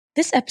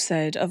This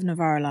episode of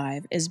Novara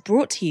Live is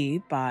brought to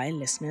you by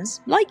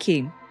listeners like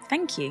you.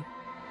 Thank you.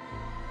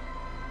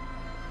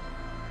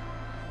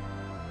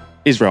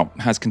 Israel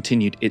has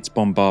continued its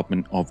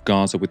bombardment of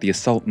Gaza, with the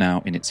assault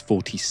now in its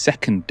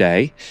 42nd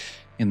day.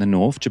 In the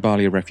north,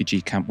 Jabalia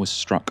refugee camp was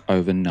struck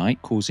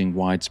overnight, causing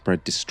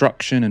widespread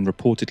destruction and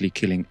reportedly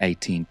killing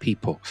 18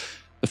 people.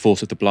 The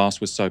force of the blast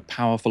was so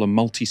powerful, a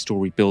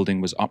multi-story building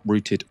was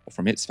uprooted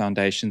from its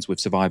foundations, with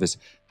survivors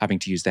having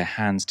to use their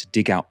hands to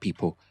dig out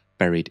people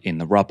buried in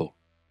the rubble.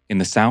 In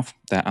the south,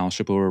 the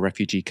Al-Shabura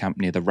refugee camp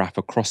near the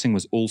Rafah crossing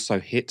was also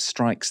hit.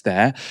 Strikes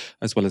there,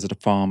 as well as at a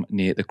farm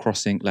near the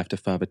crossing, left a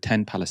further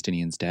 10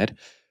 Palestinians dead.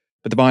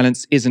 But the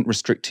violence isn't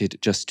restricted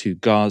just to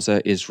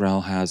Gaza.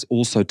 Israel has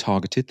also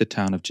targeted the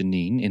town of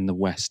Jenin in the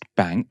West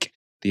Bank.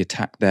 The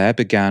attack there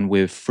began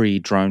with 3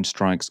 drone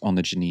strikes on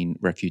the Jenin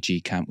refugee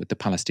camp, with the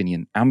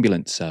Palestinian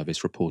ambulance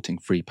service reporting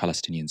 3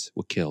 Palestinians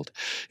were killed.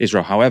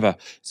 Israel, however,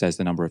 says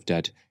the number of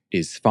dead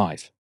is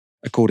 5.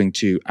 According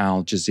to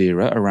Al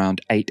Jazeera,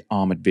 around 8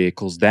 armoured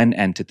vehicles then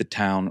entered the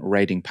town,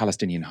 raiding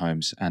Palestinian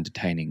homes and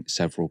detaining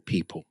several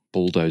people.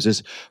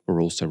 Bulldozers were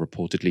also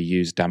reportedly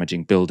used,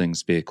 damaging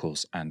buildings,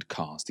 vehicles and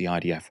cars. The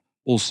IDF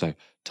also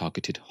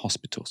targeted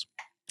hospitals.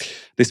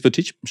 This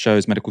footage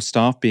shows medical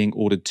staff being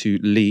ordered to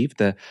leave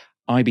the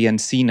Ibn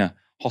Sina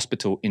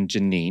hospital in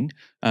Jenin.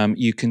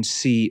 You can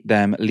see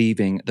them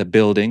leaving the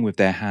building with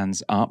their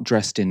hands up,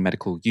 dressed in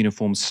medical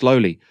uniforms,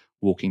 slowly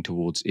walking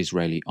towards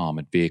Israeli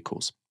armoured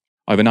vehicles.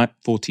 Overnight,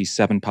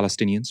 47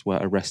 Palestinians were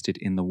arrested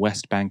in the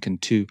West Bank and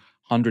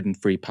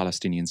 203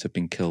 Palestinians have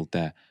been killed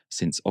there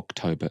since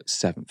October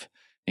 7th.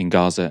 In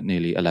Gaza,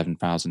 nearly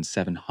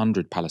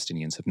 11,700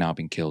 Palestinians have now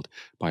been killed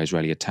by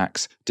Israeli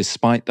attacks.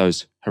 Despite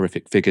those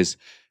horrific figures,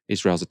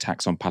 Israel's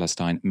attacks on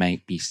Palestine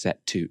may be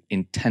set to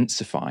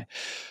intensify.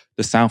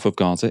 The south of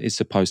Gaza is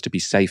supposed to be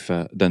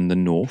safer than the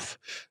north.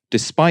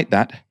 Despite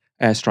that,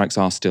 airstrikes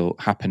are still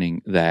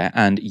happening there,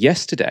 and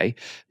yesterday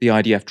the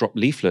IDF dropped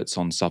leaflets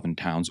on southern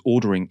towns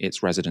ordering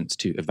its residents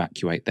to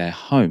evacuate their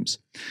homes.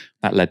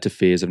 That led to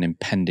fears of an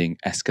impending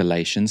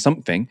escalation,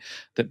 something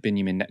that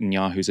Benjamin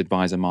Netanyahu's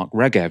advisor Mark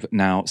Regev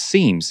now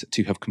seems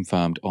to have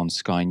confirmed on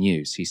Sky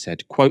News. He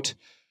said, quote,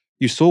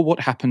 "You saw what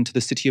happened to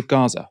the city of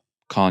Gaza.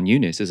 Khan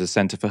Yunis is a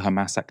center for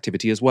Hamas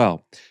activity as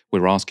well.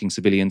 We're asking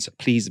civilians,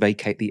 please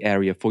vacate the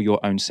area for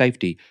your own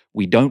safety.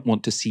 We don't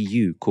want to see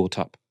you caught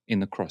up in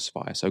the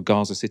crossfire." So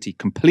Gaza City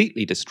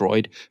completely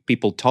destroyed,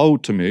 people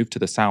told to move to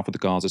the south of the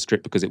Gaza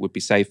Strip because it would be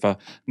safer.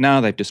 Now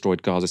they've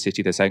destroyed Gaza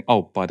City. They're saying,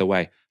 oh, by the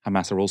way,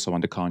 Hamas are also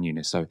under Khan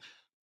Yunis. So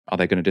are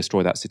they going to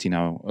destroy that city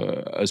now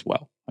as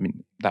well? I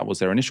mean, that was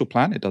their initial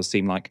plan. It does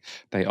seem like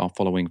they are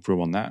following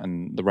through on that,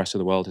 and the rest of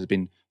the world has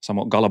been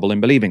somewhat gullible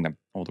in believing them,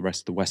 or the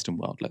rest of the Western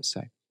world, let's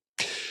say.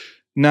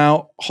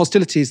 Now,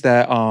 hostilities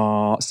there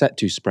are set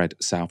to spread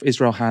south.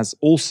 Israel has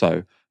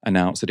also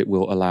announced that it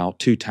will allow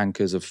 2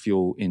 tankers of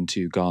fuel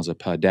into Gaza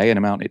per day, an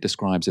amount it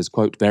describes as,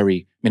 quote,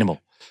 very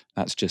minimal.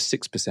 That's just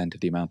 6%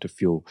 of the amount of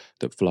fuel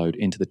that flowed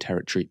into the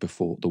territory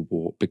before the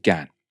war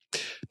began.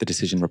 The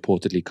decision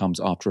reportedly comes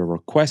after a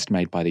request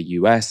made by the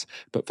US,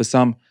 but for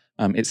some,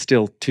 it's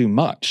still too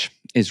much.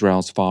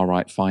 Israel's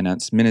far-right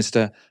finance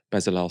minister,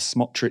 Bezalel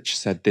Smotrich,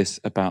 said this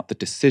about the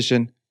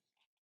decision: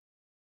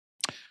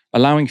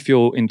 "Allowing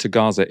fuel into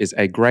Gaza is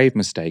a grave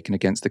mistake and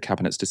against the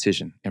cabinet's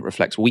decision. It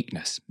reflects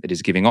weakness. It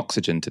is giving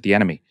oxygen to the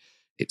enemy.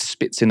 It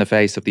spits in the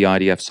face of the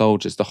IDF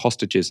soldiers, the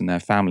hostages and their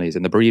families,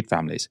 and the bereaved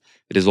families.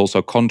 It is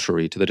also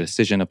contrary to the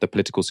decision of the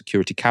political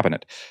security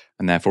cabinet,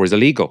 and therefore is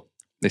illegal.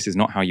 This is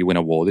not how you win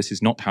a war. This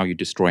is not how you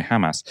destroy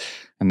Hamas.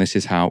 And this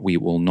is how we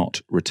will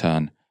not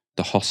return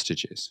the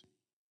hostages."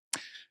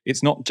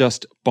 It's not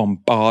just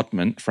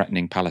bombardment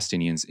threatening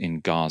Palestinians in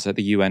Gaza.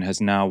 The UN has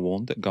now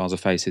warned that Gaza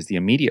faces the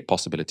immediate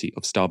possibility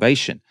of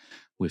starvation,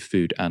 with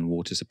food and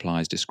water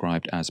supplies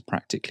described as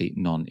practically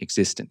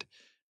non-existent.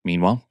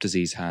 Meanwhile,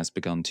 disease has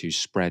begun to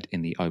spread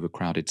in the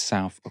overcrowded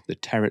south of the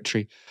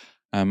territory.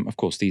 Of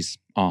course, these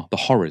are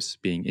the horrors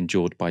being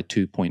endured by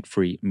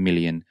 2.3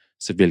 million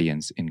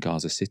civilians in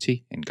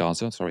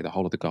the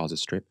whole of the Gaza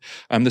Strip.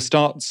 The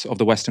stance of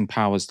the Western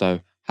powers,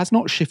 though, has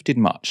not shifted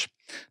much.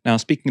 Now,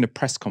 speaking at a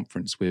press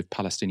conference with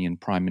Palestinian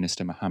Prime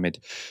Minister Mohammed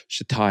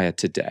Shataya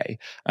today,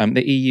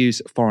 the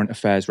EU's Foreign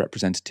Affairs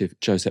representative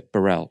Joseph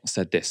Borrell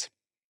said this: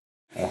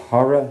 "A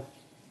horror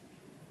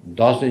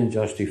doesn't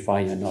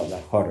justify another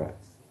horror.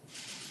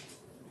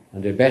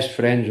 And the best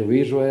friends of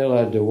Israel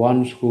are the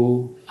ones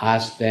who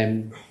ask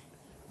them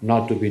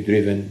not to be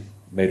driven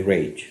by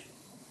rage.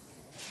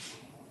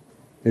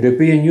 The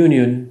European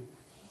Union,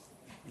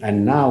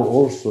 and now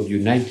also the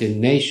United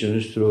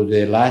Nations, through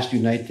the last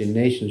United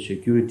Nations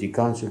Security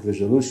Council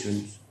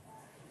resolutions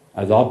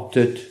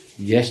adopted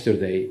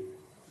yesterday,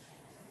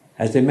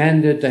 has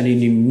demanded an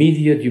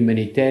immediate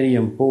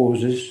humanitarian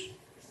pause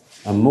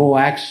and more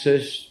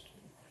access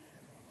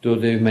to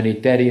the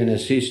humanitarian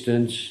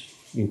assistance,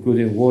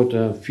 including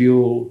water and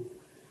fuel,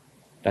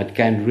 that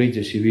can reach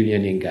the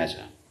civilian in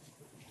Gaza.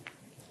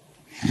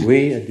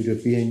 We at the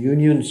European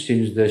Union,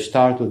 since the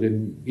start of the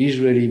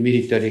Israeli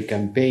military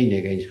campaign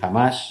against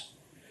Hamas,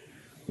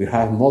 We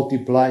have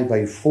multiplied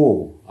by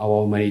 4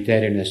 our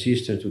humanitarian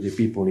assistance to the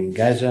people in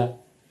Gaza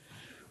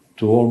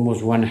to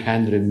almost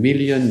 100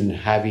 million, and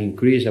have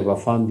increased our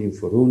funding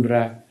for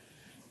UNRWA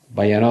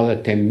by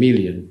another 10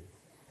 million,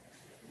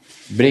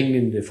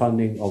 bringing the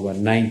funding over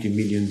 90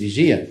 million this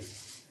year.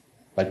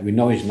 But we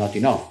know it's not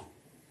enough.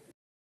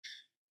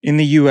 In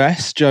the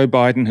US, Joe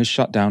Biden has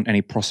shut down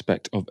any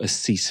prospect of a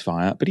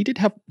ceasefire, but he did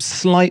have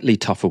slightly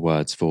tougher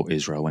words for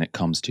Israel when it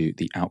comes to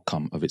the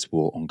outcome of its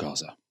war on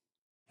Gaza.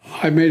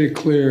 I made it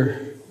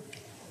clear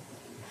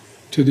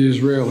to the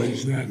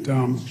Israelis that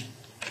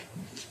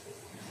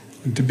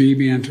to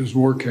Bibi and to his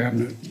war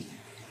cabinet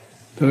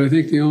that I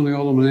think the only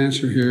ultimate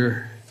answer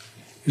here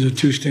is a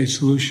two-state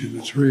solution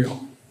that's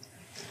real.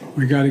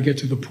 We got to get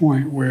to the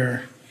point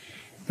where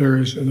there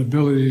is an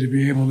ability to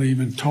be able to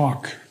even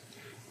talk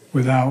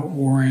without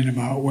worrying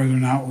about whether or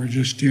not we're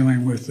just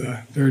dealing with,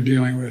 they're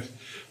dealing with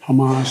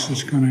Hamas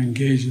that's going to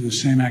engage in the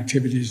same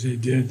activities they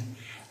did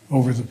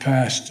over the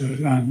past,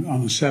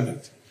 on the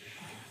 7th.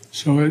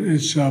 So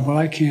it's, but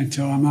I can't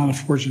tell, I'm not a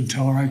fortune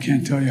teller, I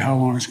can't tell you how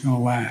long it's going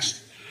to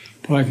last.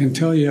 But I can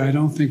tell you I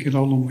don't think it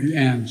ultimately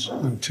ends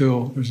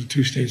until there's a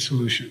two-state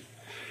solution.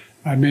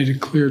 I made it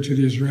clear to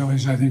the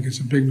Israelis, I think it's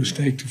a big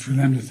mistake for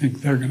them to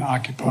think they're going to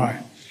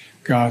occupy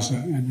Gaza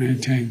and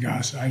maintain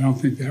Gaza. I don't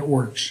think that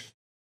works.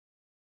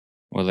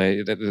 Well,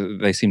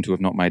 they seem to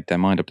have not made their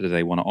mind up. Do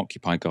they want to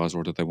occupy Gaza,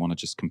 or do they want to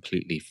just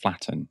completely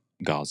flatten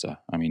Gaza?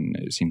 I mean,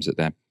 it seems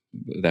that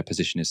their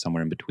position is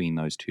somewhere in between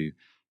those two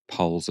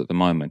poles at the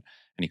moment.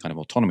 Any kind of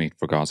autonomy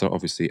for Gaza,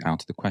 obviously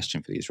out of the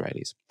question for the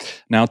Israelis.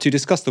 Now, to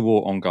discuss the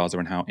war on Gaza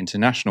and how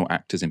international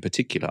actors in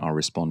particular are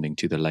responding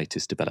to the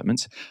latest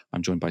developments,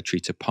 I'm joined by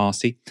Trita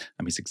Parsi.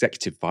 I'm his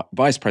Executive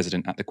Vice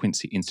President at the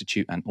Quincy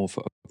Institute and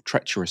author of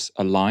Treacherous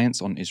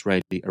Alliance on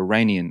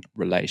Israeli-Iranian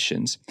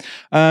Relations.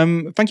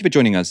 Thank you for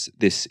joining us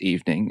this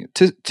evening.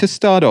 To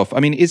start off, I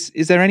mean, is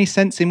there any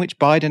sense in which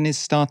Biden is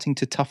starting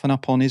to toughen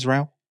up on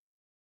Israel?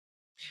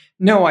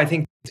 No, I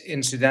think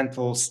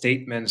incidental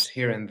statements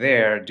here and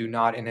there do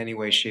not in any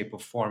way, shape, or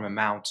form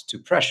amount to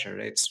pressure.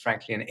 It's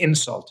frankly an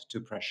insult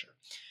to pressure.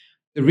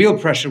 The real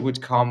pressure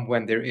would come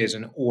when there is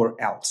an or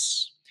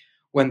else,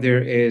 when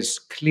there is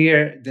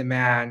clear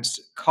demands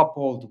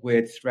coupled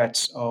with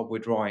threats of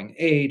withdrawing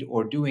aid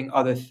or doing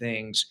other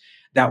things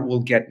that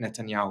will get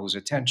Netanyahu's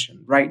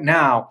attention. Right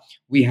now,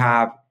 we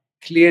have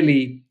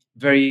clearly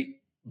very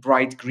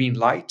bright green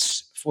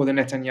lights for the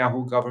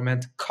Netanyahu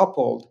government,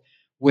 coupled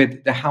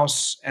with the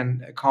House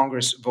and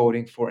Congress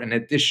voting for an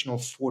additional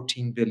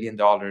 $14 billion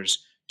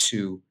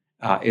to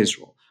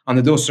Israel.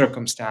 Under those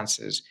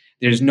circumstances,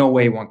 there's no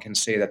way one can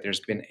say that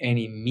there's been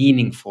any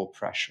meaningful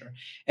pressure.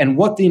 And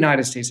what the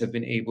United States have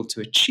been able to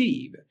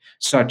achieve,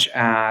 such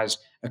as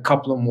a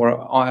couple of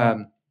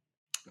more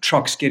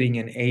trucks getting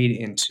in aid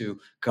into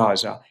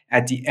Gaza,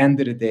 at the end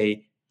of the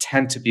day,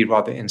 tend to be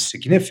rather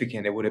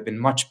insignificant. It would have been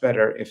much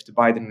better if the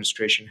Biden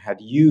administration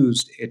had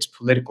used its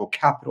political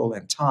capital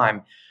and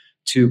time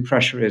to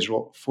pressure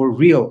Israel for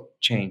real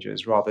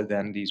changes rather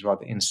than these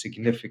rather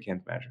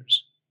insignificant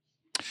measures.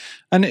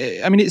 And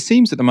I mean, it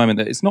seems at the moment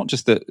that it's not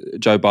just that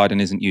Joe Biden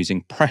isn't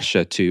using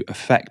pressure to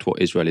affect what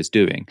Israel is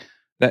doing,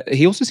 that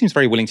he also seems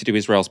very willing to do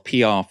Israel's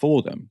PR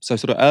for them. So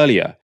sort of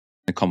earlier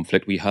in the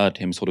conflict, we heard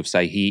him sort of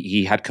say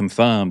he had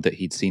confirmed that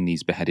he'd seen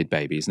these beheaded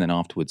babies. And then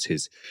afterwards,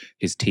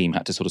 his team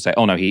had to sort of say,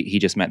 oh, no, he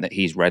just meant that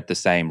he's read the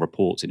same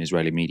reports in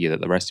Israeli media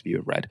that the rest of you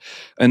have read.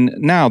 And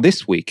now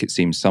this week, it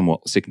seems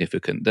somewhat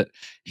significant that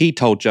he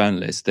told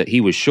journalists that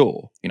he was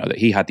sure, that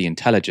he had the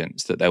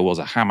intelligence that there was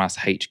a Hamas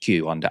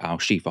HQ under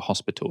Al-Shifa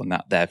hospital, and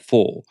that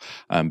therefore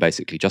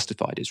basically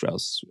justified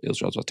Israel's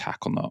attack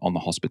on the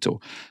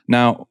hospital.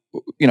 Now,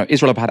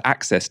 Israel have had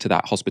access to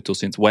that hospital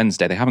since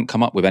Wednesday. They haven't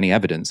come up with any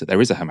evidence that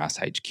there is a Hamas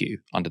HQ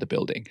under the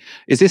building.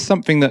 Is this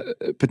something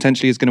that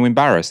potentially is going to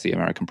embarrass the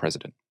American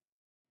president?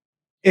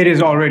 It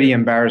is already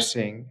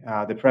embarrassing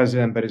the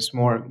president, but it's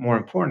more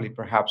importantly,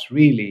 perhaps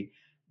really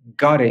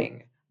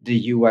gutting the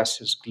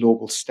U.S.'s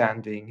global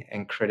standing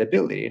and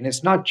credibility. And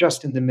it's not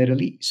just in the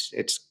Middle East,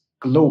 it's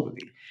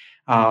globally.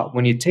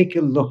 When you take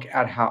a look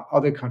at how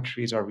other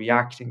countries are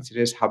reacting to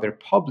this, how their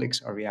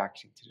publics are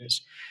reacting to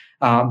this,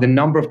 the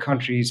number of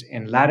countries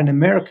in Latin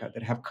America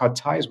that have cut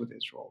ties with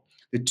Israel,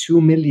 the 2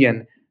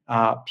 million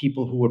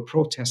people who were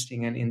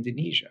protesting in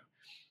Indonesia.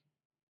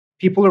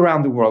 People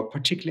around the world,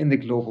 particularly in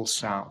the global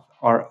south,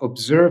 are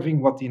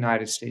observing what the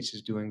United States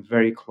is doing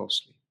very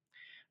closely.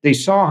 They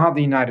saw how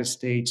the United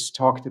States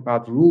talked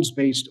about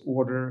rules-based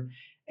order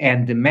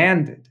and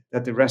demanded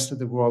that the rest of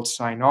the world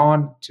sign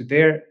on to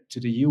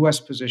the U.S.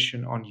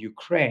 position on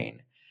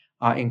Ukraine,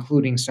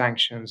 including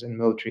sanctions and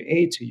military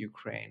aid to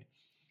Ukraine,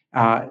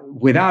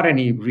 without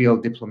any real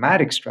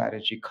diplomatic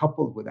strategy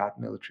coupled with that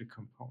military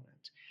component.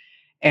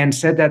 And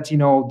said that,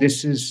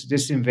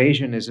 this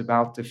invasion is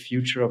about the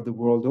future of the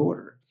world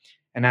order.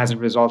 And as a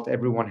result,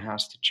 everyone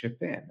has to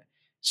chip in.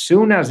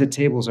 Soon as the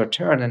tables are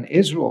turned and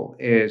Israel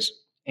is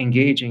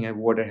engaging a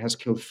war that has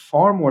killed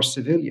far more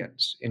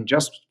civilians in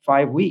just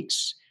 5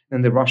 weeks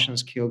than the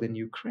Russians killed in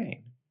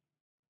Ukraine,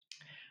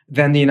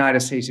 then the United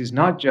States is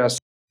not just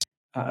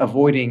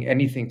avoiding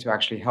anything to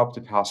actually help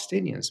the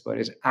Palestinians, but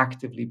is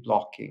actively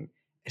blocking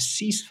a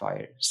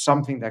ceasefire,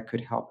 something that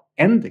could help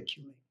end the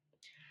killing.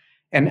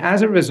 And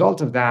as a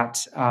result of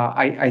that,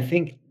 I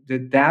think the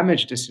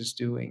damage this is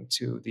doing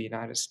to the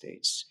United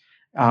States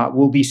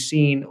will be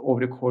seen over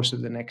the course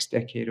of the next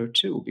decade or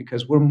two,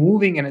 because we're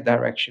moving in a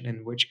direction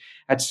in which,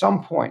 at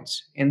some point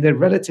in the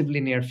relatively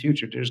near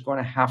future, there's going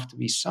to have to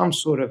be some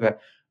sort of a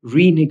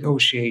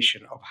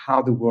renegotiation of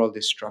how the world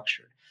is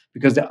structured,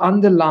 because the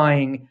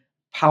underlying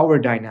power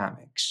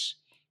dynamics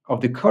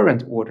of the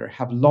current order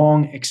have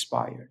long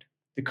expired.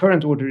 The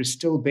current order is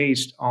still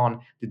based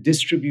on the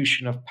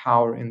distribution of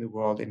power in the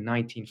world in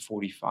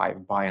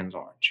 1945, by and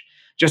large.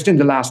 Just in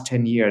the last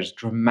 10 years,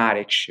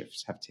 dramatic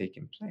shifts have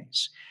taken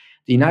place.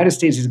 The United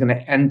States is going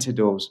to enter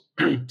those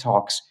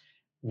talks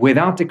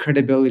without the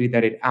credibility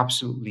that it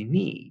absolutely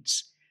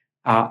needs.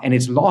 And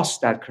it's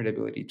lost that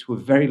credibility to a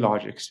very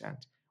large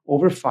extent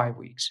over 5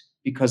 weeks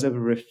because of a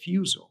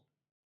refusal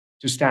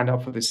to stand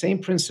up for the same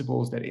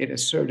principles that it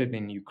asserted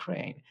in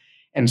Ukraine,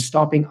 and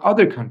stopping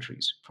other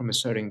countries from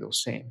asserting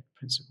those same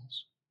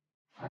principles.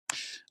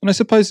 And I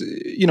suppose,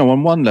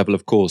 on one level,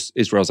 of course,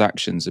 Israel's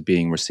actions are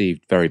being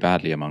received very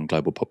badly among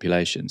global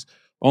populations.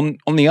 On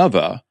the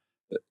other,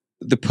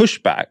 the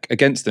pushback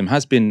against them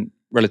has been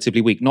relatively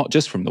weak, not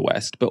just from the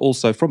West, but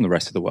also from the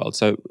rest of the world.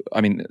 So,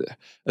 I mean,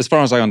 as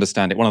far as I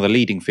understand it, one of the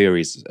leading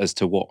theories as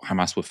to what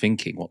Hamas were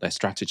thinking, what their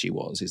strategy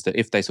was, is that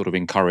if they sort of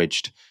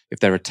if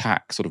their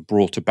attack sort of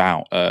brought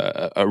about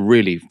a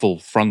really full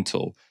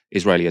frontal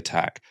Israeli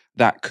attack,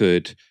 that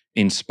could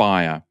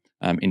inspire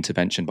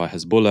intervention by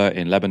Hezbollah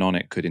in Lebanon.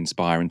 It could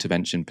inspire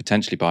intervention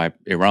potentially by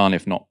Iran,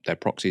 if not their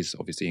proxies,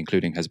 obviously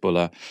including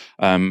Hezbollah.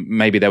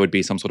 Maybe there would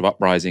be some sort of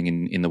uprising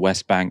in the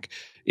West Bank.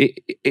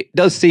 It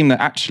does seem that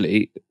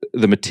actually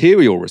the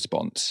material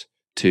response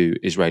to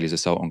Israel's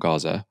assault on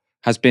Gaza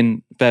has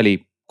been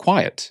fairly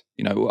quiet.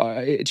 Do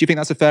you think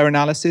that's a fair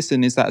analysis,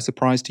 and is that a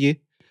surprise to you?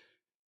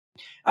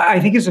 I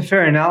think it's a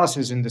fair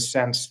analysis in the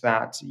sense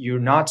that you're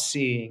not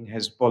seeing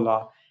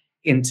Hezbollah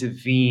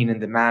intervene in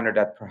the manner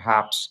that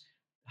perhaps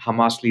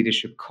Hamas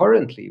leadership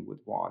currently would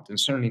want, and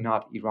certainly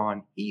not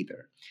Iran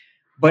either.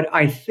 But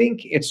I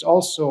think it's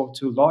also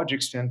to a large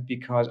extent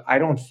because I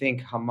don't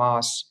think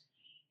Hamas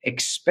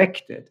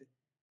expected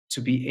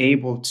to be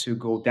able to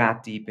go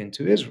that deep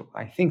into Israel.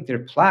 I think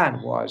their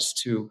plan was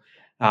to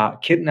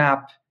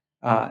kidnap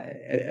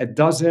a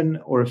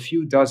dozen or a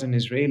few dozen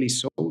Israeli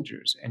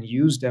soldiers and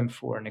use them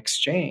for an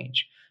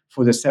exchange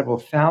for the several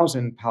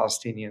thousand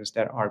Palestinians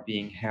that are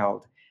being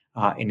held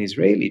in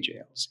Israeli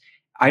jails.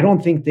 I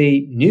don't think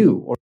they knew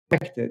or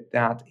expected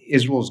that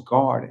Israel's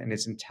guard and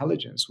its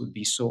intelligence would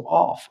be so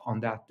off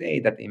on that day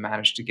that they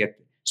managed to get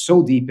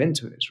so deep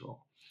into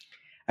Israel.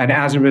 And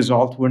as a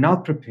result, we're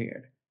not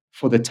prepared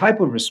for the type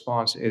of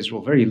response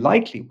Israel very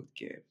likely would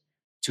give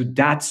to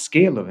that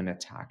scale of an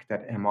attack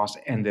that Hamas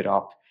ended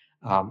up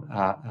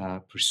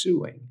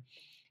pursuing.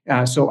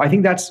 So I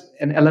think that's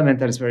an element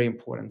that is very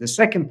important. The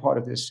second part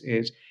of this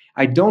is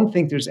I don't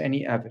think there's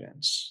any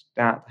evidence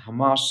that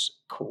Hamas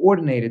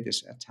coordinated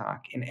this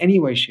attack in any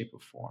way, shape, or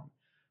form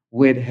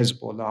with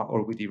Hezbollah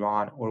or with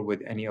Iran or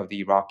with any of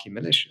the Iraqi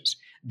militias.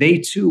 They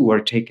too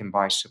were taken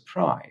by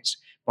surprise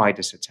by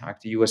this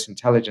attack. The US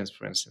intelligence,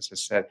 for instance,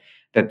 has said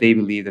that they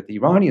believe that the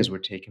Iranians were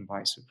taken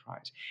by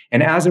surprise.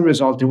 And as a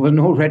result, there was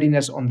no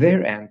readiness on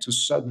their end to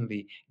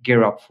suddenly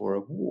gear up for a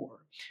war.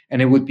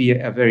 And it would be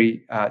a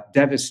very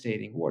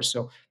devastating war.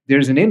 So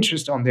there's an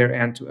interest on their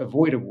end to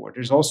avoid a war.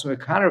 There's also a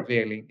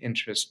countervailing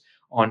interest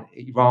on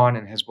Iran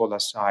and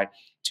Hezbollah's side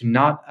to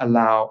not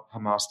allow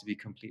Hamas to be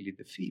completely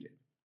defeated.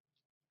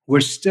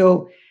 We're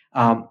still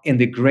in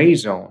the gray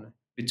zone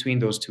between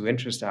those two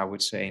interests, I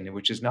would say, in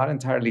which is not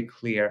entirely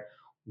clear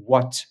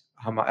what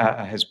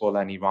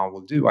Hezbollah and Iran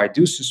will do. I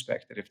do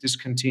suspect that if this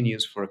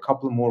continues for a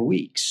couple more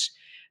weeks,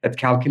 that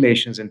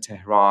calculations in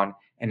Tehran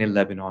and in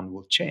Lebanon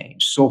will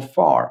change. So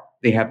far,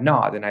 they have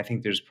not, and I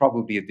think there's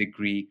probably a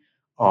degree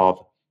of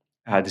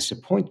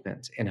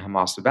disappointment in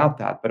Hamas about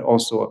that, but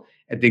also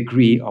a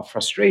degree of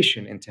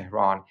frustration in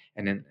Tehran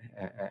and in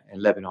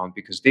Lebanon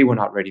because they were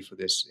not ready for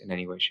this in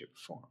any way, shape, or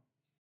form.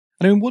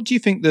 I mean, what do you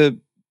think the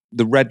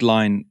red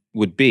line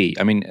would be?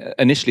 I mean,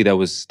 initially there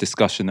was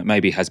discussion that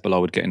maybe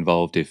Hezbollah would get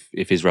involved if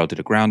Israel did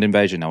a ground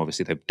invasion. Now,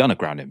 obviously, they've done a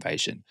ground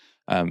invasion.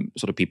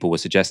 Sort of people were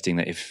suggesting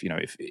that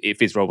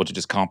if Israel were to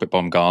just carpet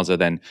bomb Gaza,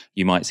 then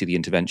you might see the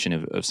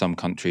intervention of some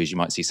countries. You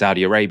might see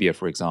Saudi Arabia,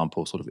 for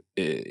example, sort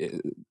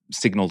of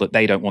signal that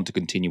they don't want to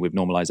continue with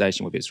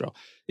normalization with Israel.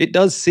 It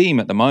does seem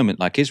at the moment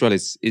like Israel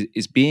is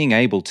being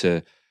able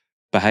to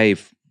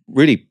behave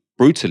really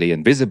brutally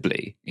and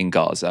visibly in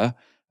Gaza,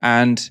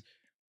 and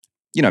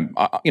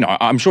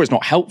I'm sure it's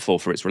not helpful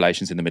for its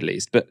relations in the Middle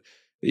East, but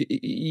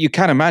you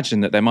can imagine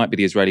that there might be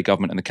the Israeli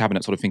government and the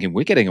cabinet sort of thinking,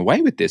 we're getting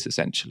away with this,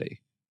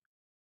 essentially.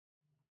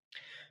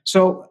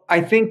 So I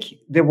think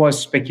there was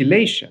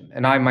speculation,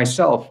 and I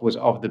myself was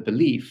of the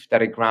belief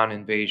that a ground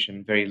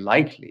invasion very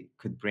likely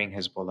could bring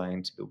Hezbollah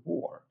into the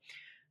war.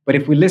 But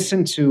if we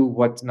listen to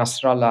what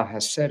Nasrallah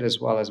has said,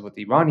 as well as what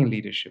the Iranian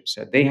leadership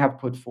said, they have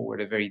put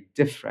forward a very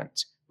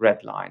different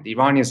red line. The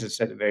Iranians have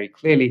said very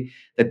clearly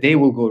that they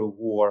will go to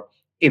war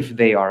if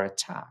they are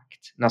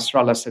attacked.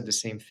 Nasrallah said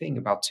the same thing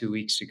about 2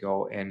 weeks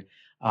ago in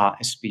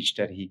a speech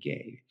that he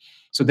gave.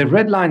 So the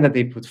red line that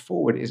they put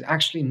forward is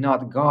actually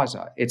not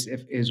Gaza. It's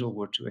if Israel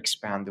were to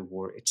expand the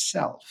war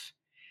itself.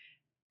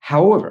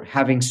 However,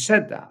 having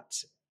said that,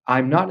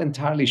 I'm not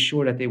entirely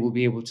sure that they will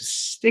be able to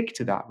stick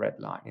to that red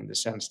line, in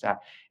the sense that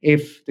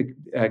if the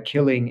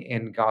killing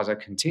in Gaza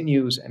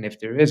continues, and if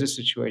there is a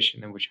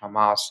situation in which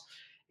Hamas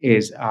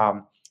is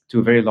to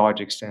a very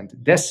large extent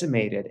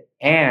decimated,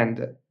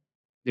 and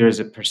there is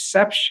a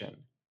perception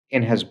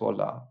in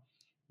Hezbollah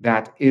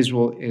that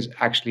Israel is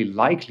actually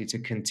likely to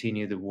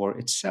continue the war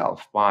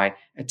itself by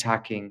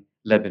attacking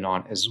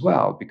Lebanon as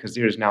well, because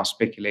there is now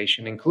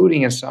speculation,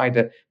 including inside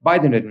the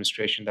Biden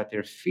administration, that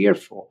they're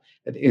fearful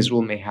that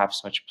Israel may have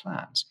such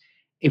plans.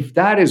 If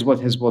that is what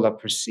Hezbollah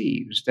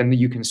perceives, then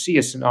you can see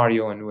a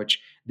scenario in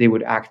which they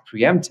would act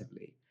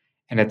preemptively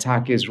and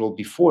attack Israel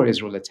before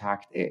Israel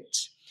attacked it.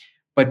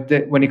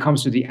 But when it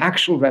comes to the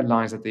actual red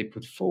lines that they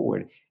put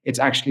forward, it's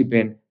actually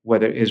been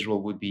whether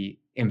Israel would be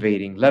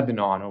invading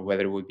Lebanon or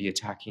whether it would be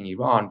attacking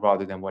Iran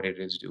rather than what it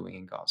is doing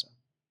in Gaza.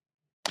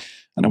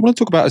 And I want to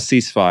talk about a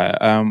ceasefire.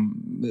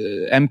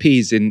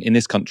 MPs in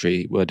this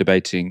country were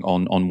debating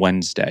on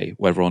Wednesday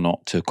whether or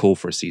not to call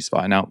for a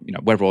ceasefire. Now,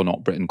 whether or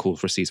not Britain called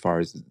for a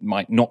ceasefire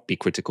might not be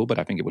critical, but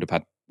I think it would have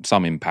had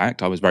some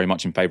impact. I was very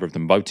much in favour of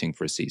them voting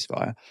for a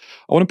ceasefire.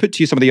 I want to put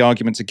to you some of the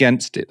arguments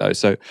against it, though.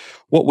 So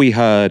what we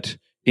heard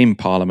in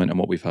Parliament and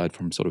what we've heard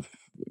from sort of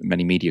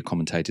many media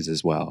commentators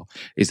as well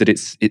is that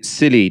it's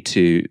silly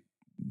to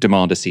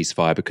demand a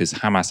ceasefire because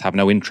Hamas have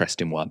no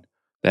interest in one.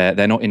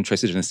 They're not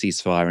interested in a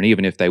ceasefire, and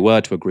even if they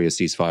were to agree a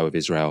ceasefire with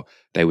Israel,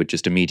 they would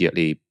just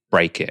immediately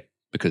break it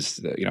because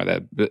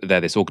they're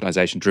this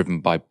organization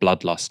driven by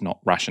bloodlust, not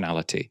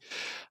rationality.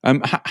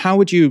 How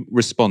would you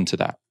respond to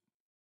that?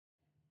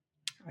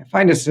 I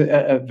find this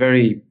a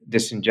very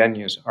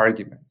disingenuous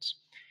argument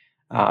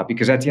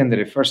because at the end of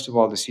the day, first of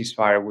all, the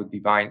ceasefire would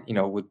be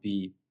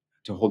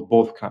to hold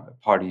both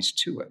parties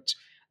to it.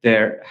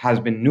 There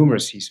has been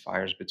numerous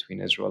ceasefires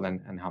between Israel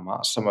and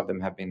Hamas. Some of them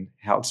have been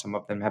held, some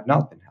of them have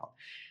not been held.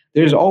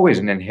 There's always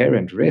an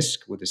inherent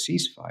risk with a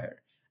ceasefire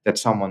that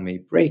someone may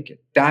break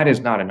it. That is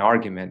not an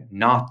argument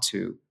not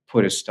to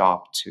put a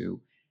stop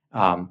to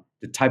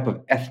the type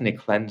of ethnic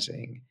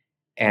cleansing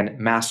and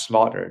mass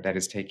slaughter that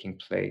is taking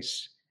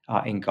place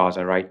in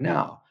Gaza right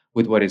now,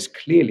 with what is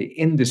clearly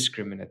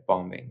indiscriminate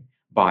bombing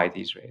by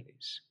the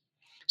Israelis.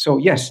 So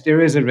yes,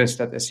 there is a risk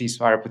that a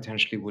ceasefire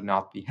potentially would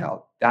not be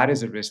held. That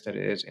is a risk that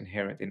is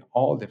inherent in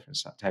all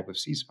different types of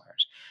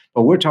ceasefires.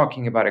 But we're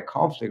talking about a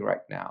conflict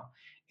right now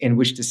in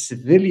which the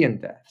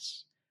civilian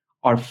deaths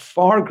are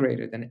far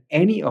greater than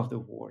any of the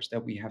wars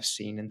that we have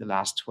seen in the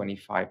last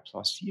 25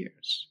 plus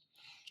years.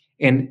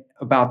 In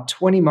about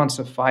 20 months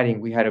of fighting,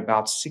 we had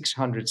about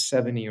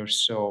 670 or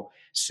so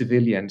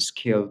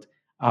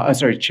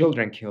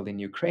children killed in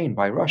Ukraine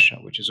by Russia,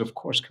 which is, of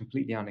course,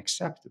 completely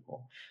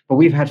unacceptable. But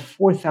we've had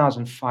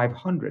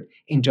 4,500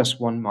 in just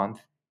 1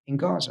 month in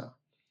Gaza.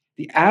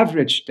 The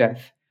average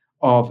death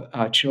of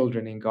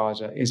children in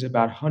Gaza is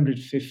about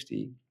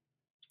 150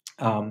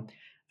 per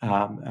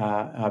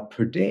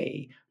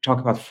day. Talk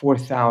about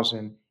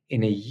 4,000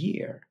 in a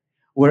year.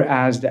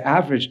 Whereas the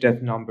average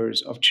death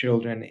numbers of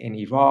children in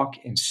Iraq,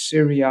 in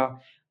Syria,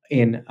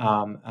 in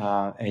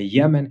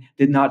Yemen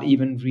did not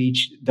even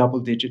reach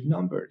double-digit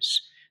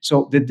numbers.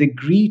 So the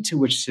degree to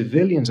which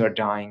civilians are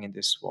dying in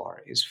this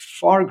war is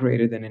far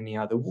greater than any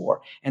other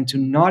war. And to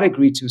not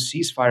agree to a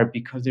ceasefire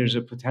because there's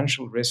a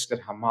potential risk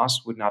that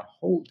Hamas would not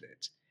hold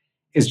it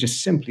is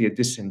just simply a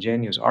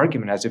disingenuous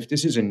argument, as if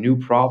this is a new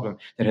problem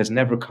that has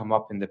never come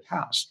up in the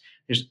past.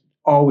 There's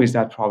always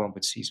that problem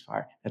with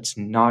ceasefire. That's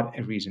not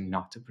a reason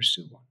not to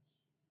pursue one.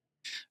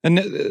 And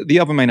the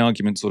other main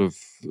argument sort of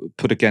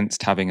put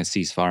against having a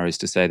ceasefire is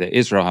to say that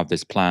Israel have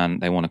this plan.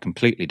 They want to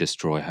completely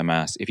destroy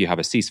Hamas. If you have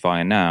a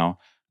ceasefire now,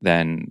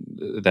 then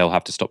they'll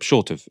have to stop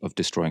short of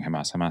destroying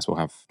Hamas. Hamas will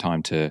have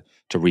time to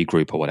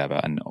regroup or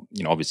whatever. And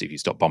obviously, if you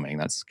stop bombing,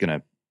 that's going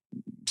to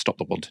stop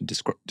the wanton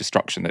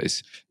destruction that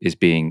is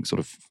being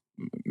sort of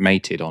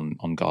mated on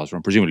Gaza.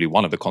 And presumably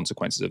one of the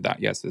consequences of that,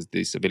 yes, there's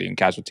the civilian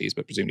casualties,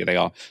 but presumably they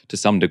are to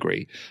some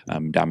degree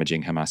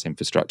damaging Hamas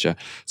infrastructure.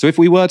 So if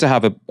we were to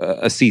have a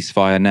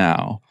ceasefire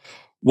now,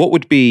 what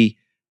would be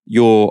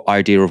your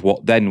idea of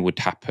what then would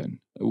happen?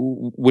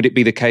 Would it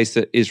be the case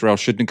that Israel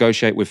should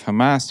negotiate with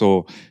Hamas,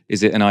 or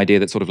is it an idea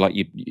that sort of like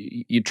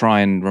you try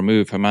and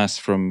remove Hamas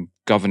from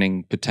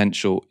governing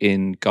potential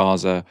in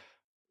Gaza,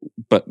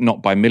 but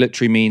not by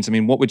military means? I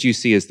mean, what would you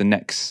see as the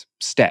next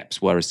steps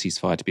were a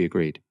ceasefire to be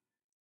agreed?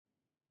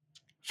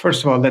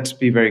 First of all, let's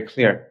be very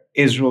clear.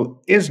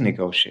 Israel is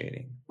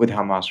negotiating with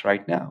Hamas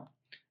right now.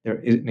 They're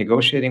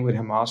negotiating with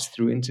Hamas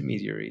through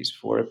intermediaries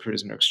for a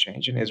prisoner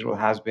exchange, and Israel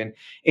has been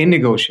in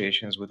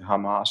negotiations with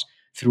Hamas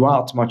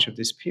throughout much of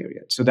this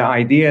period. So the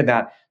idea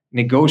that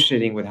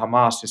negotiating with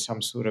Hamas is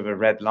some sort of a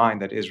red line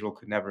that Israel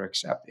could never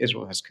accept,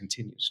 Israel has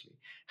continuously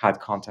had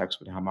contacts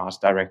with Hamas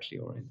directly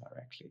or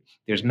indirectly.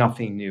 There's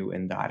nothing new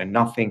in that, and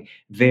nothing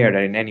there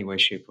that in any way,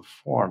 shape, or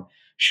form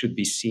should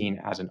be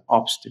seen as an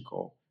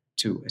obstacle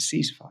to a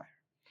ceasefire.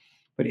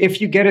 But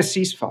if you get a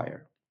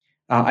ceasefire,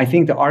 I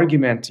think the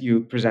argument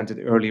you presented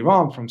earlier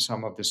on from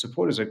some of the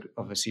supporters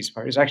of a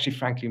ceasefire is actually,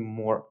 frankly,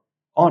 more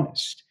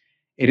honest.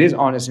 It is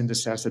honest in the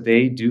sense that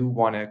they do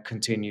want to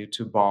continue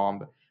to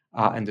bomb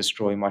and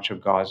destroy much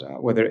of Gaza.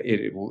 Whether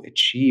it will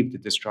achieve the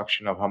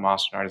destruction of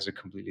Hamas or not is a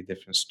completely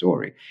different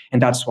story.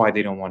 And that's why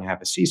they don't want to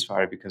have a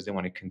ceasefire, because they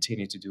want to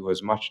continue to do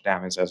as much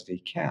damage as they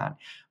can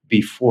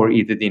before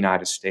either the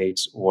United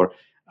States or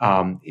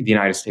the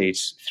United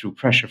States, through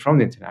pressure from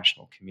the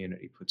international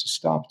community, puts a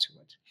stop to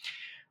it.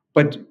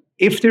 But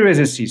if there is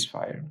a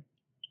ceasefire,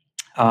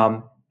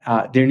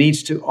 there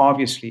needs to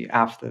obviously,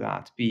 after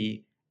that,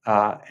 be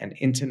an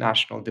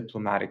international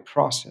diplomatic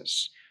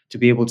process to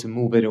be able to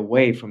move it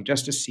away from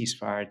just a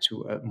ceasefire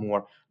to a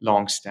more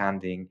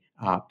long-standing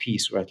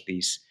peace, or at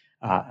least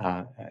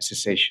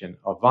cessation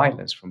of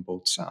violence from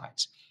both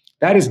sides.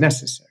 That is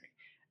necessary.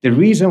 The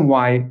reason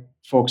why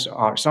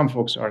some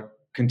folks are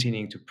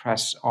continuing to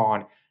press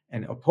on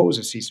and oppose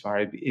a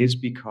ceasefire is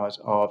because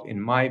of, in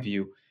my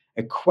view,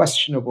 a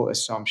questionable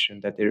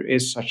assumption that there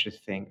is such a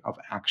thing of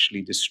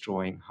actually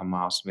destroying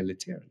Hamas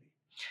militarily.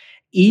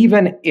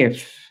 Even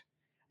if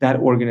that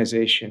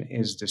organization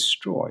is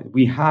destroyed,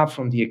 we have,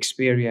 from the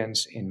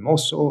experience in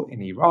Mosul,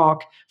 in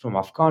Iraq, from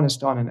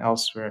Afghanistan and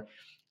elsewhere,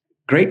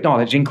 great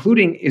knowledge,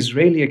 including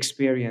Israeli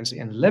experience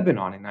in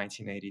Lebanon in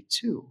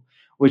 1982,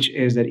 which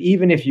is that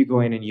even if you go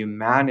in and you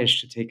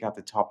manage to take out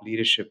the top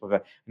leadership of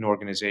an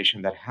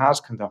organization that has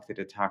conducted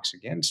attacks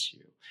against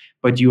you,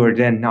 but you are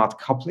then not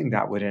coupling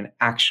that with an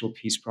actual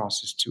peace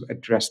process to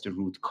address the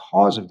root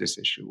cause of this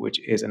issue, which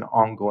is an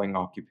ongoing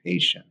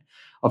occupation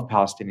of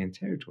Palestinian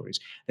territories,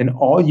 then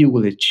all you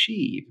will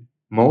achieve,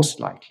 most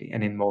likely,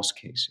 and in most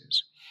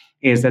cases,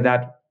 is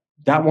that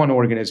one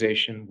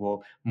organization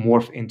will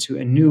morph into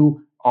a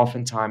new,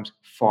 oftentimes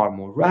far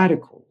more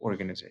radical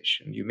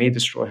organization. You may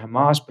destroy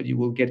Hamas, but you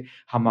will get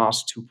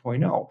Hamas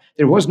 2.0.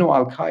 There was no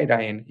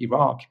Al-Qaeda in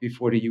Iraq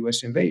before the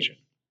US invasion.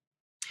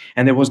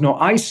 And there was no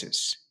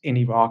ISIS in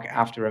Iraq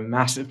after a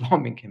massive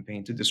bombing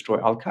campaign to destroy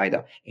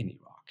Al-Qaeda in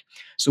Iraq.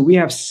 So we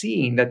have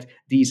seen that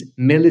these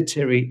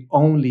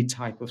military-only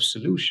type of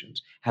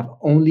solutions have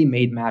only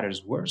made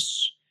matters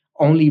worse,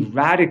 only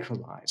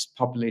radicalized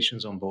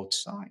populations on both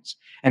sides,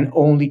 and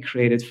only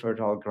created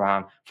fertile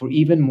ground for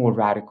even more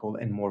radical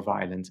and more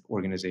violent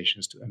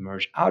organizations to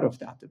emerge out of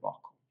that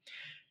debacle.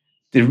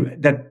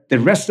 That the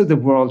rest of the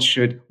world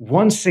should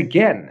once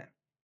again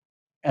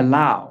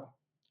allow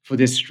for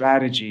this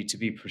strategy to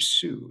be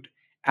pursued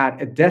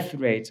at a death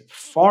rate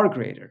far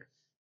greater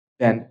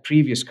than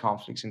previous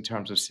conflicts in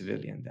terms of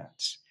civilian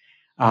deaths,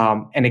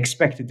 and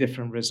expect a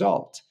different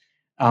result,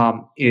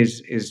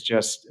 is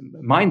just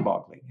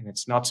mind-boggling. And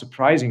it's not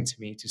surprising to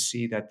me to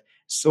see that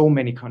so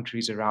many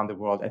countries around the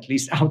world, at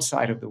least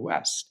outside of the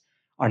West,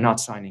 are not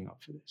signing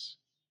up for this.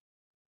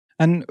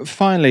 And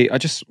finally, I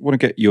just want to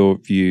get your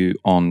view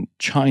on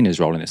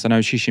China's role in this. I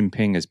know Xi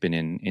Jinping has been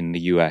in the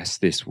US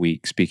this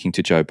week speaking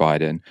to Joe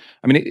Biden.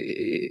 I mean,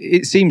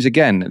 it seems,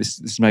 again,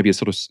 this may be a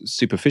sort of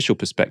superficial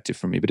perspective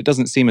from me, but it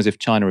doesn't seem as if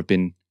China have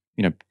been,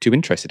 too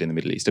interested in the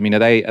Middle East. I mean, are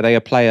they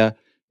a player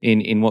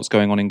in what's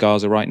going on in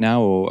Gaza right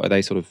now, or are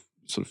they sort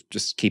of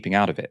just keeping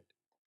out of it?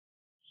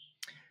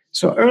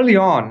 So early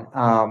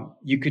on,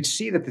 you could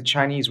see that the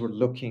Chinese were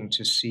looking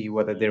to see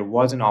whether there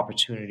was an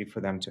opportunity for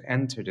them to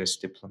enter this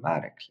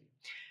diplomatically.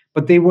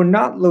 But they were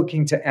not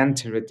looking to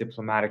enter it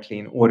diplomatically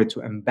in order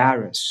to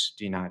embarrass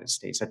the United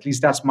States. At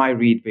least that's my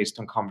read based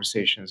on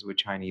conversations with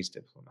Chinese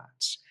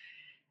diplomats.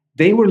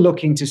 They were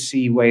looking to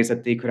see ways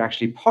that they could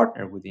actually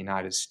partner with the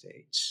United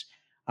States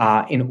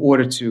in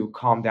order to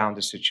calm down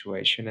the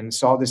situation, and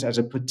saw this as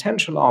a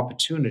potential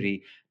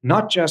opportunity,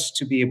 not just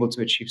to be able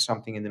to achieve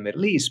something in the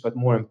Middle East, but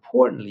more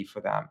importantly for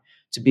them,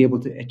 to be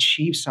able to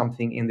achieve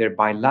something in their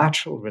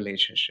bilateral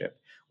relationship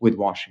with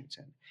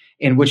Washington,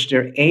 in which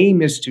their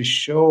aim is to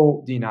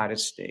show the United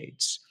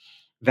States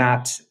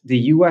that the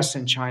US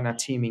and China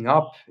teaming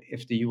up,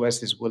 if the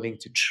US is willing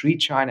to treat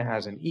China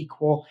as an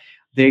equal,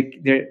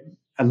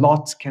 a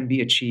lot can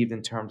be achieved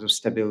in terms of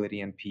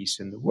stability and peace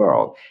in the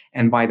world.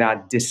 And by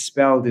that,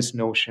 dispel this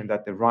notion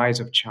that the rise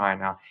of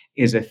China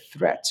is a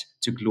threat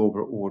to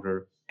global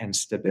order and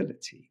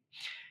stability.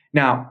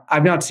 Now,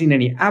 I've not seen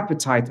any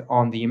appetite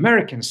on the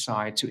American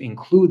side to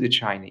include the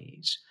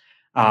Chinese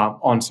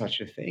on such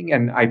a thing.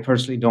 And I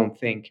personally don't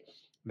think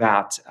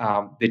that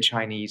the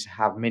Chinese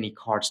have many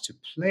cards to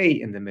play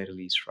in the Middle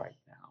East right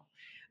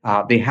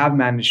now. They have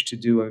managed to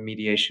do a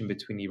mediation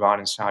between Iran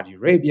and Saudi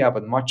Arabia,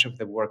 but much of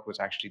the work was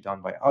actually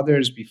done by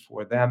others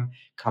before them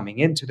coming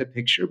into the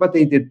picture, but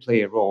they did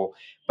play a role.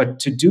 But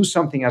to do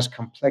something as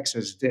complex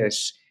as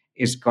this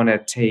is going to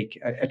take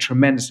a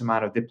tremendous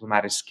amount of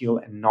diplomatic skill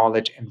and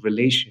knowledge and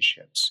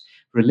relationships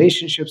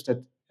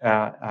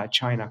that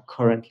China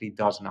currently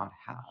does not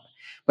have.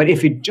 But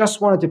if you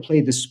just wanted to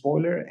play the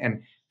spoiler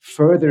and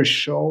further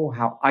show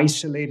how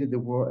isolated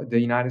the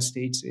United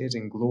States is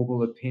in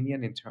global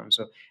opinion in terms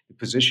of the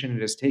position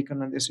it has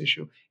taken on this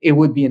issue, it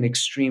would be an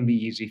extremely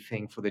easy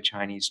thing for the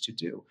Chinese to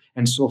do.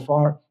 And so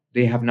far,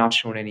 they have not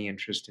shown any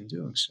interest in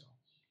doing so.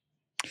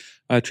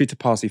 Trita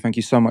Parsi, thank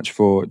you so much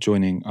for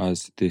joining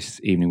us this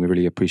evening. We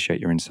really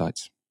appreciate your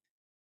insights.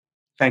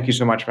 Thank you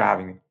so much for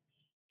having me.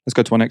 Let's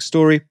go to our next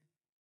story.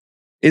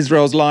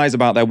 Israel's lies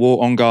about their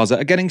war on Gaza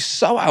are getting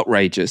so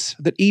outrageous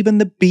that even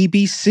the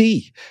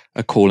BBC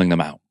are calling them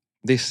out.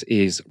 This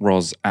is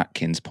Roz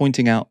Atkins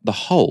pointing out the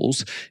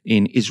holes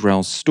in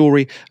Israel's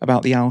story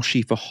about the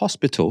Al-Shifa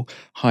hospital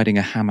hiding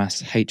a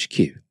Hamas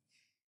HQ.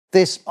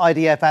 This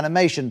IDF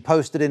animation,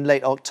 posted in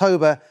late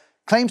October,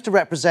 claims to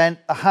represent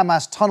a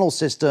Hamas tunnel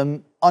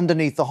system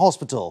underneath the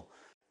hospital.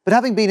 But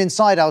having been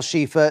inside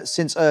Al-Shifa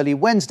since early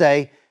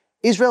Wednesday,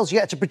 Israel's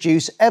yet to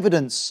produce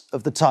evidence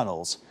of the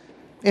tunnels.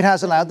 It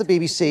has allowed the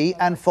BBC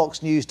and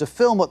Fox News to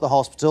film at the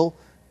hospital,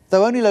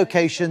 though only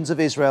locations of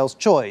Israel's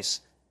choice.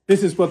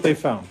 This is what they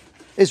found.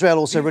 Israel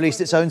also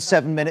released its own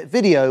 7-minute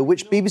video,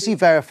 which BBC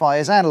Verify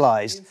has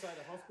analysed.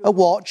 A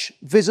watch,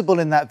 visible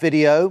in that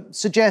video,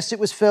 suggests it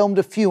was filmed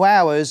a few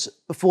hours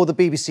before the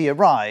BBC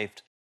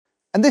arrived.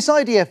 And this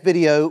IDF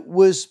video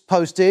was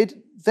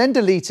posted, then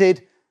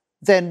deleted,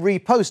 then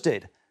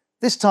reposted,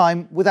 this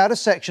time without a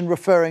section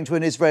referring to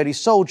an Israeli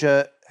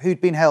soldier who'd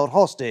been held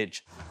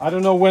hostage. I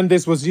don't know when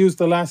this was used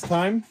the last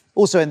time.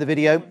 Also in the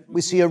video,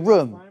 we see a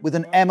room with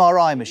an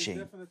MRI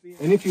machine.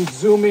 And if you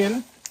zoom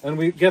in and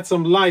we get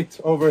some light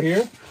over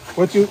here,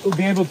 what you'll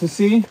be able to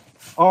see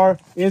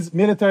is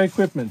military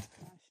equipment.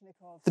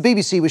 The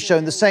BBC was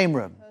shown the same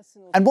room.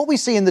 And what we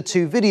see in the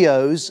two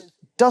videos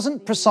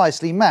doesn't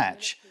precisely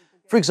match.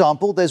 For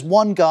example, there's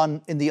one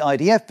gun in the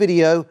IDF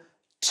video,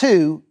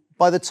 two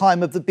by the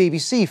time of the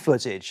BBC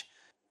footage.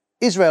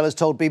 Israel has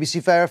told BBC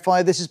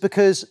Verify this is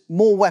because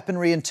more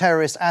weaponry and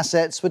terrorist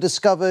assets were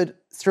discovered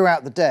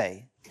throughout the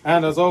day.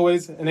 And as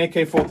always, an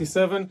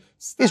AK-47.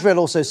 Israel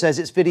also says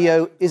its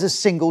video is a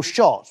single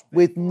shot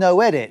with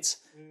no edits.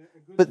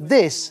 But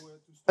this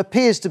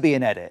appears to be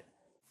an edit.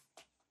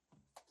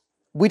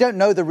 We don't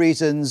know the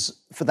reasons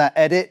for that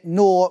edit,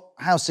 nor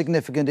how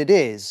significant it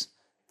is.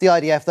 The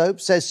IDF, though,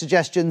 says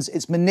suggestions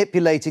it's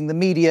manipulating the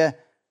media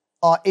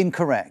are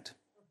incorrect.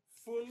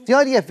 The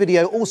IDF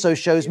video also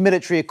shows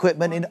military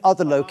equipment in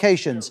other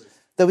locations,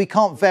 though we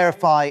can't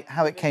verify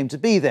how it came to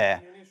be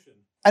there.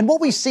 And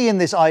what we see in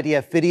this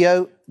IDF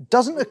video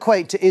doesn't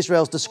equate to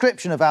Israel's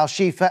description of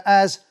Al-Shifa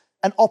as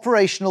an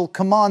operational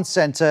command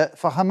center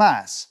for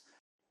Hamas.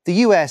 The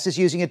US is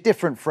using a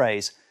different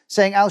phrase,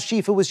 saying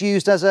Al-Shifa was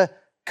used as a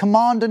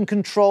command and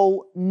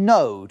control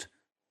node.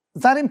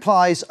 That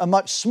implies a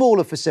much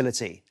smaller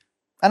facility.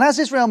 And as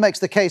Israel makes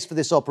the case for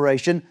this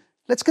operation,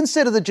 let's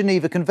consider the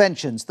Geneva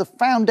Conventions, the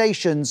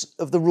foundations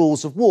of the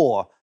rules of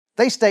war.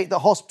 They state that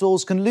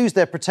hospitals can lose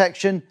their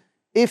protection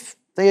if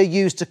they are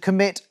used to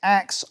commit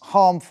acts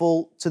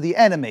harmful to the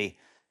enemy.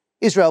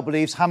 Israel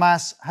believes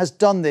Hamas has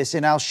done this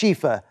in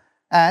Al-Shifa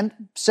and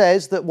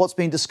says that what's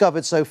been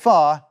discovered so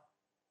far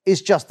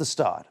is just the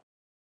start.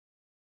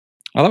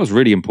 Oh, that was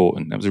really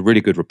important. That was a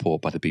really good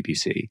report by the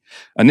BBC.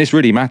 And this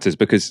really matters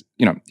because,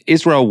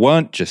 Israel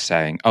weren't just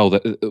saying,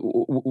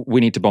 we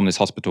need to bomb this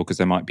hospital because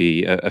there might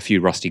be a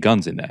few rusty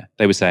guns in there.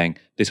 They were saying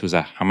this was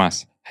a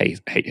Hamas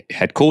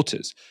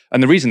headquarters.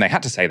 And the reason they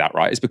had to say that,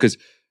 right, is because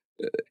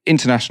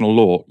international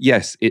law,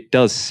 yes, it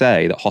does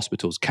say that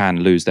hospitals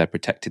can lose their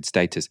protected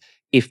status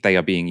if they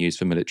are being used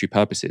for military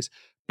purposes.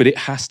 But it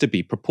has to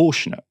be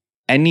proportionate.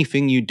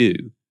 Anything you do,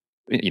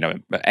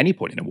 at any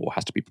point in a war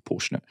has to be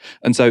proportionate.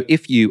 And so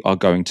if you are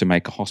going to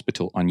make a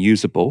hospital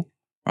unusable,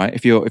 right,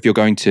 if you're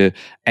going to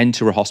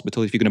enter a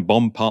hospital, if you're going to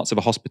bomb parts of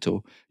a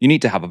hospital, you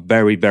need to have a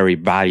very, very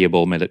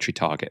valuable military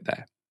target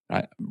there,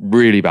 right?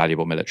 Really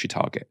valuable military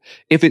target.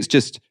 If it's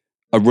just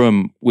a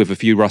room with a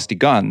few rusty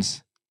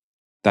guns,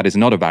 that is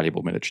not a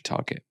valuable military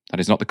target. That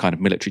is not the kind of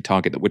military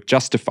target that would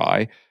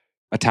justify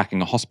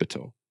attacking a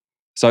hospital.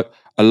 So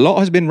a lot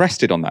has been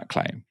rested on that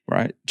claim,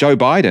 right?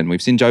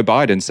 We've seen Joe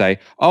Biden say,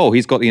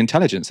 he's got the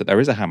intelligence that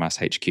there is a Hamas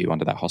HQ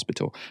under that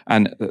hospital.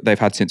 And they've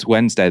had since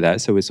Wednesday there,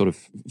 so we're sort of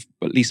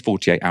at least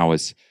 48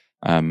 hours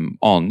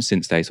on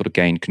since they sort of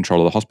gained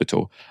control of the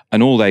hospital.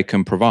 And all they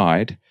can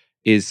provide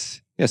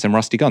is some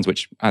rusty guns,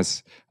 which,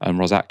 as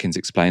Roz Atkins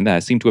explained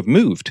there, seem to have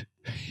moved.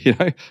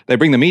 They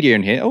bring the media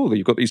in here.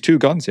 You've got these two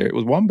guns here. It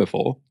was one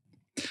before.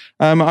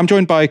 I'm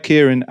joined by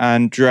Kieran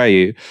and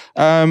Dreyu.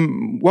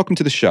 Welcome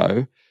to the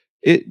show.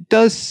 It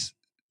does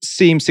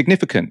seem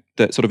significant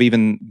that sort of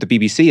even the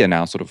BBC are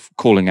now sort of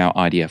calling out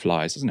IDF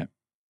lies, doesn't it?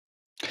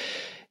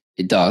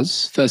 It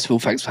does. First of all,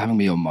 thanks for having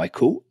me on,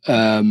 Michael.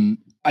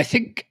 I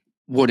think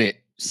what it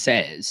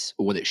says,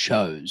 or what it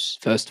shows,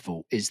 first of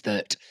all, is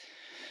that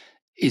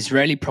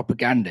Israeli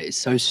propaganda is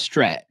so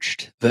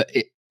stretched that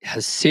it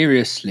has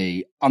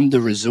seriously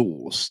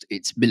under-resourced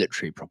its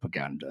military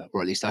propaganda,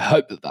 or at least I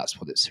hope that that's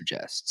what it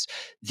suggests.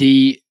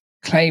 The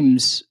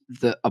claims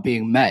that are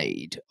being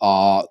made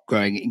are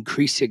growing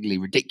increasingly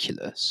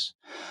ridiculous,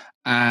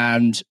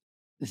 and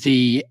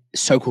the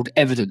so-called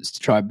evidence to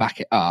try and back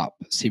it up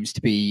seems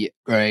to be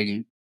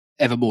growing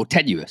ever more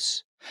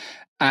tenuous.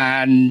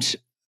 And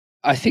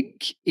I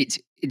think it's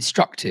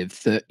instructive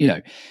that,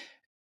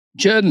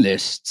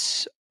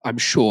 journalists, I'm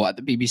sure, at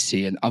the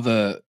BBC and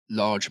other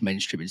large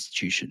mainstream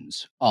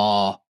institutions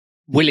are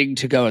willing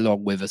to go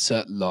along with a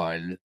certain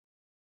line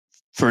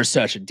for a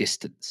certain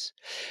distance.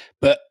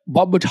 But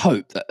one would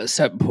hope that at a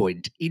certain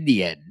point, in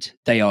the end,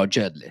 they are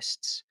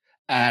journalists.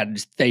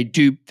 And they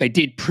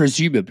did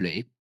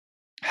presumably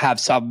have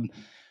some,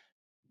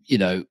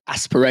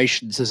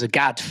 aspirations as a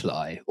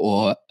gadfly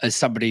or as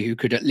somebody who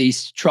could at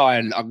least try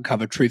and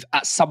uncover truth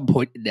at some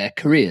point in their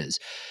careers.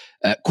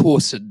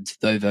 Coarsened,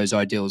 though those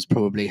ideals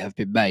probably have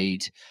been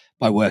made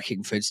by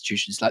working for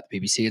institutions like the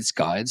BBC and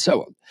Sky and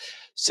so on.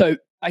 So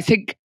I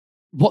think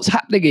what's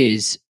happening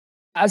is,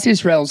 as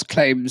Israel's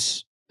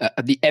claims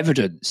and the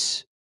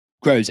evidence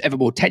grows ever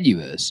more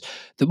tenuous,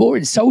 the more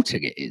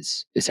insulting it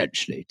is,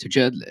 essentially, to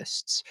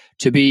journalists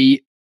to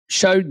be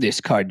shown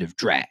this kind of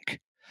dreck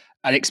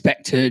and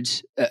expected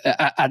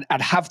and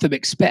have them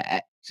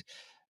expect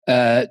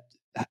to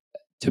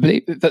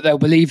believe that they'll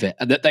believe it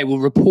and that they will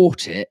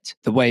report it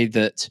the way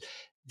that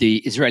the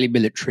Israeli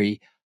military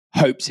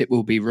hopes it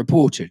will be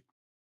reported.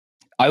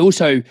 I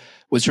also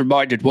was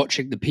reminded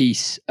watching the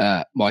piece,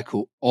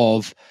 Michael,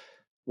 of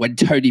when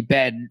Tony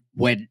Benn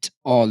went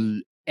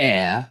on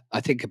air,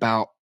 I think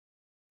about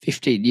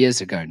 15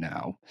 years ago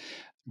now,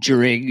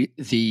 during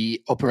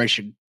the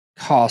Operation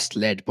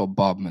Cast-led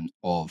bombardment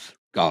of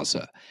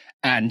Gaza.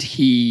 And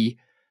he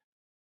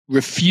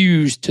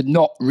refused to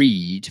not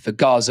read the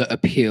Gaza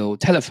Appeal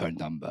telephone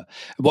number.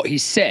 And what he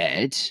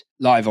said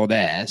live on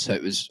air, so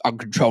it was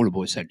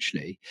uncontrollable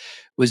essentially,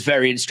 was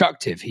very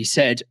instructive. He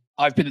said,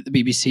 "I've been at the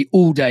BBC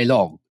all day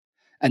long,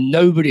 and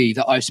nobody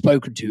that I've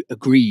spoken to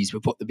agrees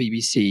with what the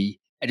BBC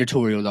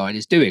editorial line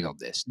is doing on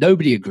this.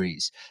 Nobody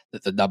agrees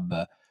that the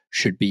number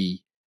should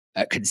be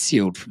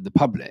concealed from the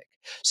public."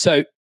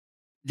 So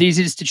these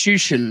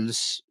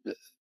institutions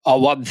are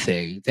one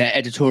thing, their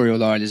editorial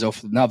line is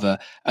often another.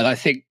 And I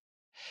think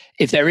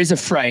if there is a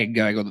fraying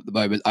going on at the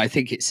moment, I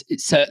think it's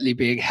certainly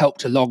being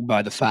helped along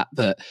by the fact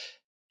that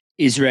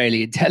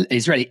Israeli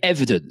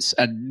evidence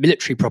and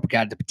military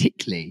propaganda,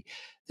 particularly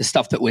the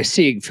stuff that we're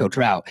seeing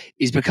filter out,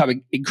 is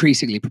becoming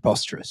increasingly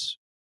preposterous.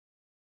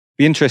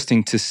 Be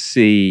interesting to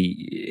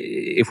see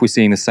if we're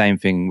seeing the same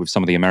thing with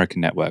some of the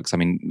American networks. I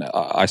mean,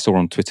 I saw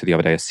on Twitter the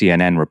other day a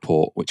CNN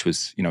report, which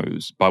was, it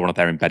was by one of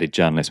their embedded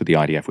journalists with the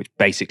IDF, which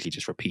basically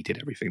just repeated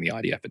everything the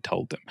IDF had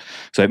told them.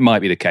 So it might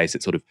be the case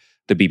that sort of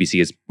the BBC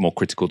is more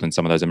critical than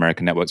some of those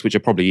American networks, which are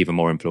probably even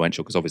more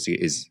influential because obviously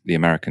it is the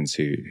Americans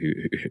who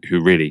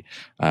really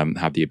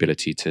have the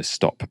ability to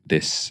stop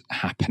this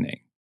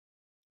happening.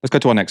 Let's go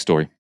to our next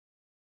story.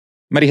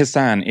 Mehdi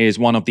Hasan is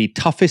one of the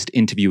toughest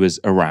interviewers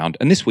around,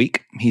 and this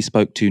week he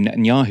spoke to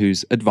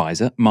Netanyahu's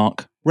advisor,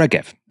 Mark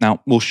Regev.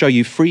 Now, we'll show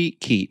you 3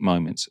 key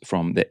moments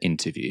from the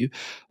interview.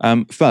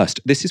 First,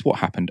 this is what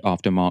happened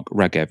after Mark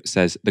Regev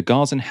says the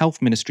Gazan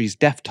Health Ministry's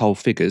death toll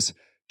figures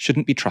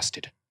shouldn't be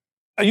trusted.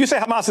 You say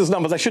Hamas's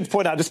numbers. I should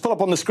point out, just pull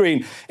up on the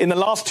screen, in the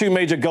last 2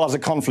 major Gaza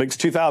conflicts,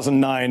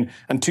 2009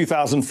 and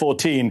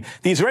 2014,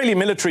 the Israeli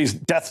military's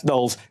death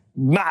tolls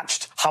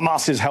matched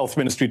Hamas's health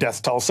ministry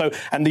death toll. So,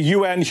 and the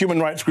UN human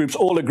rights groups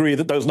all agree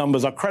that those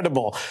numbers are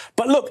credible.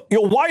 But look,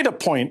 your wider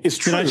point is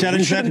true. Can I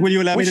challenge that? Will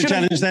you allow me to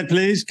challenge that,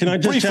 please? Can I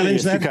just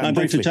challenge that? I'd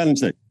like to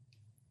challenge that.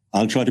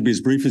 I'll try to be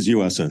as brief as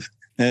you are, sir.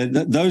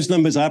 Those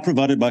numbers are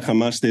provided by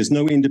Hamas. There's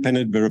no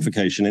independent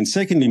verification. And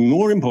secondly,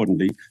 more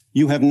importantly,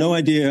 you have no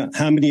idea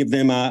how many of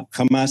them are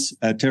Hamas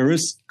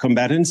terrorists,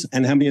 combatants,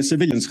 and how many are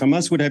civilians.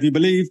 Hamas would have you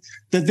believe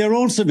that they're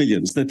all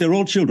civilians, that they're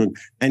all children.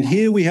 And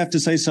here we have to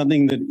say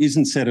something that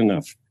isn't said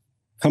enough.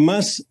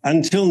 Hamas,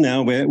 until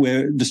now,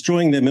 we're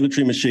destroying their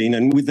military machine,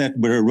 and with that,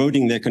 we're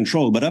eroding their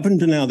control. But up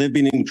until now, they've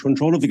been in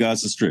control of the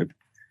Gaza Strip.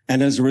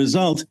 And as a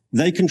result,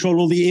 they control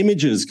all the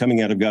images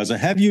coming out of Gaza.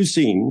 Have you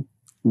seen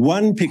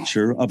one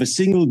picture of a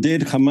single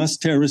dead Hamas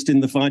terrorist in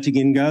the fighting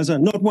in Gaza?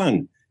 Not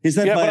one. Is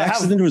that by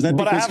accident, or is that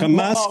because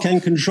Hamas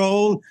can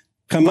control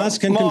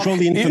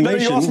the information?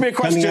 You asked me a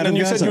question and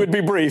you Gaza. said you would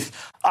be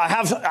brief. I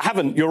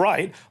haven't, you're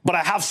right, but I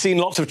have seen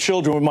lots of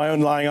children with my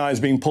own lying eyes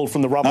being pulled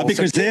from the rubble.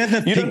 Because they're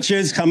the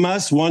pictures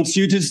Hamas wants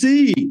you to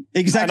see.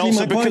 Exactly and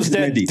also my point,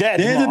 they're Mehdi. dead,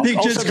 They're Mark. the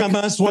pictures also,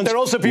 Hamas wants. But they're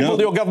also people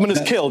that your government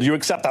has killed. You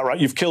accept that, right?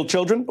 You've killed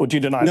children, or do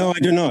you deny that? No, I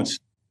do not.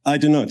 I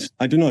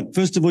do not.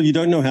 First of all, you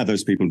don't know how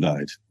those people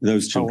died,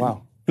 those children. Oh,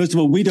 wow. First of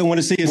all, we don't want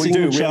to see a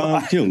single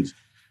child killed.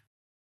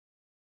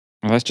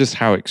 Well, that's just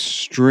how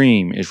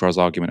extreme Israel's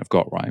argument have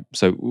got, right?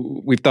 So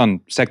we've done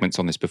segments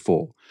on this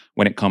before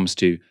when it comes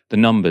to the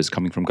numbers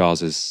coming from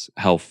Gaza's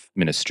health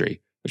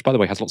ministry, which, by the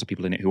way, has lots of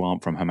people in it who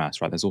aren't from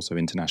Hamas, right? There's also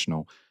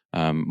international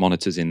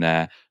monitors in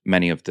there.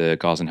 Many of the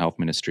Gazan health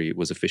ministry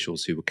was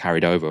officials who were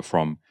carried over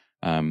from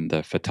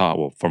the Fatah,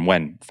 or from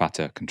when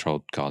Fatah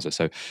controlled Gaza.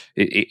 So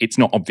it's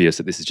not obvious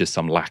that this is just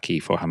some lackey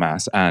for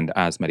Hamas. And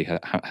as Mehdi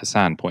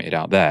Hasan pointed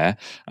out there,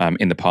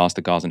 in the past,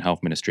 the Gazan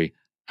health ministry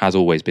has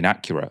always been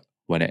accurate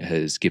when it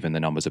has given the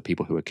numbers of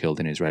people who were killed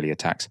in Israeli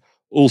attacks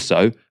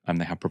Also,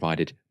 they have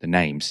provided the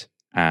names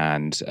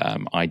and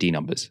ID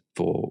numbers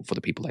for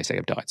the people they say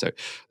have died. So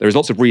there is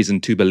lots of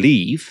reason to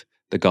believe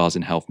the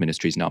Gazan Health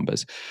Ministry's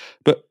numbers.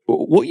 But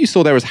what you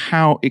saw there is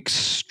how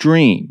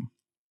extreme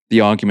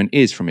the argument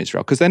is from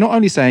Israel, because they're not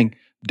only saying,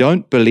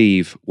 don't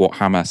believe what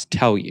Hamas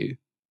tell you,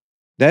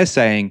 they're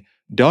saying,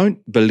 don't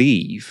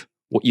believe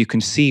what you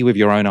can see with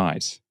your own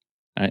eyes.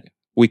 Right?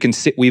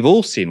 We've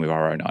all seen with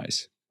our own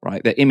eyes,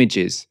 right? The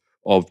images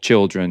of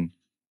children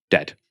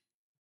dead.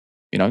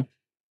 You know,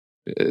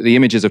 the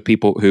images of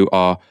people who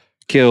are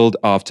killed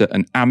after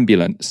an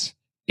ambulance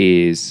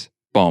is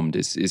bombed,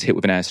 is hit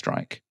with an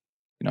airstrike,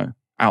 you know,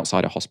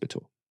 outside a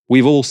hospital.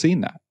 We've all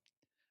seen that.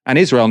 And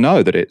Israel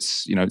know that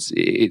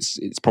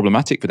it's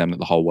problematic for them that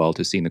the whole world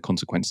has seen the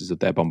consequences of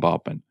their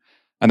bombardment.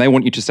 And they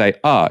want you to say,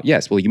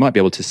 yes, well, you might be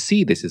able to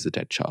see this as a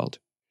dead child.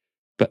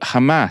 But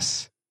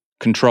Hamas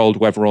controlled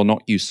whether or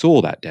not you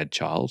saw that dead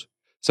child.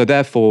 So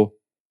therefore,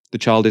 the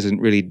child isn't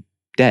really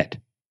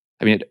dead.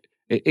 I mean,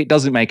 it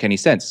doesn't make any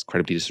sense. It's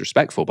incredibly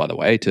disrespectful, by the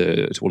way,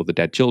 to all of the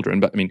dead children.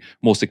 But I mean,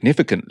 more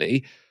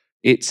significantly,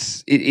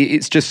 it's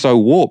just so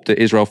warped that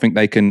Israel think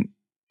they can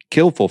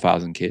kill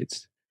 4,000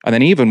 kids. And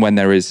then even when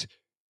there is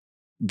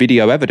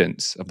video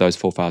evidence of those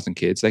 4,000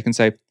 kids, they can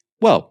say,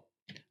 well,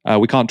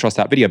 we can't trust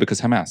that video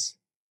because Hamas.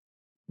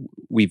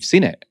 We've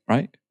seen it,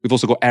 right? We've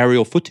also got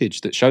aerial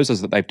footage that shows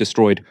us that they've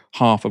destroyed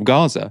half of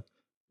Gaza,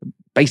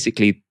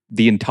 basically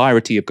the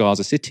entirety of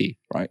Gaza City,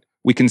 right?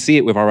 We can see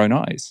it with our own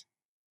eyes.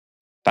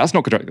 That's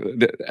not correct.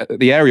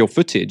 The aerial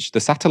footage, the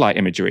satellite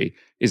imagery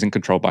isn't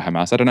controlled by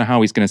Hamas. I don't know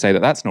how he's going to say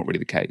that that's not really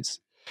the case.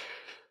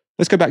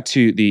 Let's go back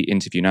to the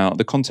interview now.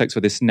 The context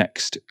for this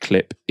next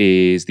clip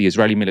is the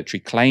Israeli military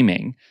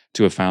claiming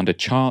to have found a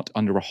chart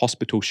under a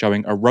hospital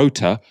showing a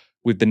rota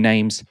with the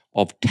names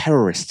of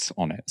terrorists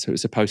on it. So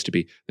it's supposed to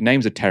be the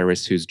names of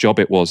terrorists whose job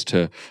it was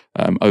to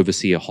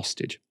oversee a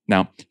hostage.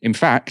 Now, in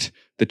fact,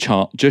 the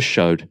chart just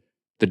showed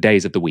the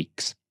days of the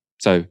weeks.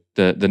 So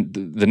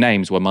the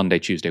names were Monday,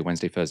 Tuesday,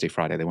 Wednesday, Thursday,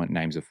 Friday. They weren't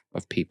names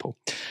of people.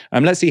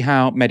 Let's see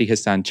how Mehdi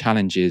Hassan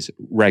challenges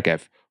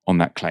Regev on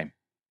that claim.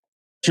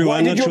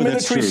 Why did your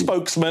military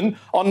spokesman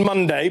on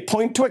Monday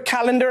point to a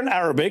calendar in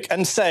Arabic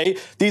and say,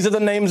 these are the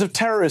names of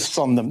terrorists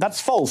on them?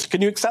 That's false.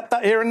 Can you accept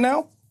that here and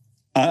now?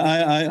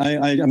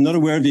 I'm not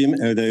aware of the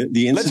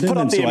incident. Let's put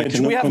up the image.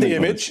 We have the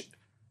image.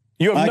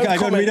 You have no comment.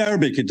 I don't read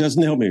Arabic. It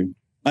doesn't help me.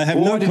 I have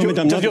no comment.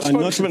 I'm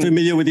not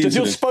familiar with the incident. Does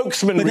your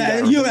spokesman read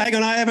Arabic? Hang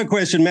on, I have a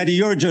question, Maddie.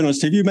 You're a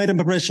journalist. Have you made a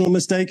professional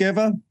mistake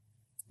ever?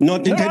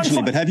 Not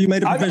intentionally, but have you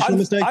made a professional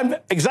mistake?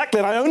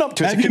 Exactly, and I own up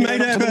to it. Have you made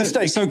a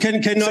mistake? So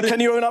can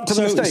you own up to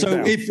the mistake?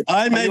 So if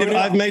I've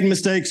made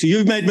mistakes,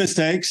 you've made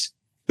mistakes.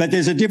 But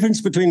there's a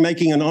difference between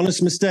making an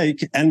honest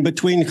mistake and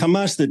between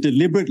Hamas that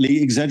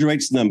deliberately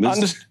exaggerates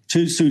numbers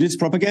to suit its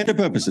propaganda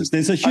purposes.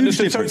 There's a huge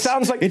difference. So it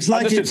sounds like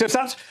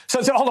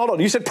hold on.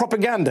 You said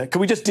propaganda.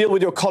 Can we just deal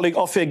with your colleague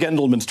Ophir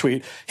Gendelman's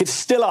tweet? It's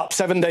still up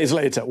 7 days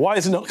later. Why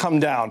has it not come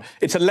down?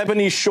 It's a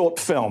Lebanese short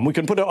film. We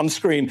can put it on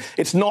screen.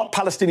 It's not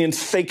Palestinians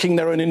faking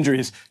their own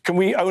injuries. Can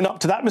we own up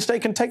to that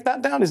mistake and take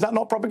that down? Is that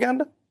not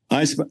propaganda?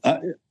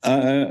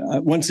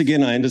 Once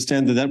again, I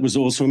understand that was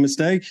also a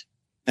mistake.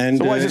 And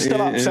so why is it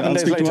still up 7 days later? I'll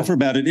speak to Ofer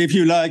about it if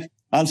you like.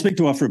 I'll speak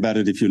to Ofer about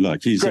it if you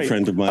like. He's a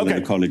friend of mine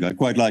and a colleague. I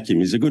quite like him.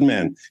 He's a good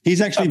man. He's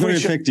actually very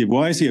effective.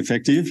 Why is he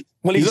effective?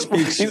 Well, he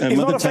speaks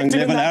mother tongue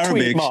level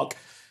Arabic. Mark,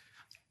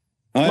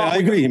 I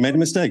agree. He made a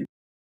mistake.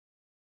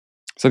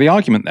 So the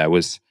argument there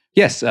was,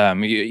 yes,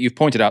 you've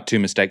pointed out two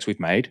mistakes we've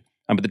made,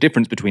 but the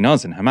difference between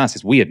us and Hamas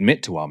is we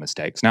admit to our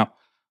mistakes. Now,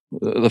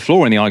 the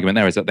flaw in the argument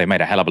there is that they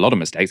made a hell of a lot of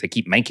mistakes. They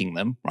keep making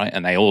them, right?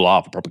 And they all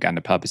are for propaganda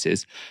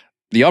purposes.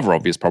 The other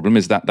obvious problem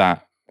is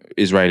that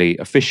Israeli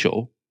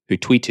official who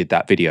tweeted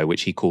that video,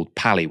 which he called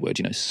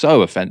Pallywood,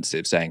 so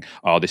offensive, saying,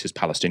 oh, this is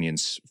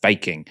Palestinians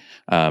faking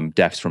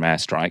deaths from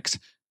airstrikes.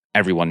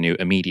 Everyone knew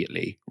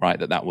immediately, right,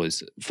 that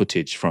was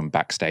footage from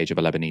backstage of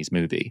a Lebanese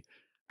movie.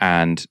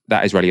 And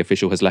that Israeli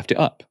official has left it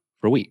up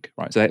for a week,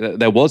 right? So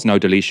there was no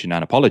deletion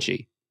and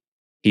apology.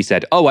 He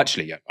said, oh,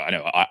 actually, yeah,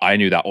 I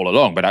knew that all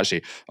along, but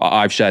actually,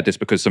 I've shared this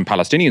because some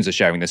Palestinians are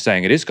sharing this,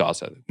 saying it is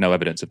Gaza. No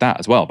evidence of that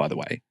as well, by the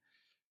way.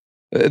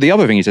 The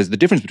other thing he says, the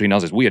difference between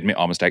us is we admit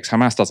our mistakes.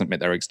 Hamas doesn't admit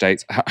their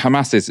mistakes.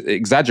 Hamas is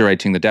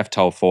exaggerating the death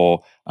toll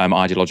for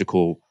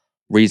ideological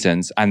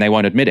reasons, and they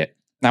won't admit it.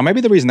 Now,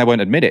 maybe the reason they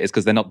won't admit it is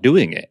because they're not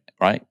doing it,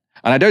 right?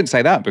 And I don't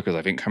say that because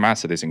I think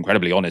Hamas are this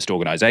incredibly honest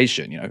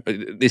organization.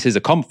 This is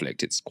a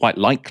conflict. It's quite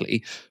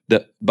likely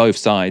that both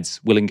sides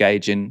will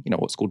engage in,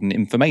 what's called an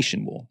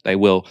information war. They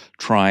will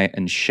try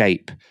and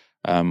shape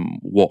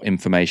what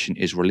information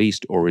is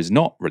released or is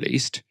not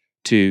released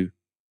to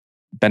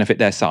benefit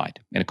their side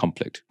in a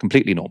conflict.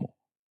 Completely normal.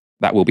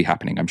 That will be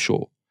happening, I'm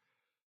sure.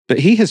 But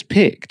he has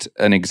picked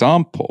an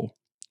example,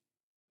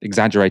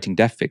 exaggerating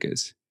death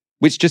figures,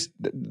 which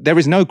there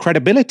is no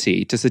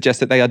credibility to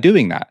suggest that they are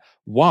doing that.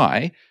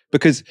 Why?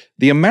 Because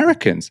the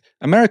American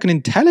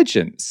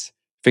intelligence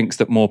thinks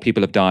that more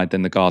people have died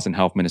than the Gazan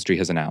Health Ministry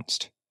has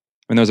announced.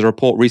 And there was a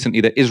report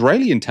recently that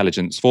Israeli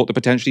intelligence thought that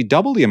potentially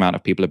double the amount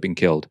of people have been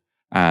killed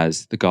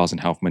as the Gazan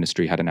Health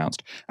Ministry had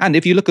announced. And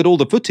if you look at all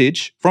the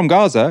footage from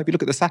Gaza, if you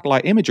look at the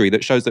satellite imagery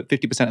that shows that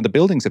 50% of the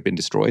buildings have been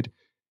destroyed,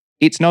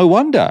 it's no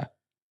wonder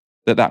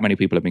that many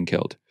people have been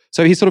killed.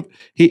 So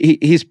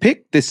he's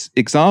picked this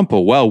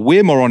example. Well,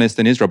 we're more honest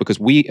than Israel because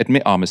we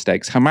admit our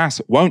mistakes.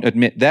 Hamas won't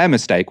admit their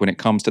mistake when it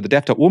comes to the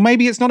death toll. Well,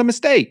 maybe it's not a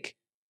mistake,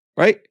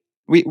 right?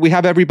 We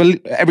have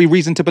every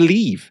reason to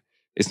believe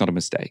it's not a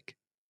mistake.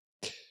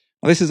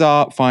 Well, this is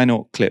our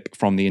final clip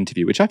from the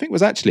interview, which I think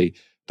was actually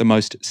the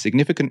most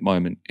significant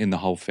moment in the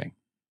whole thing.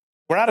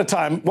 We're out of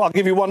time. Well, I'll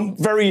give you one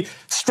very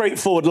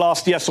straightforward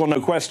last yes or no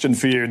question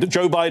for you.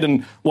 Joe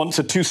Biden wants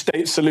a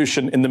two-state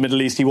solution in the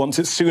Middle East. He wants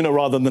it sooner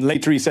rather than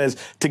later, he says,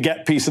 to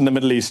get peace in the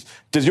Middle East.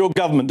 Does your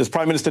government, does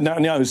Prime Minister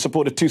Netanyahu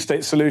support a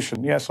two-state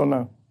solution? Yes or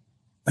no?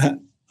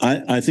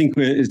 I think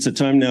it's a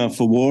time now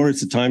for war.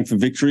 It's a time for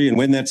victory. And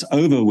when that's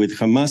over, with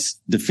Hamas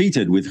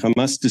defeated, with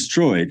Hamas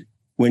destroyed,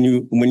 when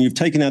you've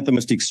taken out the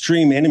most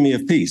extreme enemy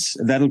of peace,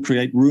 that'll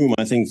create room,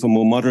 I think, for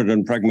more moderate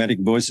and pragmatic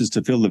voices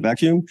to fill the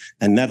vacuum,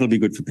 and that'll be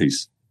good for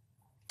peace.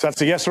 So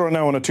that's a yes or a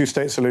no on a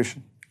two-state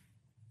solution?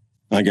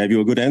 I gave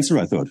you a good answer,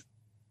 I thought.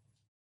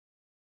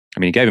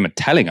 I mean, he gave him a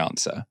telling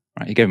answer,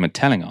 right? He gave him a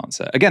telling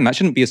answer. Again, that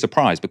shouldn't be a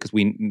surprise because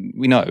we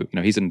know,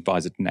 he's an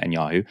advisor to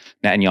Netanyahu.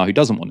 Netanyahu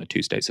doesn't want a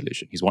two-state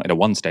solution. He's wanted a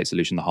one-state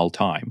solution the whole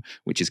time,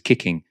 which is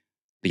kicking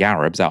the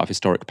Arabs out of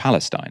historic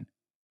Palestine,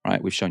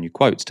 right? We've shown you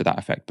quotes to that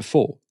effect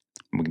before.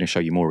 And we're going to show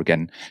you more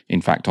again,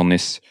 in fact, on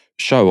this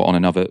show on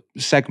another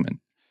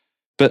segment.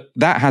 But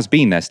that has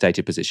been their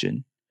stated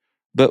position.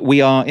 But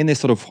we are in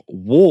this sort of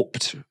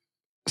warped,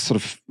 sort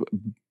of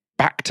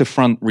back to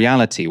front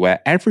reality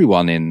where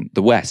everyone in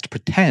the West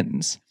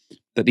pretends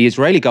that the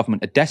Israeli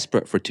government are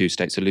desperate for a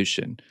two-state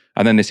solution.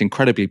 And then this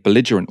incredibly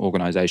belligerent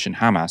organization,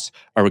 Hamas,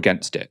 are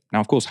against it.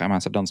 Now, of course,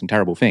 Hamas have done some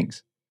terrible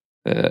things.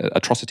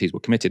 Atrocities were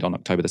committed on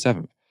October the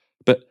 7th.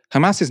 But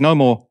Hamas is no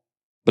more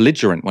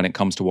belligerent when it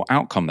comes to what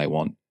outcome they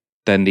want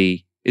than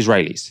the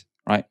Israelis,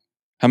 right?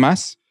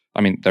 Hamas,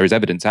 I mean, there is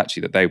evidence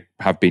actually that they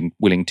have been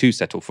willing to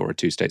settle for a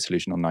two-state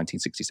solution on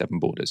 1967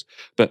 borders,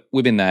 but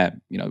within their,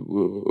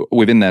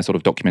 within their sort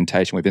of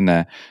documentation, within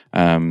their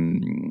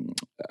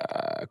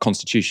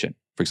constitution,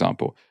 for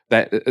example,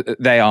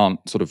 they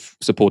aren't sort of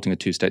supporting a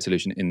two-state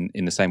solution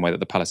in the same way that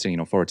the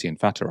Palestinian Authority and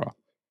Fatah are,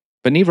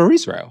 but neither are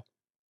Israel.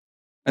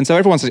 And so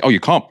everyone says, oh,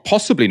 you can't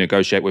possibly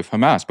negotiate with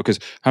Hamas because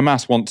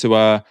Hamas want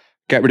to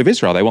get rid of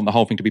Israel. They want the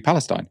whole thing to be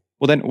Palestine.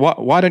 Well, then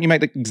why don't you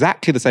make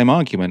exactly the same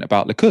argument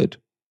about Likud?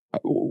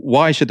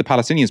 Why should the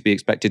Palestinians be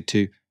expected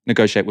to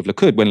negotiate with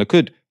Likud when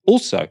Likud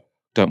also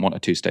don't want a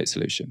two-state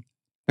solution?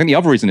 I think the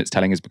other reason it's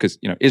telling is because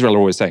Israel are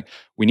always saying,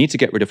 we need to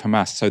get rid of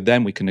Hamas so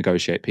then we can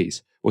negotiate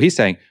peace. Well, he's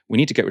saying, we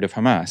need to get rid of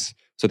Hamas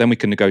so then we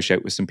can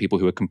negotiate with some people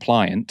who are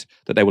compliant,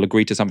 that they will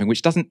agree to something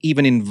which doesn't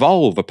even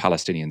involve a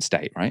Palestinian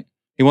state, right?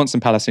 He wants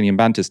some Palestinian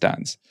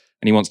Bantustans,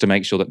 and he wants to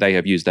make sure that they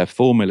have used their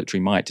full military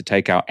might to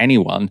take out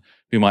anyone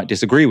who might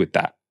disagree with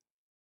that.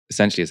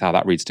 Essentially is how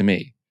that reads to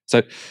me.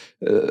 So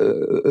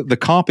the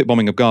carpet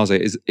bombing of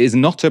Gaza is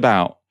not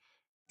about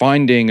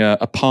finding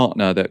a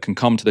partner that can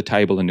come to the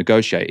table and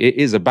negotiate. It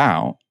is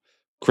about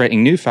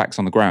creating new facts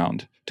on the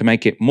ground to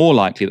make it more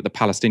likely that the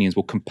Palestinians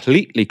will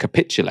completely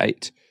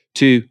capitulate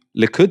to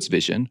Likud's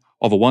vision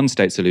of a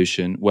one-state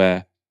solution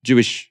where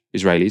Jewish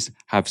Israelis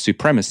have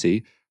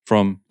supremacy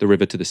from the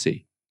river to the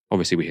sea.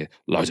 Obviously, we hear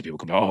loads of people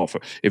complain,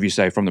 if you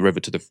say from the river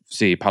to the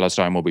sea,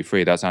 Palestine will be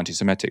free, that's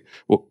anti-Semitic.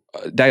 Well,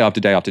 day after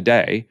day after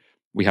day,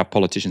 we have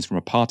politicians from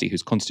a party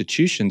whose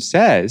constitution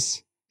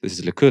says, this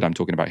is Likud I'm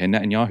talking about here,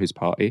 Netanyahu's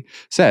party,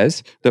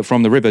 says that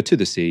from the river to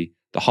the sea,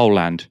 the whole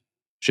land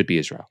should be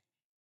Israel.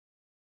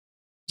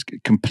 It's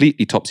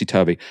completely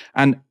topsy-turvy.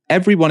 And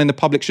everyone in the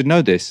public should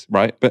know this,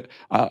 right? But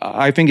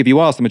I think if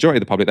you ask the majority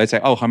of the public, they'd say,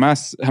 oh,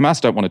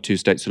 Hamas don't want a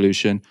two-state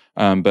solution,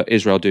 but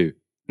Israel do.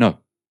 No.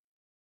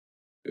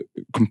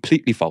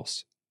 Completely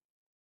false.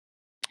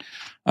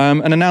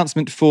 An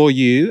announcement for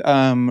you,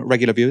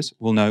 regular viewers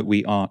will know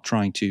we are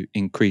trying to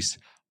increase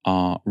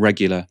our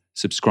regular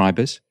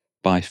subscribers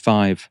by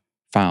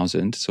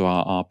 5,000. So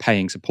our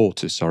paying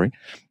supporters,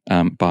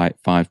 by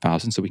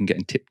 5,000. So we can get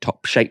in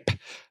tip-top shape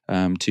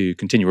to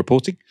continue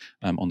reporting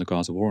on the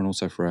Gaza war and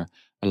also for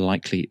a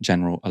likely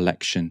general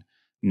election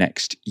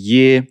next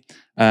year.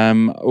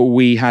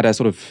 We had a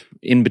sort of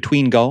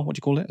in-between goal. What do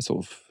you call it? A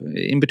sort of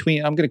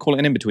in-between. I'm going to call it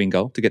an in-between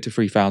goal to get to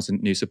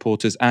 3,000 new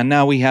supporters. And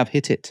now we have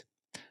hit it.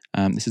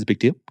 This is a big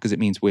deal because it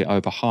means we're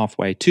over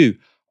halfway to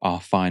our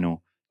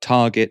final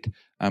target.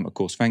 Of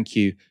course, thank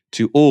you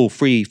to all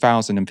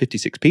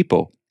 3,056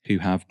 people who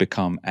have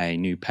become a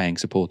new paying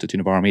supporter to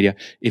Novara Media.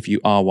 If you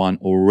are one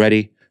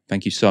already,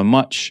 thank you so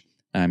much.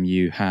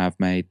 You have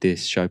made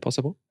this show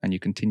possible and you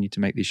continue to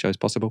make these shows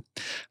possible.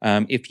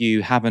 If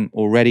you haven't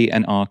already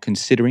and are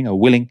considering or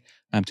willing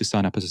to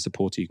sign up as a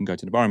supporter, you can go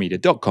to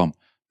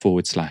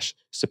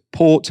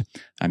novaramedia.com/support.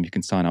 You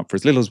can sign up for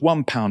as little as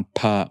 £1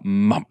 per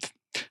month.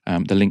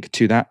 The link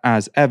to that,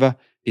 as ever,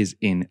 is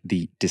in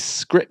the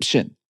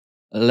description.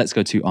 Let's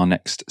go to our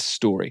next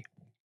story.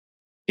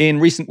 In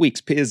recent weeks,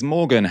 Piers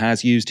Morgan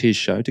has used his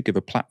show to give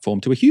a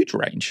platform to a huge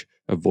range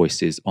of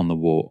voices on the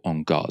war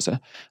on Gaza.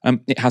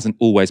 It hasn't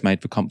always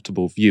made for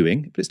comfortable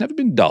viewing, but it's never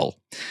been dull.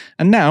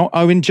 And now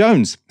Owen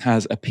Jones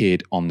has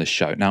appeared on the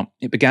show. Now,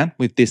 it began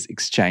with this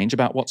exchange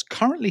about what's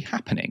currently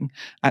happening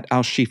at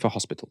Al-Shifa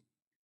Hospital.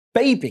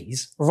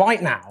 Babies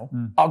right now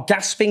are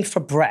gasping for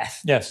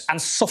breath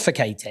and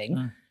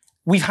suffocating.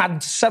 We've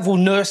had several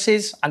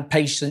nurses and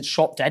patients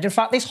shot dead. In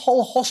fact, this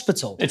whole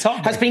hospital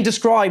has been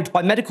described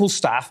by medical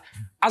staff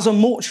as a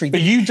mortuary.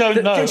 But you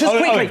don't know.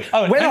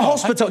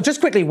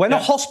 Just quickly, when a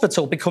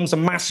hospital becomes a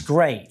mass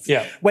grave,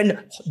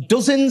 when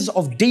dozens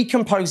of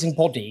decomposing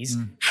bodies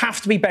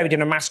have to be buried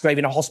in a mass grave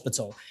in a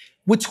hospital,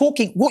 we're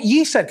talking, what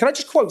you said, can I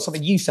just quote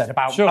something you said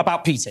about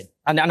Putin?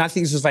 And I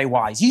think this was very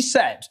wise. You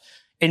said,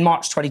 in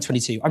March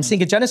 2022, I'm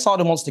seeing a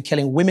genocidal monster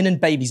killing women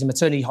and babies in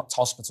maternity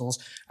hospitals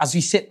as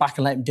we sit back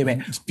and let him do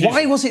it.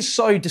 Why was it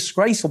so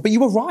disgraceful? But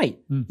you were right.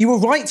 You were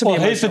right to be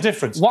emotional. Here's the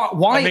difference.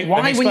 Why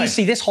when you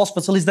see this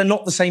hospital, is there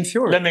not the same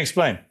fury? Let me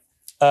explain.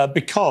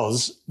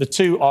 Because the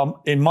two are,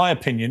 in my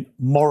opinion,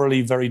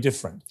 morally very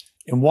different.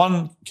 In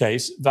one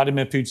case,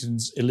 Vladimir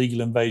Putin's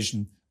illegal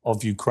invasion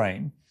of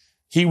Ukraine,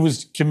 he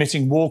was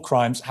committing war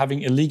crimes,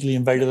 having illegally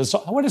invaded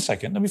wait a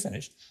second, let me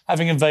finish.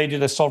 Having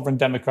invaded a sovereign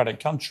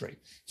democratic country.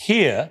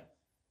 Here,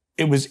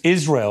 it was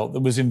Israel that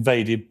was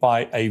invaded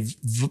by a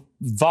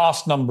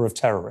vast number of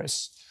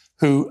terrorists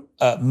who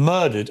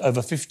murdered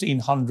over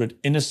 1,500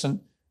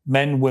 innocent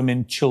men,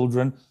 women,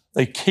 children.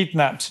 They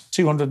kidnapped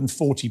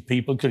 240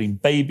 people, including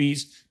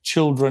babies,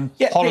 children,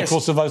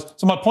 Holocaust survivors.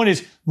 So my point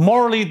is,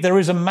 morally, there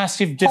is a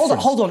massive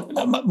difference. Hold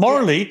on.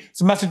 Morally, it's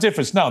a massive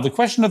difference. Now, the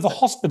question of the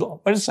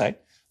hospital, wait a sec.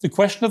 The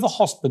question of the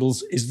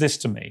hospitals is this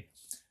to me.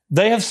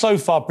 They have so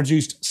far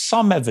produced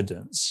some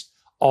evidence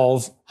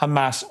of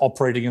Hamas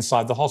operating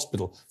inside the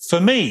hospital. For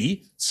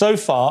me, so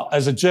far,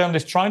 as a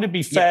journalist trying to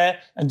be fair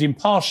and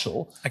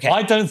impartial,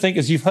 I don't think,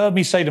 as you've heard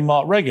me say to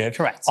Mark Regev,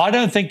 I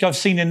don't think I've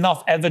seen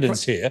enough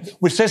evidence here,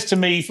 which says to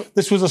me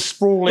this was a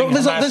sprawling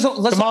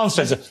Hamas command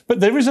center.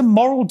 But there is a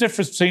moral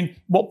difference between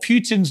what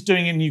Putin's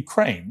doing in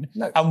Ukraine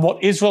and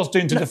what Israel's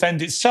doing to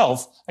defend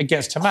itself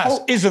against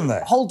Hamas, isn't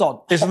there? Hold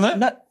on. Isn't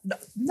there?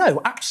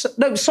 No,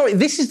 no, sorry,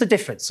 this is the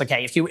difference,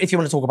 okay, if you want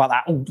to talk about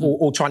that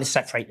or trying to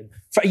separate them.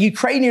 For a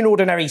Ukrainian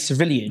ordinary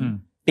civilian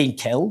being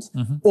killed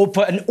or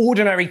for an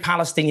ordinary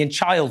Palestinian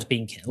child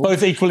being killed,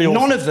 both equally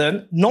awful.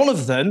 None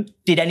of them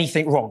did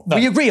anything wrong. No.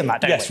 We agree on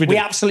that, don't yes, we? We do. We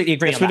absolutely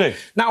agree on that. Yes, we do.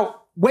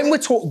 Now,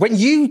 when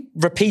you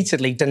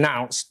repeately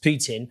denounced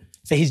Putin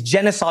for his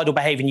genocidal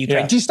behaviour in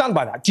Ukraine, do you stand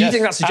by that? Do you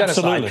think that's a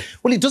genocide? Absolutely.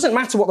 Well, it doesn't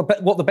matter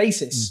what the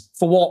basis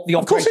for what the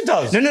operation... Of course it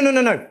does.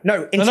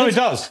 No, it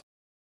does.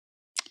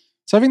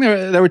 So I think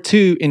there are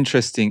two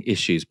interesting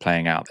issues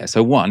playing out there.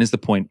 So one is the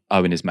point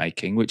Owen is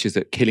making, which is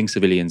that killing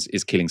civilians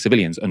is killing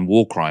civilians and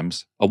war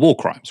crimes are war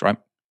crimes, right?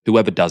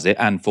 Whoever does it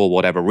and for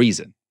whatever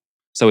reason.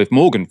 So if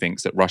Morgan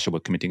thinks that Russia were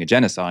committing a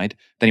genocide,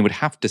 then he would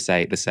have to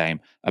say the same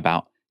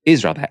about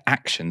Israel. Their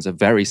actions are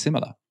very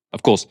similar.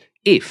 Of course,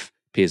 if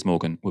Piers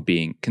Morgan were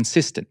being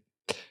consistent.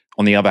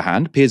 On the other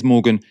hand, Piers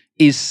Morgan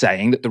is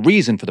saying that the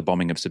reason for the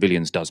bombing of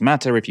civilians does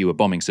matter. If you were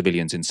bombing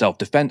civilians in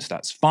self-defense,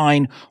 that's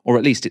fine, or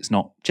at least it's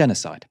not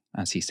genocide,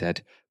 as he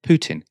said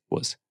Putin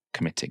was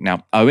committing.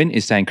 Now, Owen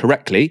is saying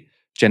correctly,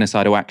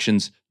 genocidal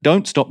actions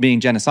don't stop being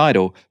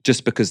genocidal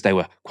just because they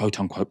were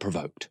quote-unquote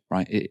provoked,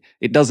 right?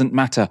 It doesn't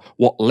matter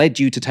what led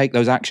you to take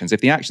those actions.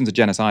 If the actions are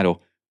genocidal,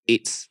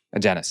 it's a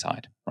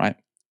genocide, right?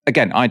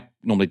 Again, I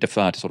normally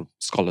defer to sort of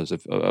scholars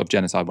of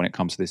genocide when it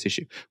comes to this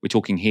issue. We're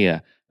talking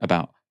here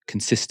about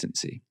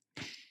consistency.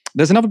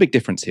 There's another big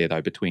difference here,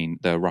 though, between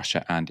the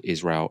Russia and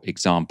Israel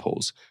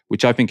examples,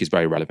 which I think is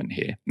very relevant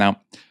here.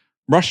 Now,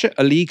 Russia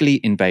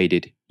illegally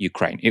invaded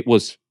Ukraine. It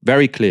was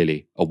very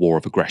clearly a war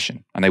of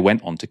aggression, and they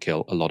went on to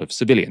kill a lot of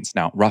civilians.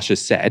 Now, Russia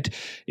said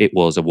it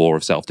was a war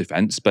of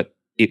self-defense, but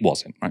it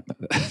wasn't, right?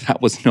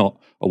 That was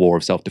not a war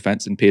of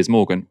self-defense, and Piers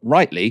Morgan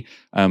rightly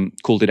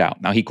called it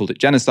out. Now, he called it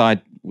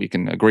genocide. We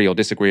can agree or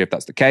disagree if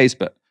that's the case,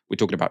 but we're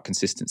talking about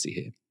consistency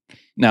here.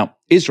 Now,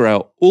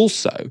 Israel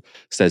also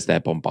says their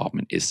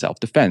bombardment is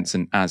self-defense,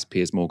 and as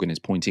Piers Morgan is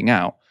pointing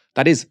out,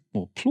 that is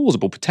more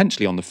plausible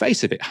potentially on the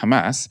face of it.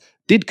 Hamas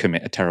did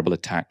commit a terrible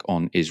attack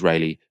on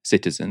Israeli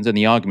citizens, and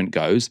the argument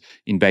goes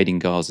invading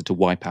Gaza to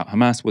wipe out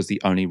Hamas was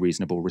the only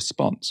reasonable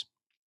response.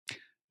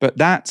 But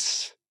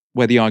that's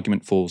where the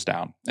argument falls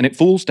down, and it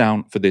falls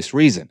down for this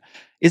reason.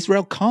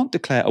 Israel can't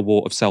declare a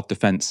war of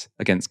self-defense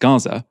against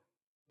Gaza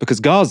because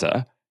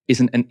Gaza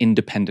isn't an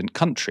independent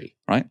country,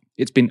 right?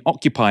 It's been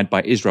occupied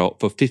by Israel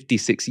for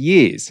 56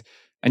 years,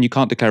 and you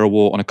can't declare a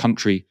war on a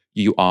country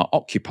you are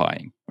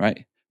occupying,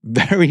 right?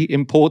 Very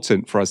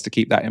important for us to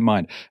keep that in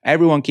mind.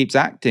 Everyone keeps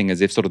acting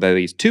as if sort of there are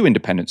these two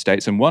independent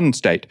states and one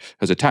state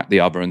has attacked the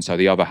other, and so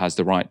the other has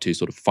the right to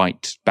sort of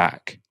fight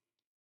back.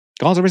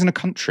 Gaza isn't a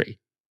country,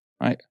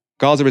 right?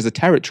 Gaza is a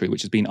territory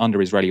which has been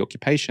under Israeli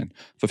occupation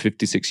for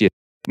 56 years.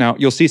 Now,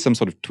 you'll see some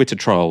sort of Twitter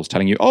trolls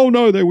telling you, oh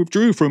no, they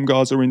withdrew from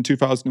Gaza in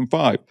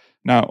 2005.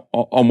 Now,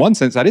 on one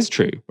sense, that is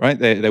true, right?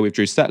 They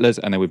withdrew settlers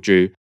and they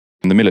withdrew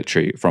the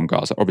military from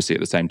Gaza. Obviously,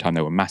 at the same time,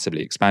 they were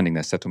massively expanding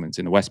their settlements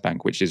in the West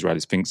Bank, which Israel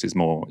thinks is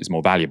more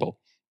valuable.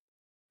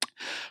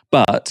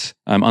 But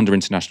under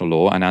international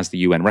law, and as the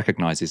UN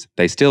recognizes,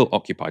 they still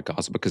occupy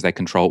Gaza because they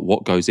control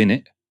what goes in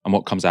it and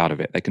what comes out of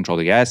it. They control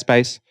the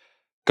airspace.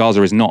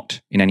 Gaza is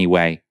not in any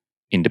way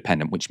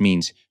independent, which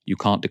means you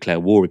can't declare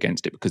war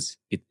against it because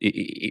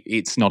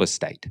it's not a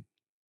state.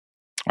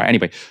 All right,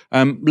 anyway,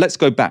 let's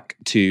go back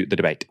to the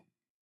debate.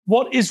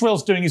 What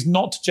Israel's doing is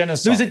not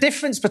genocide. There's a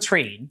difference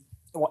between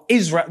what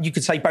Israel, you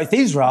could say both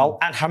Israel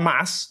and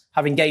Hamas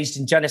have engaged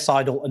in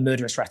genocidal and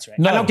murderous rhetoric.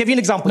 No. And I'll give you an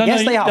example. No,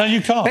 yes, they have. No,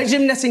 you can't.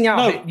 Benjamin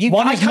Netanyahu. No,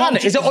 I can.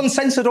 Is it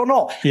uncensored or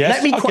not?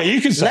 Yes.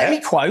 You can say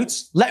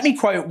Let me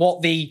quote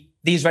what the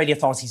Israeli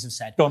authorities have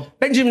said. Go on.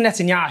 Benjamin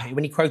Netanyahu,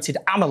 when he quoted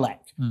Amalek,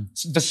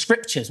 the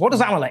scriptures, what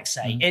does Amalek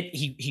say?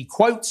 He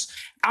quotes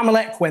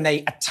Amalek when they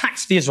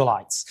attacked the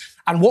Israelites.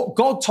 And what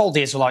God told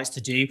the Israelites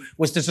to do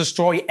was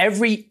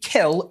to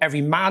kill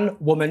every man,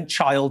 woman,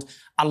 child,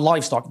 and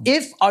livestock.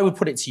 If I would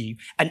put it to you,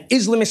 an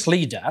Islamist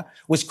leader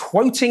was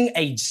quoting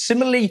a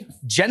similarly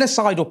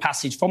genocidal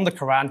passage from the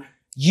Quran,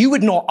 you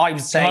would not, I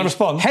would say,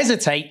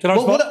 hesitate. Can I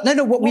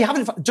respond? We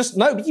haven't,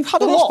 but you've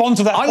had a lot. Respond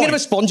to that I'm point. going to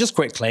respond just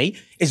quickly.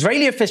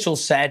 Israeli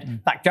officials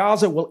said that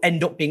Gaza will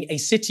end up being a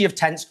city of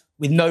tents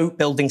with no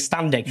building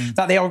standing,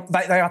 that they are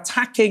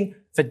attacking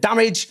for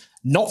damage,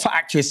 not for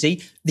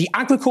accuracy. The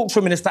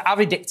agricultural minister,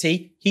 Avi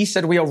Dikti, he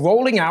said, we are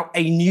rolling out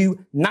a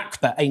new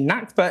Nakba. A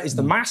Nakba is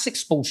the mass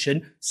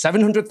expulsion,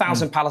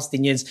 700,000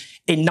 Palestinians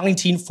in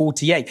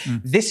 1948.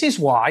 This is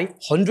why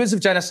hundreds of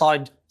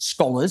genocide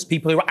scholars,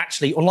 people who are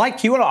actually,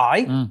 unlike you and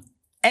I,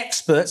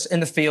 experts in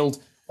the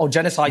field of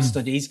genocide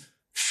studies,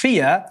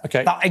 fear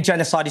that a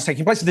genocide is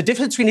taking place. So the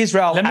difference between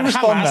Israel and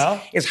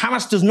Hamas is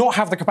Hamas does not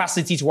have the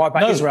capacity to wipe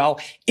out Israel.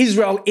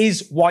 Israel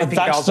is wiping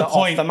Gaza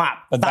off the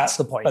map. That's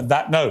the point.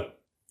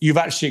 You've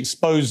actually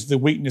exposed the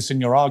weakness in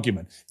your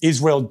argument.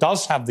 Israel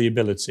does have the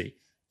ability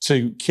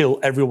to kill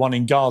everyone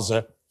in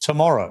Gaza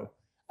tomorrow,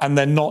 and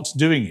they're not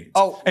doing it.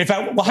 In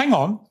fact, well, hang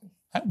on.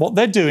 What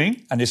they're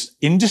doing, and it's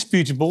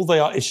indisputable, they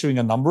are issuing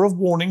a number of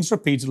warnings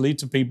repeatedly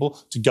to people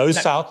to go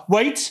south.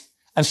 Wait!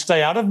 And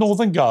stay out of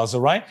northern Gaza,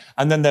 right?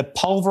 And then they're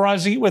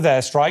pulverizing it with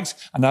airstrikes,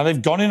 and now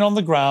they've gone in on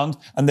the ground,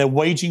 and they're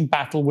waging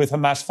battle with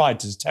Hamas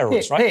fighters,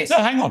 terrorists, right? No,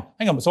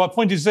 hang on. So my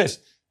point is this.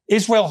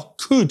 Israel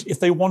could, if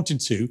they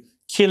wanted to,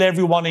 kill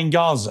everyone in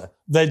Gaza.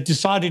 They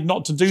decided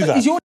not to do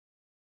that.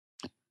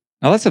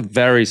 Now, that's a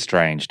very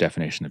strange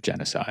definition of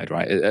genocide,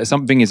 right?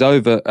 Something is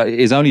only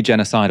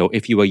genocidal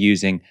if you are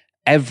using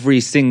every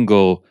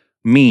single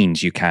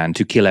means you can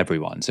to kill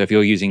everyone. So if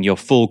you're using your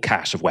full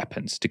cache of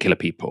weapons to kill a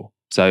people.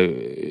 So,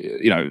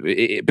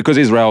 because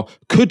Israel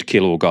could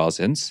kill all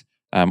Gazans,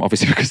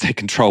 obviously because they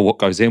control what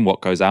goes in,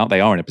 what goes out,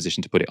 they are in a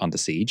position to put it under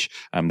siege.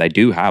 They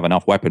do have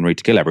enough weaponry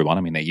to kill everyone.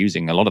 I mean, they're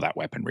using a lot of that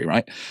weaponry,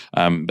 right?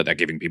 But they're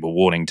giving people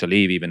warning to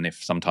leave, even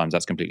if sometimes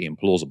that's completely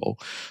implausible.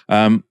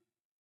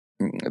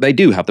 They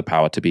do have the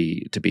power to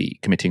be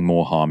committing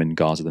more harm in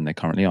Gaza than they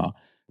currently are.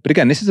 But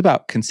again, this is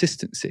about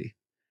consistency.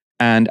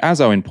 And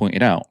as Owen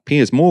pointed out,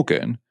 Piers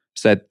Morgan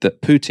said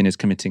that Putin is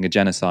committing a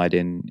genocide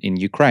in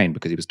Ukraine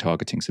because he was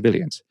targeting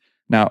civilians.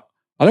 Now,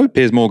 I know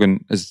Piers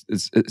Morgan,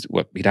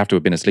 he'd have to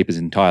have been asleep his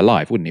entire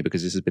life, wouldn't he?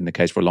 Because this has been the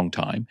case for a long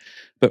time.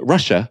 But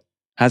Russia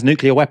has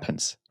nuclear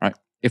weapons, right?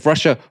 If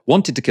Russia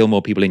wanted to kill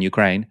more people in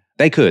Ukraine,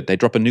 they could. They'd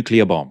drop a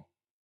nuclear bomb.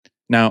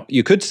 Now,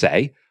 you could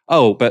say,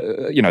 but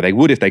they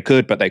would if they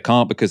could, but they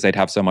can't because they'd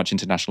have so much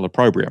international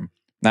opprobrium.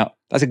 Now,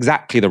 that's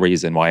exactly the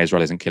reason why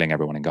Israel isn't killing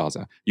everyone in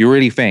Gaza. You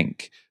really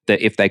think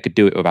that if they could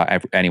do it without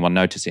anyone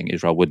noticing,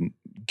 Israel wouldn't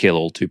kill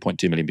all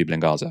 2.2 million people in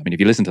Gaza? I mean, if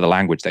you listen to the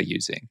language they're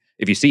using,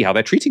 if you see how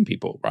they're treating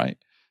people, right?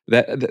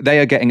 They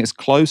are getting as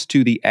close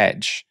to the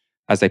edge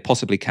as they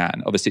possibly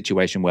can of a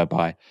situation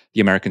whereby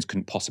the Americans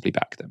couldn't possibly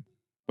back them.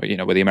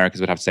 Where the Americans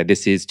would have to say,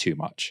 this is too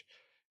much.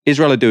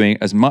 Israel are doing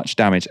as much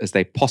damage as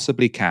they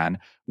possibly can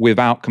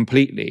without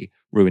completely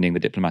ruining the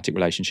diplomatic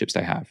relationships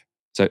they have.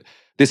 So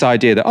this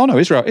idea that,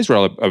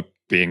 Israel are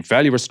being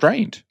fairly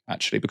restrained,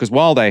 actually, because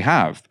while they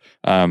have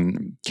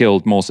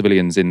killed more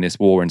civilians in this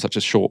war in such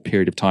a short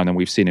period of time than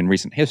we've seen in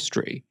recent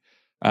history,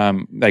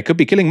 they could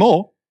be killing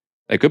more.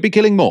 They could be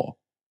killing more.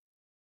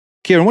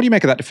 Kieran, what do you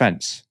make of that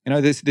defense?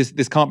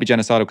 This can't be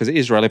genocidal because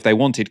Israel, if they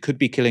wanted, could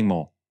be killing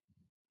more.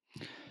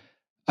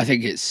 I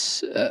think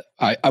it's,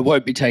 I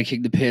won't be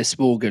taking the Piers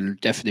Morgan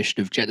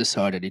definition of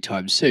genocide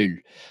anytime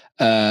soon.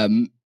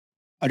 I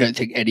don't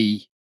think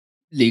any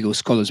legal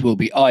scholars will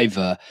be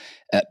either.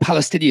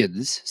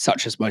 Palestinians,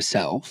 such as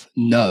myself,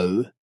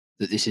 know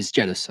that this is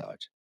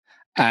genocide.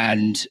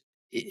 And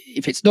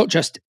if it's not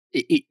just,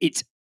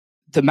 it's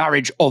the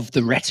marriage of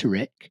the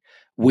rhetoric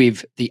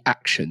with the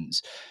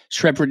actions.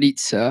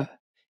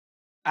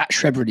 At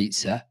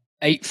Srebrenica,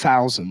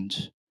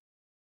 8,000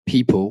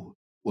 people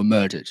were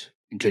murdered,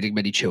 including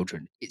many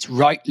children. It's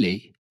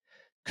rightly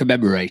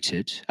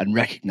commemorated and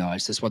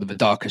recognized as one of the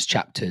darkest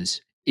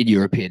chapters in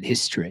European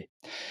history.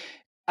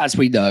 As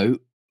we know,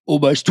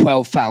 almost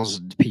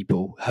 12,000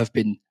 people have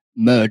been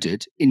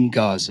murdered in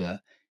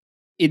Gaza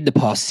in the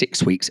past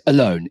 6 weeks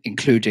alone,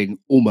 including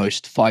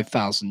almost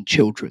 5,000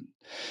 children.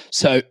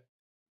 So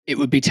it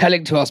would be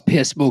telling to ask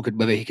Piers Morgan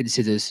whether he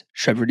considers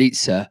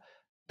Srebrenica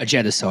a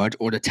genocide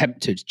or an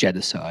attempted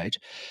genocide,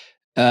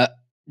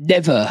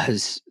 never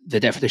has the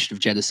definition of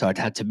genocide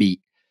had to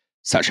meet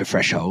such a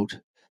threshold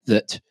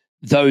that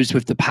those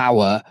with the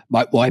power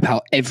might wipe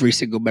out every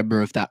single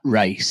member of that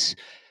race.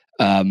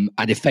 And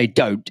if they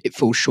don't, it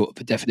falls short of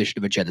the definition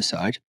of a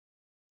genocide.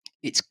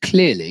 It's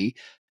clearly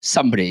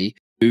somebody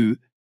who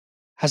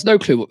has no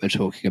clue what they're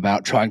talking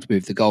about, trying to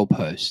move the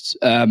goalposts.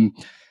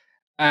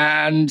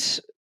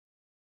 And,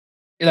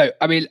 you know,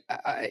 I mean,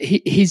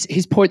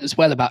 his point as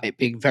well about it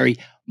being very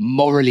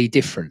morally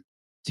different,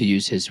 to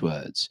use his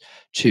words,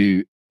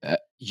 to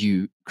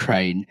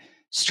Ukraine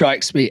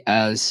strikes me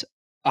as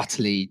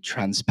utterly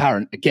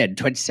transparent. Again,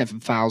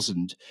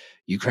 27,000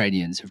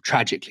 Ukrainians have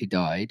tragically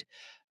died,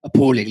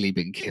 appallingly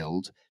been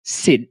killed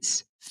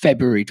since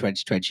February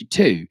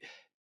 2022.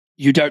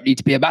 You don't need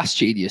to be a maths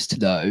genius to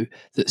know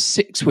that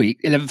 6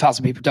 weeks,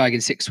 11,000 people dying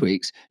in 6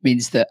 weeks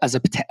means that as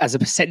a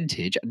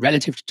percentage and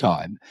relative to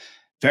time,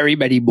 very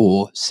many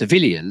more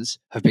civilians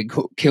have been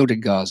killed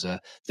in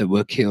Gaza than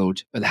were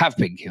killed and have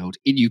been killed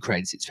in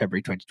Ukraine since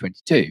February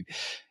 2022.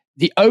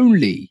 The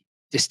only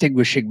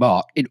distinguishing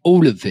mark in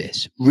all of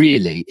this,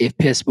 really, if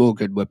Piers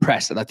Morgan were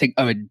pressed, and I think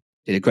Owen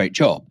did a great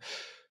job,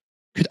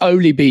 could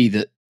only be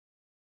that,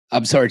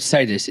 I'm sorry to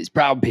say this, it's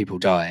brown people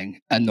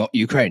dying and not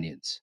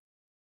Ukrainians.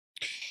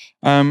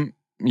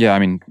 Yeah, I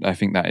mean, I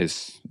think that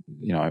is,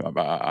 you know,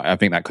 I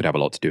think that could have a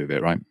lot to do with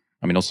it, right?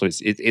 I mean, also,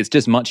 it's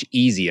just much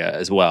easier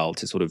as well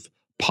to sort of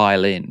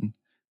pile in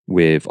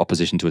with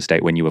opposition to a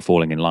state when you were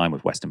falling in line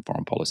with Western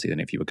foreign policy than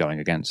if you were going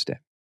against it.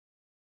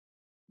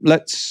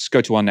 Let's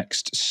go to our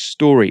next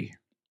story.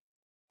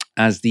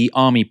 As the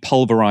army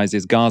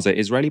pulverizes Gaza,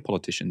 Israeli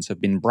politicians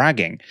have been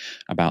bragging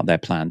about their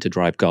plan to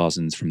drive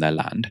Gazans from their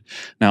land.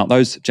 Now,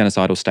 those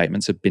genocidal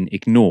statements have been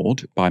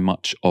ignored by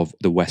much of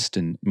the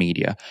Western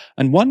media,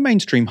 and one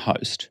mainstream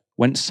host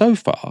went so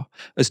far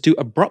as to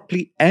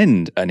abruptly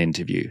end an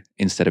interview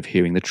instead of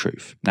hearing the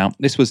truth. Now,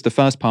 this was the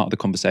first part of the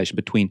conversation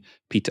between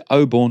Peter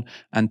Oborne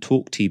and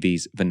Talk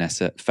TV's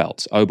Vanessa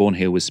Feltz. Oborne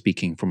here was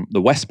speaking from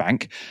the West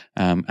Bank,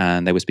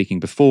 and they were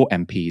speaking before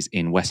MPs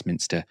in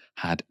Westminster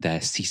had their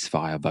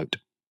ceasefire vote.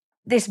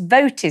 This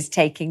vote is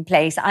taking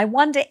place. I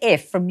wonder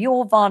if, from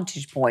your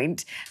vantage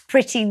point,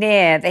 pretty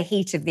near the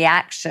heat of the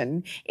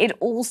action, it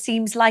all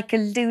seems like a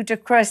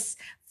ludicrous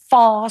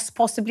farce,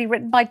 possibly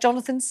written by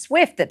Jonathan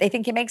Swift, that they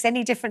think it makes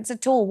any difference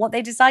at all what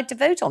they decide to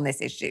vote on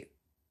this issue.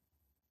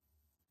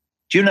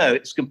 Do you know,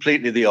 it's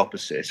completely the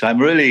opposite. It's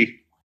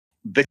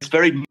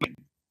very,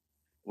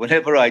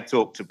 whenever I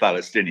talk to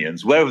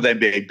Palestinians, wherever they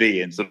may be,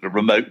 in sort of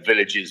remote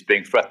villages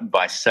being threatened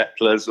by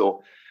settlers,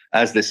 or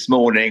as this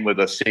morning with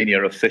a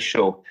senior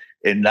official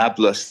in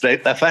Nablus, they're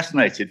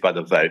fascinated by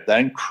the vote. They're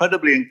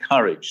incredibly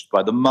encouraged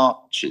by the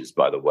marches,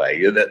 by the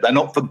way. They're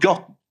not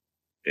forgotten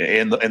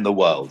in the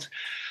world.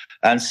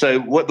 And so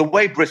the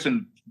way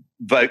Britain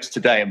votes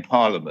today in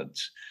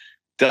Parliament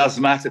does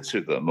matter to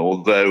them,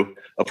 although,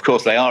 of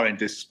course, they are in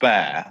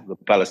despair, the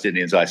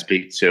Palestinians I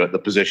speak to, at the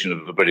position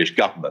of the British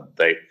government.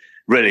 They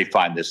really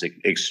find this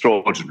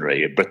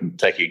extraordinary.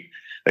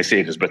 They see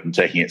it as Britain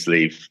taking its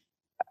leave,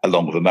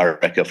 along with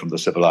America, from the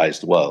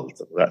civilized world.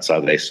 That's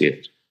how they see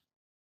it.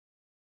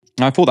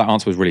 I thought that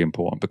answer was really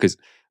important because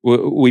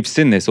we've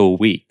seen this all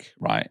week,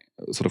 right?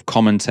 Sort of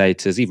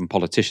commentators, even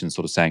politicians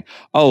sort of saying,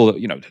 oh,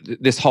 you know,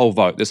 this whole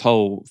vote, this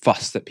whole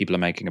fuss that people are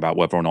making about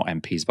whether or not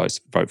MPs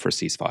vote for a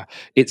ceasefire,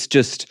 it's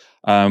just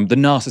the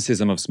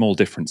narcissism of small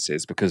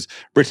differences because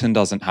Britain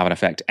doesn't have an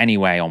effect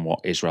anyway on what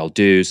Israel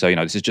do. So, you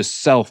know, this is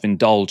just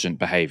self-indulgent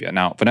behavior.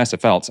 Now, Vanessa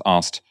Feltz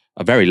asked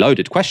a very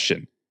loaded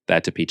question there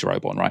to Peter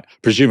Oborne, right?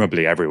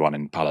 Presumably everyone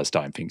in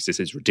Palestine thinks this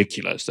is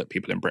ridiculous that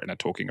people in Britain are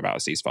talking about a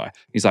ceasefire.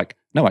 He's like,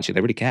 no, actually,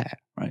 they really care,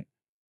 right?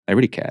 They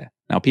really care.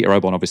 Now, Peter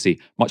Oborne, obviously,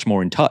 much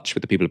more in touch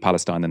with the people of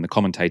Palestine than the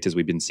commentators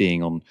we've been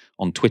seeing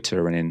on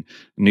Twitter and in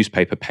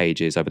newspaper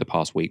pages over the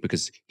past week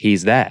because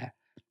he's there.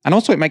 And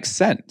also it makes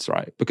sense,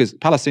 right? Because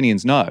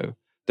Palestinians know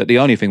that the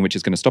only thing which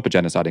is going to stop a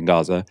genocide in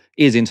Gaza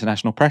is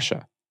international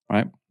pressure,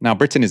 right? Now,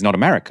 Britain is not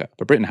America,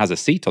 but Britain has a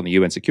seat on the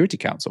UN Security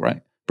Council,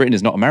 right? Britain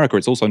is not America.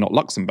 It's also not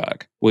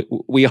Luxembourg.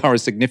 We are a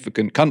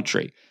significant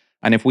country.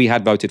 And if we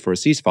had voted for a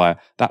ceasefire,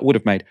 that would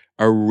have made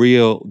a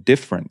real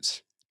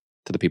difference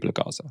to the people of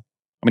Gaza.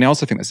 I mean, I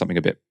also think there's something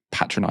a bit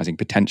patronizing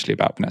potentially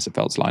about Vanessa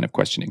Feltz's line of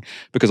questioning,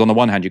 because on the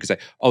one hand, you could say,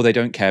 oh, they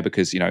don't care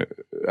because,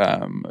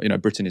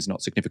 Britain is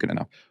not significant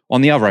enough.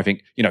 On the other, I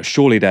think,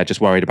 surely they're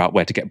just worried about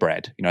where to get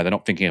bread. They're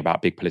not thinking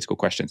about big political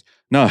questions.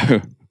 No,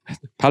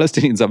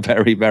 Palestinians are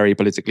very, very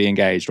politically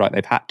engaged, right?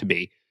 They've had to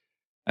be.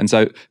 And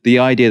so the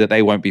idea that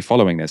they won't be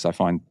following this, I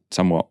find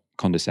somewhat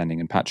condescending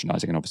and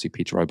patronizing. And obviously,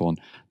 Peter Oborne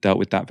dealt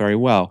with that very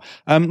well.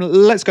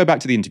 Let's go back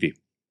to the interview.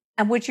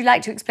 And would you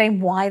like to explain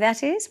why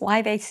that is,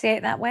 why they see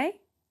it that way?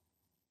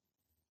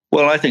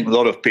 Well, I think a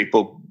lot of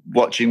people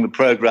watching the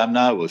program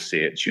now will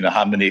see it.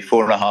 How many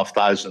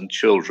 4,500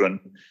 children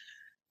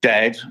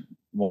dead,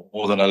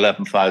 more than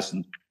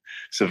 11,000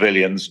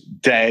 civilians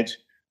dead,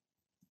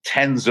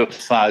 tens of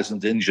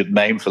thousands injured,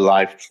 maimed for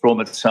life,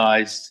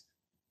 traumatized.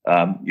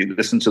 You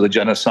listen to the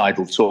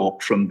genocidal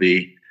talk from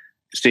the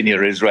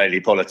senior Israeli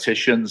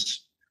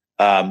politicians.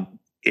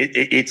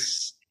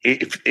 it's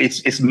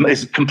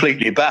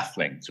completely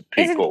baffling to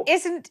people.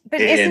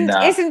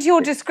 Isn't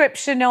your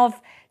description of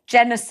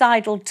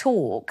genocidal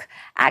talk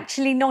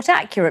actually not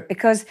accurate?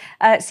 Because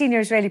senior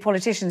Israeli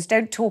politicians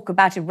don't talk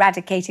about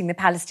eradicating the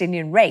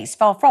Palestinian race.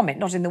 Far from it,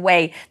 not in the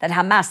way that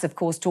Hamas, of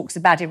course, talks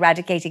about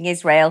eradicating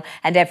Israel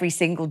and every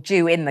single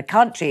Jew in the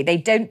country. They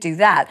don't do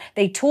that.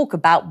 They talk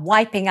about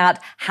wiping out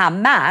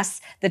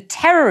Hamas, the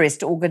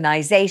terrorist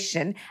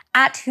organization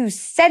at whose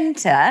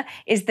center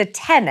is the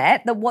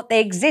tenet that what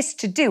they exist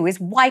to do is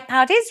wipe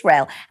out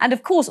Israel. And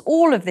of course,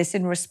 all of this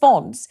in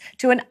response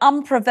to an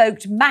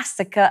unprovoked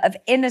massacre of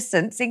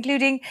innocents,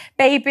 including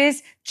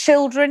babies,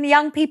 children,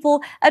 young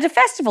people at a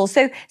festival.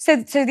 So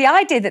the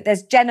idea that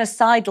there's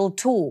genocidal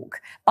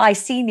talk by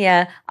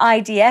senior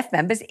IDF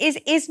members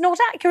is not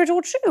accurate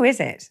or true,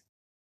 is it?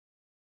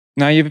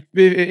 Now,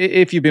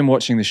 if you've been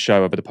watching this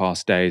show over the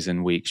past days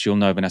and weeks, you'll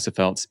know Vanessa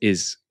Feltz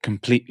is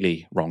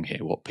completely wrong here.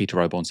 What Peter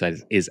Oborne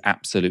says is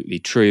absolutely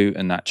true,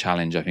 and that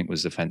challenge, I think,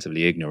 was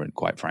offensively ignorant,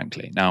 quite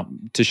frankly. Now,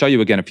 to show you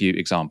again a few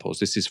examples,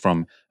 this is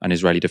from an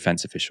Israeli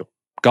defense official.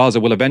 Gaza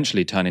will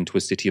eventually turn into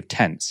a city of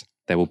tents.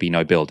 There will be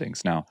no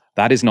buildings. Now,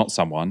 that is not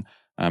someone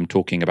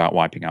talking about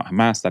wiping out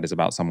Hamas. That is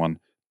about someone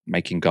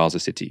making Gaza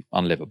City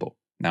unlivable.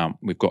 Now,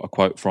 we've got a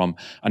quote from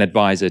an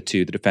advisor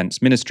to the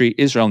defense ministry.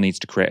 Israel needs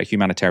to create a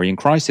humanitarian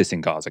crisis in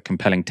Gaza,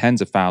 compelling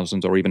tens of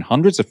thousands or even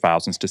hundreds of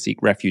thousands to seek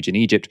refuge in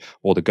Egypt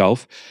or the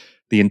Gulf.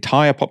 The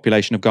entire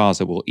population of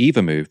Gaza will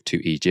either move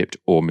to Egypt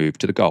or move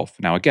to the Gulf.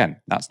 Now,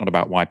 again, that's not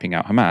about wiping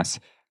out Hamas.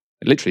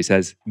 It literally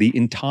says the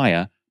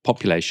entire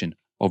population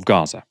of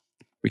Gaza.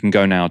 We can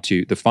go now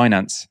to the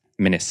finance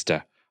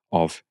minister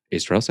of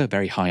Israel, so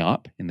very high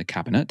up in the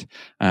cabinet.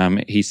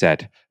 He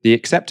said, the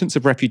acceptance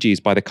of refugees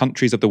by the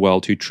countries of the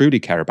world who truly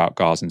care about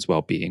Gazans'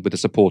 well-being, with the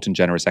support and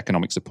generous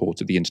economic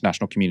support of the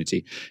international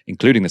community,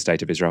 including the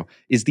State of Israel,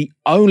 is the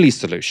only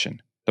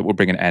solution that will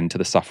bring an end to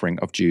the suffering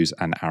of Jews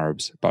and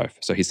Arabs both.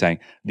 So he's saying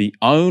the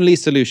only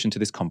solution to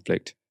this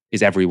conflict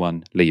is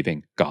everyone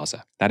leaving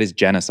Gaza. That is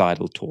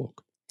genocidal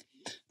talk.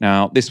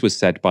 Now, this was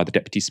said by the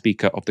Deputy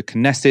Speaker of the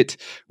Knesset.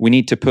 We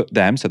need to put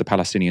them, so the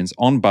Palestinians,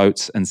 on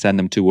boats and send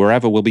them to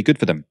wherever will be good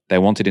for them.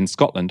 They're wanted in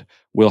Scotland.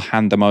 We'll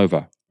hand them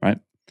over, right?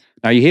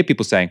 Now, you hear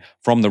people saying,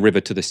 from the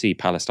river to the sea,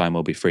 Palestine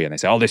will be free. And they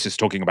say, oh, this is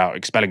talking about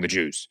expelling the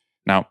Jews.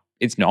 Now,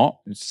 it's not.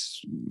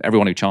 It's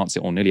everyone who chants it,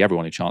 or nearly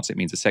everyone who chants it,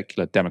 means a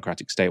secular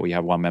democratic state where you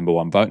have one member,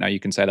 one vote. Now,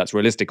 you can say that's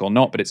realistic or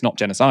not, but it's not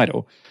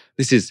genocidal.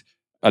 This is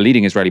a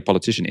leading Israeli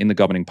politician in the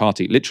governing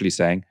party literally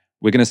saying,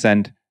 we're going to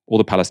send all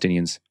the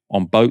Palestinians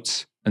on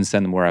boats and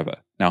send them wherever.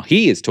 Now,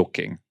 he is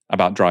talking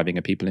about driving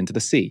a people into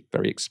the sea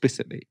very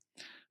explicitly.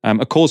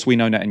 Of course, we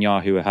know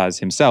Netanyahu has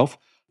himself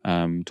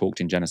talked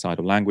in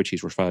genocidal language.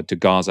 He's referred to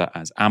Gaza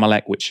as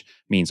Amalek, which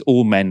means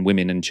all men,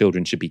 women, and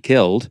children should be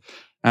killed.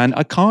 And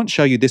I can't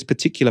show you this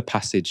particular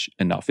passage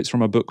enough. It's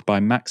from a book by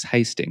Max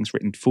Hastings,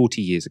 written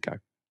 40 years ago.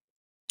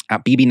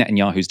 At Bibi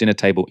Netanyahu's dinner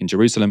table in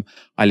Jerusalem,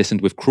 I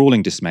listened with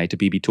crawling dismay to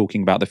Bibi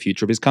talking about the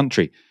future of his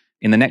country.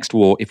 In the next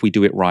war, if we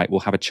do it right,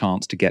 we'll have a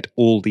chance to get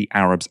all the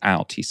Arabs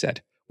out, he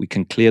said. We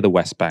can clear the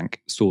West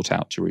Bank, sort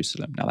out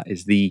Jerusalem. Now, that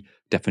is the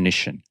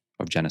definition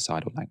of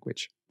genocidal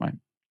language, right?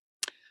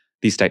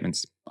 These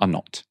statements are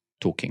not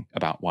talking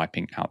about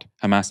wiping out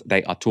Hamas.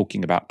 They are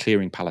talking about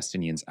clearing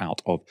Palestinians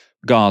out of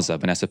Gaza.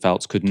 Vanessa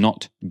Feltz could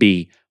not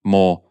be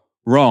more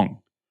wrong.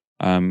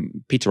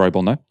 Peter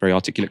Oborne, though, very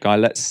articulate guy.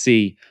 Let's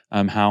see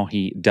how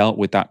he dealt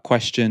with that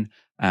question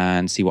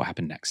and see what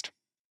happened next.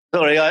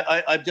 Sorry,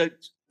 I don't.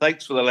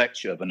 Thanks for the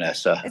lecture,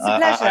 Vanessa. It's a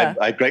pleasure.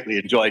 I greatly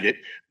enjoyed it.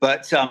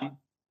 But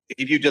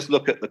if you just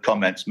look at the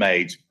comments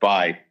made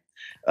by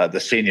the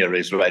senior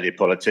Israeli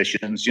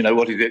politicians, you know,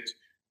 what is it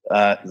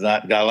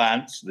that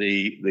Gallant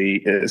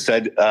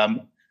said?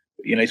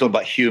 He's talking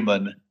about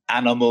human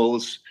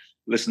animals.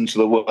 Listen to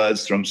the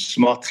words from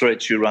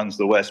Smotrich, who runs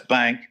the West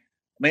Bank.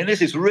 I mean,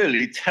 this is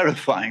really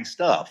terrifying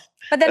stuff.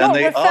 But they're not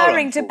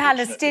referring to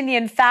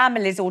Palestinian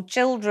families or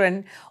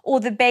children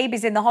or the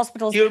babies in the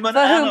hospitals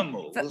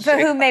for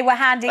whom they were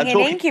handing in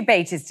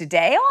incubators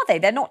today, are they?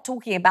 They're not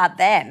talking about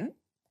them.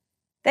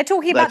 They're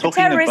talking about the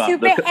terrorists who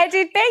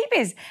beheaded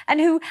babies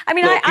and who. I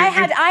mean,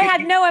 I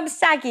had Noam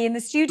Saghi in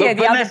the studio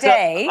the other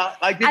day.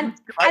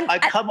 I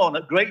come on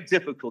at great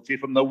difficulty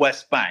from the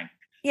West Bank,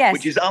 yes,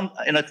 which is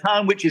in a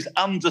town which is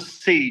under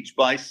siege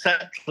by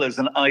settlers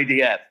and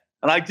IDF.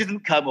 And I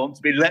didn't come on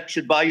to be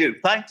lectured by you.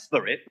 Thanks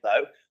for it,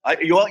 though.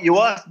 You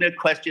asked me a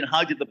question,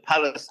 how did the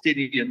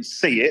Palestinians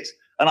see it?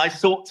 And I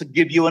sought to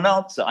give you an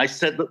answer. I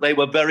said that they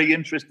were very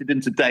interested in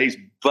today's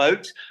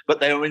vote, but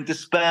they were in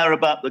despair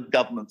about the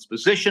government's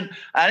position.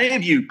 And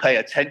if you pay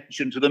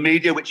attention to the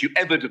media, which you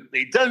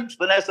evidently don't,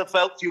 Vanessa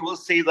Feltz, you will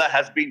see there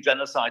has been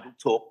genocidal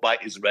talk by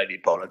Israeli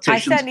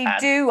politicians. I certainly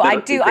do.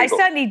 I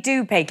certainly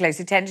do pay close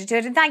attention to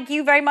it. And thank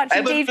you very much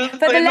indeed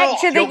for the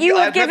lecture that you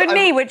have given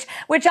me, which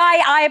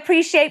I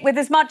appreciate with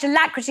as much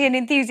alacrity and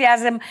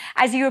enthusiasm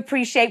as you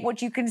appreciate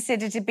what you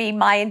consider to be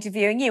my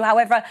interviewing you.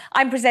 However,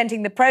 I'm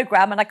presenting the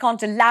programme and I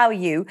can't allow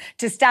you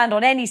to stand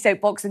on any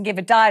soapbox and give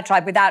a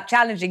diatribe without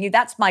challenging you.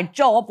 That's my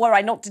job. Were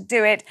I not to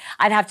do it,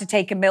 I'd have to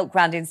take a milk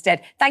round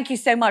instead. Thank you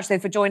so much, though,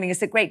 for joining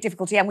us at great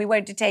difficulty, and we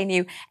won't detain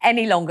you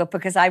any longer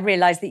because I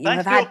realise that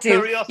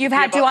you've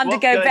had to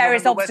undergo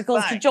various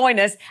obstacles to join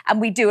us,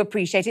 and we do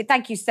appreciate it.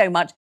 Thank you so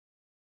much.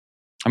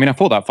 I mean, I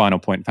thought that final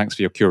point, thanks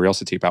for your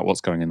curiosity about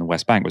what's going on in the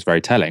West Bank, was very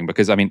telling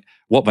because, I mean,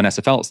 what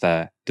Vanessa Feltz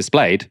there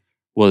displayed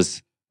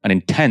was an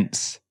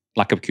intense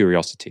lack of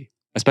curiosity,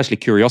 especially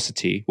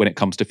curiosity when it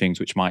comes to things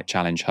which might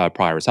challenge her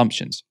prior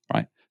assumptions,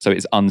 right? So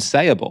it's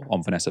unsayable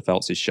on Vanessa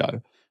Feltz's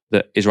show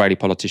that Israeli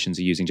politicians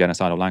are using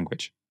genocidal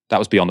language. That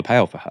was beyond the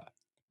pale for her.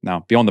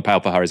 Now, beyond the pale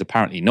for her is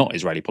apparently not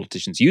Israeli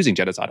politicians using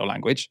genocidal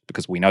language,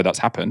 because we know that's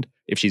happened.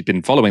 If she's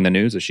been following the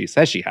news as she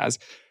says she has,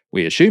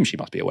 we assume she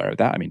must be aware of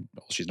that. I mean,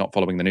 she's not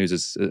following the news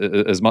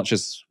as much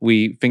as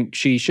we think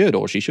she should,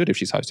 or she should if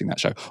she's hosting that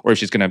show, or if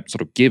she's going to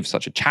sort of give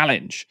such a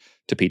challenge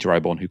to Peter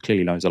Oborne, who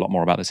clearly knows a lot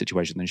more about the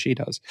situation than she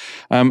does.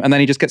 And then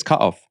he just gets cut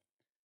off.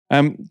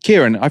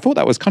 Kieran, I thought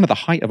that was kind of the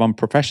height of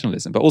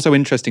unprofessionalism, but also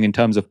interesting in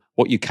terms of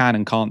what you can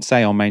and can't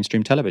say on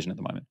mainstream television at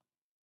the moment.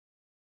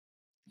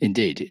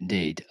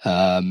 Indeed.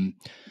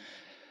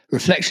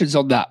 Reflections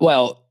on that.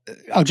 Well,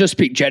 I'll just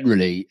speak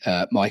generally,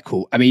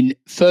 Michael. I mean,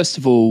 first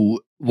of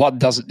all, one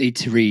doesn't need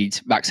to read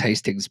Max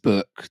Hastings'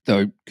 book,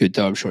 though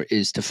I'm sure it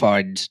is, to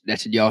find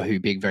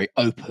Netanyahu being very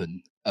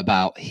open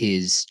about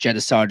his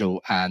genocidal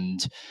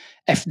and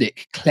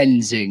ethnic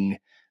cleansing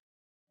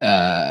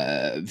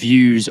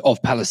views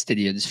of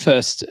Palestinians.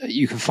 First,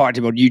 you can find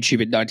him on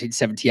YouTube in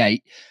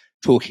 1978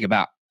 talking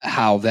about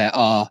how there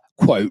are,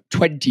 quote,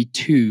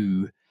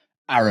 22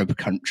 Arab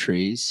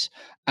countries,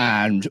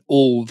 and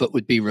all that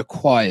would be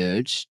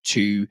required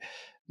to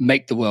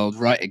make the world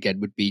right again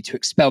would be to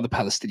expel the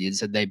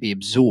Palestinians and they be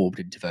absorbed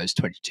into those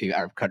 22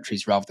 Arab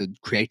countries rather than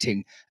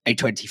creating a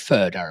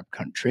 23rd Arab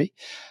country.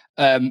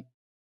 And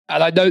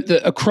I note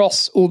that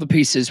across all the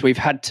pieces we've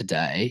had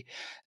today,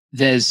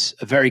 there's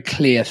a very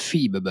clear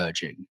theme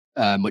emerging,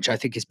 which I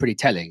think is pretty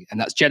telling, and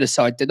that's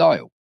genocide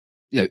denial.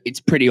 You know, it's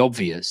pretty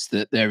obvious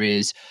that there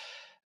is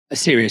a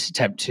serious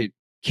attempt to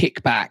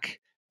kick back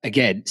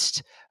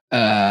against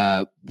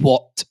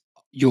what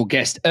your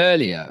guest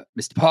earlier,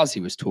 Mr.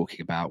 Parsi, was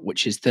talking about,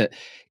 which is that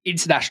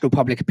international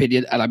public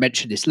opinion, and I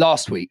mentioned this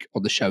last week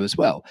on the show as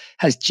well,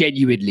 has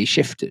genuinely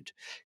shifted.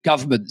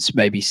 Governments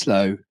may be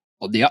slow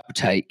on the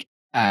uptake,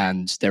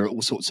 and there are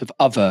all sorts of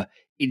other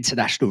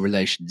international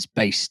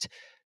relations-based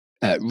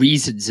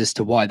reasons as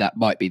to why that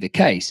might be the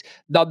case.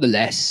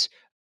 Nonetheless,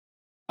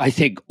 I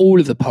think all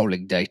of the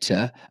polling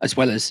data, as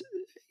well as,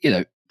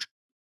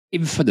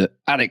 infinite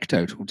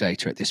anecdotal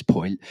data at this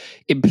point,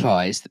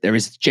 implies that there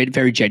is a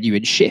very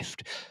genuine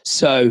shift.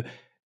 So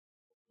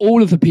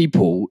all of the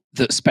people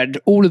that spend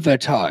all of their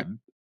time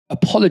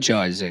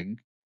apologizing,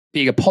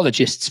 being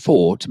apologists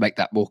for, to make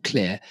that more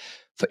clear,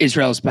 for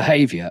Israel's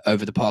behavior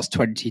over the past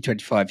 20,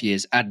 25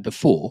 years and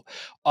before,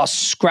 are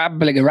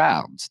scrambling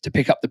around to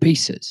pick up the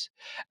pieces.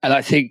 And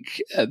I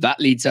think that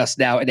leads us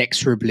now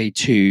inexorably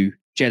to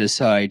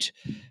genocide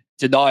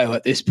denial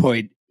at this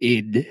point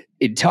in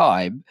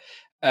time.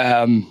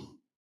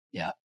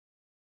 Yeah,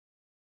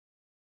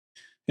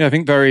 I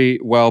think very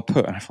well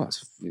put. And I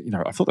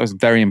thought that was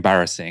very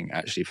embarrassing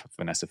actually for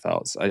Vanessa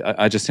Feltz.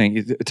 I just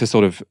think to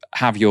sort of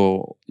have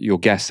your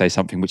guest say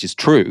something which is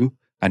true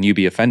and you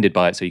be offended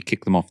by it, so you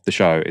kick them off the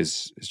show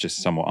is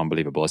just somewhat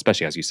unbelievable.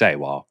 Especially as you say,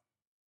 while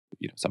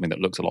something that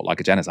looks a lot like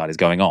a genocide is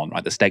going on.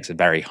 Right, the stakes are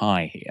very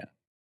high here.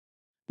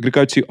 We're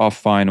going to go to our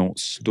final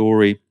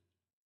story,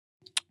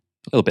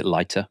 a little bit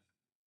lighter.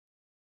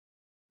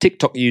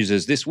 TikTok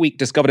users this week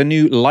discovered a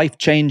new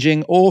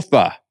life-changing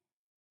author,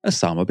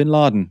 Osama bin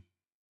Laden.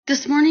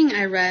 This morning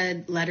I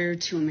read Letter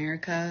to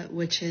America,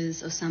 which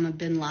is Osama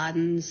bin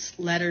Laden's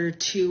letter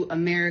to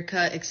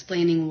America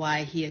explaining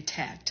why he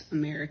attacked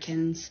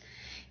Americans.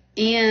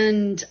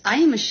 And I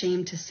am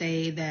ashamed to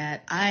say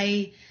that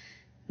I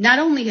not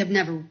only have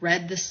never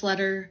read this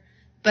letter,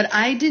 but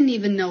I didn't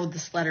even know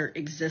this letter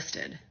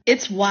existed.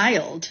 It's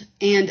wild,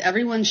 and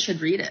everyone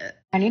should read it.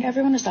 I need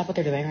everyone to stop what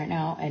they're doing right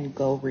now and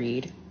go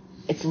read.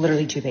 It's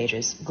literally 2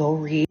 pages. Go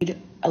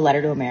read A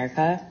Letter to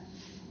America.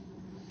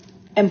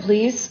 And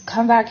please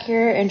come back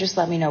here and just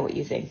let me know what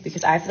you think,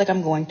 because I feel like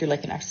I'm going through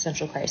like an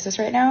existential crisis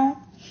right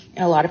now,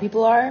 and a lot of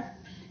people are.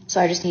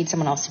 So I just need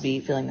someone else to be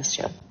feeling this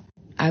too.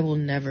 I will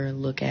never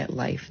look at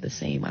life the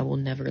same. I will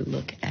never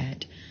look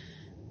at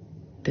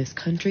this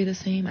country the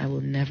same.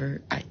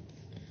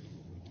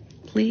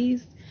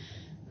 Please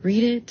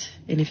read it.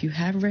 And if you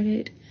have read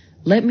it,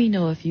 let me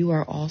know if you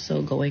are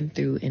also going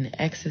through an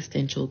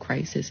existential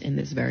crisis in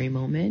this very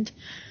moment,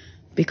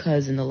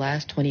 because in the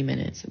last 20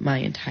 minutes, my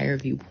entire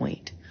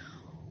viewpoint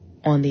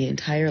on the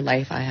entire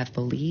life I have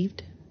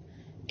believed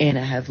and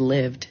I have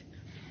lived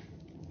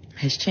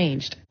has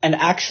changed. And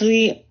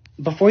actually,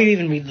 before you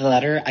even read the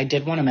letter, I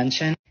did want to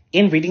mention,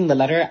 in reading the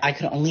letter, I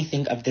could only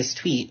think of this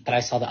tweet that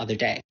I saw the other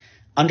day.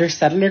 Under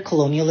settler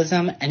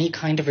colonialism, any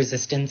kind of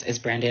resistance is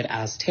branded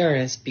as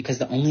terrorist because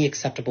the only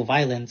acceptable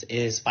violence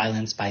is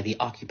violence by the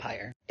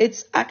occupier.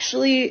 It's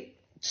actually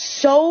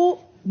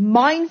so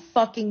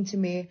mind-fucking to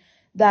me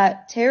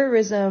that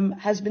terrorism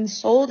has been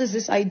sold as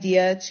this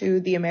idea to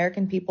the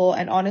American people,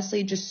 and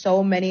honestly just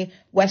so many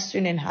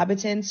Western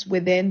inhabitants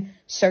within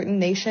certain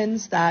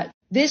nations, that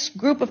this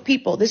group of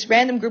people, this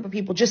random group of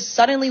people, just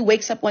suddenly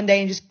wakes up one day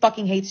and just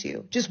fucking hates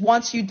you, just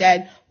wants you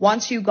dead,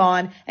 wants you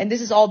gone, and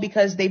this is all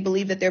because they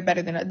believe that they're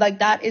better than us. Like,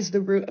 that is the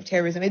root of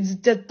terrorism.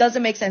 It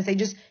doesn't make sense. They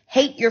just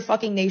hate your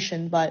fucking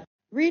nation. But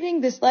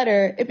reading this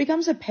letter, it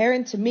becomes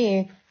apparent to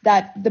me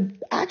that the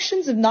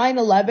actions of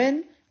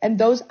 9/11 and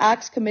those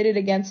acts committed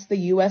against the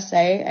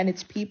USA and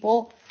its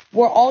people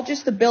were all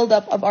just the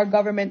buildup of our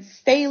government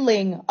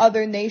failing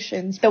other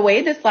nations. The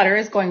way this letter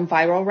is going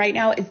viral right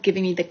now is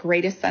giving me the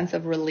greatest sense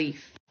of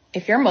relief.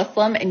 If you're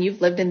Muslim and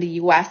you've lived in the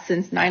US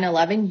since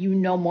 9/11, you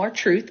know more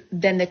truth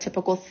than the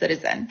typical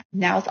citizen.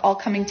 Now it's all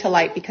coming to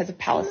light because of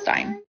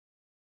Palestine.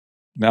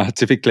 Now,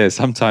 to be clear,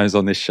 sometimes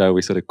on this show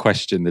we sort of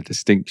question the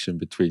distinction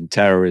between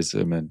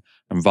terrorism and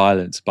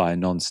violence by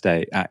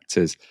non-state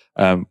actors.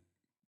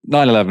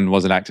 9/11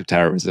 was an act of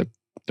terrorism.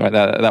 Right?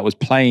 That was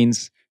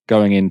planes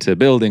going into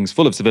buildings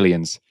full of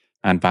civilians,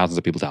 and thousands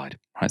of people died.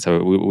 Right?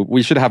 So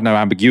we should have no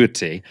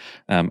ambiguity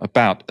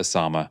about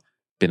Osama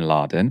bin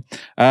Laden.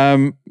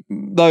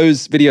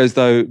 Those videos,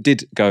 though,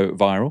 did go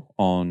viral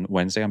on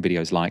Wednesday, and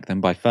videos like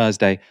them. By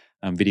Thursday,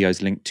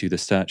 videos linked to the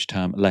search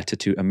term Letter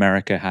to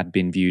America had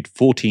been viewed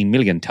 14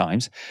 million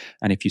times.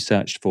 And if you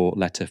searched for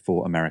Letter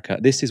for America,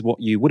 this is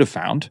what you would have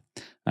found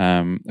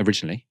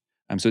originally.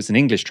 So it's an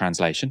English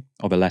translation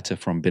of a letter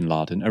from bin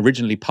Laden,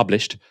 originally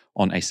published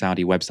on a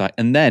Saudi website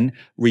and then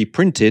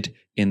reprinted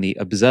in The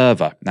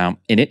Observer. Now,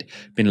 in it,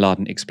 bin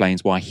Laden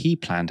explains why he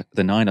planned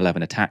the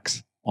 9/11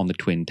 attacks on the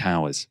Twin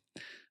Towers.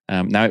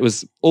 Now, it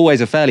was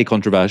always a fairly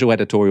controversial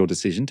editorial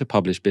decision to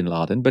publish bin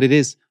Laden, but it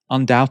is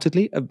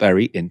undoubtedly a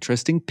very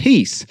interesting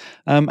piece.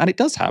 And it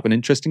does have an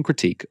interesting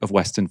critique of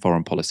Western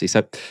foreign policy.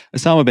 So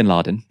Osama bin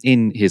Laden,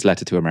 in his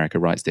letter to America,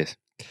 writes this: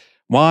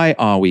 "Why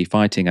are we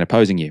fighting and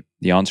opposing you?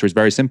 The answer is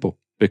very simple.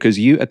 Because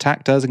you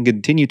attacked us and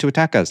continue to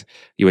attack us.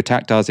 You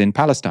attacked us in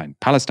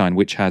Palestine,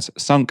 which has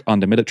sunk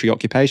under military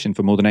occupation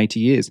for more than 80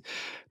 years.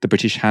 The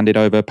British handed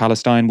over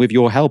Palestine with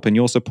your help and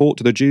your support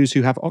to the Jews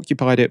who have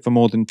occupied it for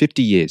more than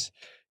 50 years.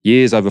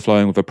 Years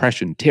overflowing with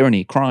oppression,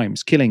 tyranny,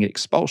 crimes, killing,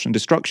 expulsion,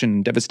 destruction,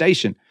 and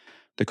devastation.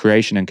 The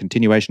creation and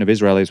continuation of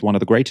Israel is one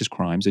of the greatest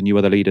crimes, and you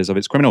are the leaders of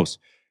its criminals.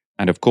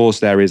 And of course,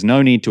 there is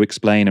no need to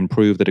explain and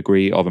prove the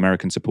degree of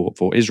American support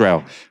for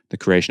Israel. The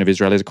creation of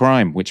Israel is a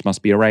crime which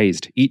must be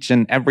erased. Each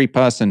and every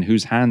person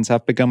whose hands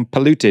have become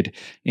polluted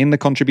in the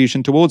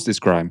contribution towards this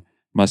crime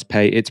must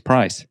pay its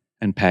price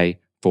and pay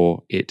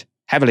for it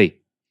heavily."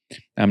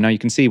 Now, you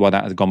can see why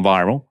that has gone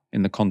viral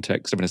in the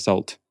context of an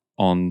assault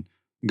on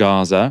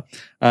Gaza.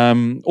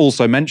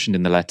 Also mentioned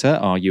in the letter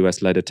are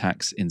US-led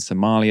attacks in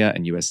Somalia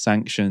and US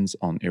sanctions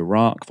on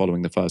Iraq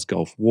following the first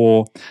Gulf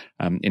War.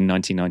 In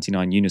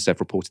 1999, UNICEF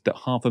reported that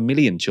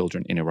 500,000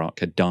 children in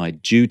Iraq had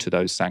died due to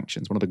those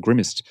sanctions, one of the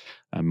grimmest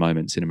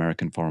moments in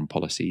American foreign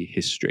policy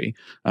history.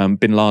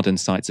 Bin Laden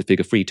cites a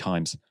figure 3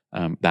 times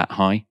that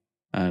high.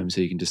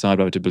 So you can decide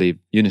whether to believe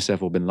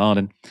UNICEF or bin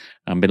Laden.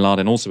 Bin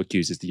Laden also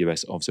accuses the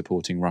US of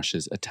supporting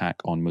Russia's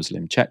attack on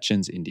Muslim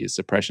Chechens, India's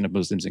suppression of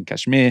Muslims in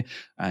Kashmir,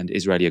 and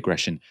Israeli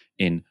aggression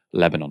in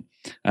Lebanon.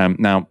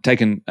 Now,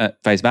 taken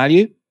at face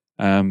value,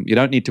 you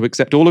don't need to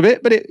accept all of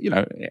it, but it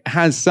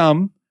has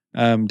some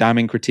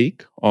damning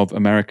critique of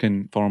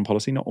American foreign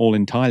policy, not all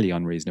entirely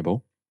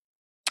unreasonable.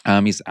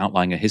 He's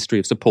outlining a history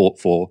of support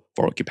for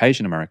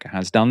occupation. America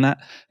has done that.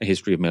 A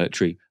history of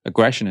military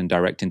aggression and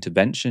direct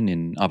intervention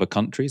in other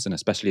countries, and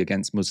especially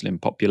against Muslim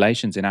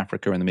populations in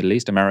Africa and the Middle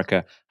East.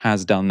 America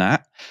has done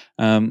that.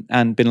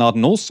 And bin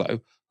Laden also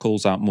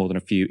calls out more than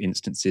a few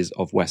instances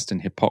of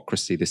Western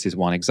hypocrisy. This is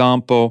one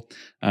example.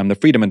 The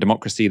freedom and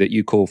democracy that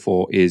you call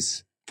for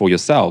is for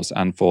yourselves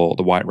and for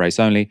the white race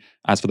only.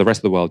 As for the rest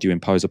of the world, you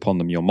impose upon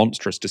them your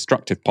monstrous,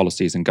 destructive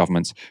policies and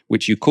governments,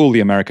 which you call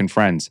the American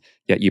friends,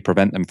 yet you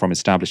prevent them from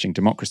establishing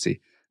democracy.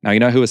 Now, you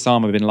know who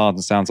Osama bin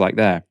Laden sounds like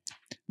there?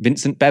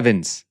 Vincent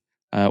Bevins,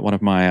 one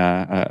of my,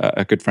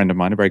 a good friend of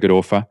mine, a very good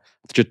author.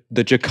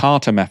 The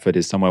Jakarta method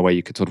is somewhere where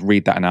you could sort of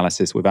read that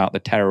analysis without the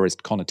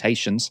terrorist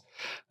connotations.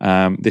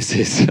 This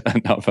is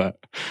another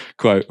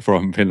quote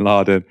from bin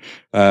Laden.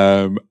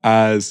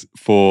 As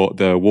for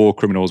the war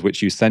criminals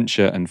which you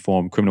censure and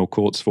form criminal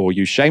courts for,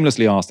 you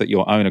shamelessly ask that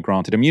your own are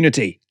granted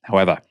immunity.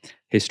 However,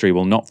 history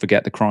will not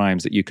forget the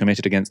crimes that you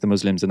committed against the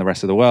Muslims and the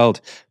rest of the world.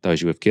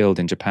 Those you have killed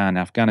in Japan,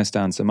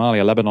 Afghanistan,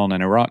 Somalia, Lebanon,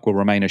 and Iraq will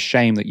remain a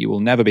shame that you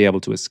will never be able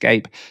to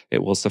escape.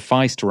 It will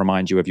suffice to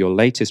remind you of your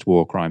latest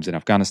war crimes in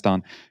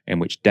Afghanistan, in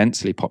which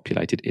densely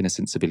populated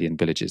innocent civilian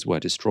villages were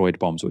destroyed.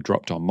 Bombs were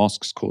dropped on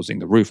mosques, causing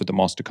the roof of the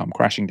mosque to come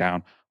crashing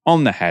down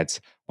on the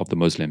heads of the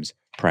Muslims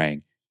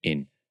praying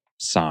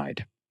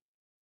inside.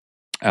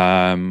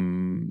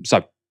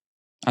 So,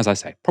 as I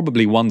say,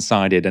 probably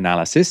one-sided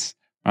analysis.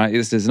 Right?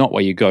 This is not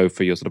where you go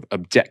for your sort of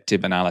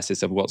objective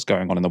analysis of what's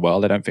going on in the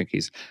world. I don't think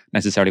he's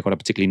necessarily got a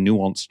particularly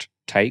nuanced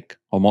take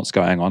on what's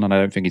going on, and I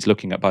don't think he's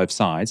looking at both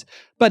sides.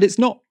 But it's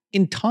not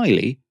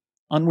entirely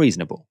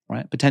unreasonable,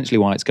 right? Potentially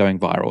why it's going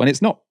viral. And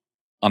it's not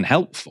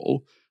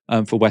unhelpful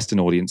for Western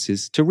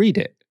audiences to read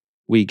it.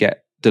 We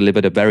get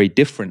delivered a very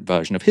different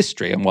version of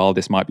history, and while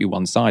this might be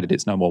one-sided,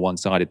 it's no more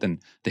one-sided than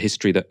the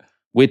history that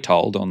we're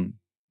told on,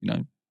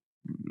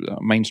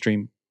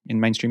 mainstream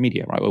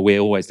media, right? Where we're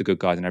always the good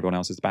guys and everyone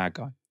else is the bad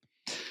guy.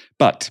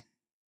 But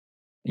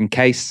in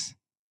case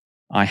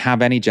I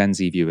have any Gen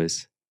Z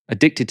viewers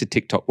addicted to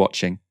TikTok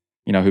watching,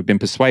 who've been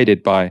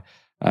persuaded by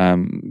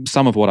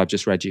some of what I've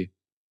just read you,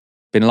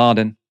 Bin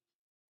Laden,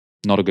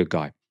 not a good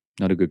guy.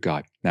 Not a good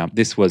guy. Now,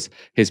 this was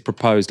his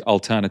proposed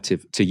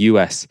alternative to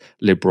US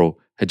liberal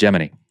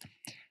hegemony.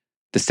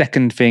 The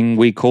second thing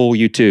we call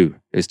you to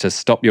is to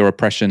stop your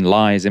oppression,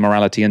 lies,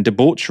 immorality, and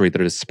debauchery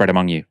that is spread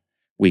among you.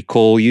 We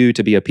call you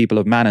to be a people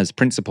of manners,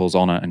 principles,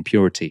 honor, and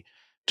purity,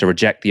 to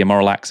reject the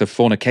immoral acts of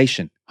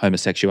fornication,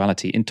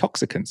 homosexuality,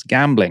 intoxicants,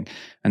 gambling,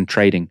 and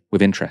trading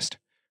with interest.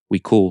 We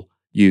call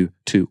you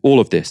to all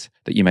of this,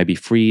 that you may be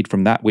freed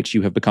from that which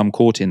you have become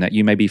caught in, that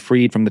you may be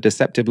freed from the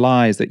deceptive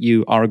lies that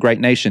you are a great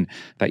nation,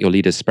 that your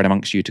leaders spread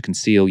amongst you to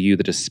conceal you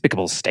the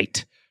despicable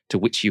state to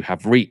which you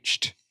have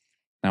reached.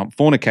 Now,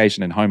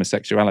 fornication and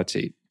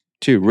homosexuality,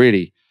 two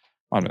really,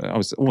 I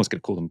was almost going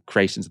to call them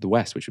creations of the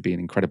West, which would be an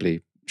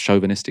incredibly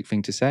chauvinistic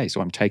thing to say,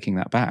 so I'm taking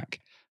that back.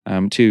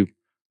 Two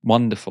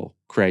wonderful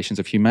creations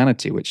of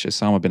humanity, which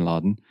Osama bin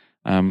Laden,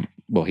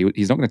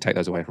 he's not going to take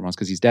those away from us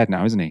because he's dead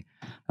now, isn't he?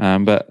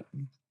 But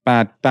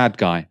bad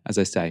guy, as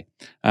I say.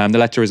 The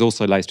letter is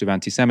also laced with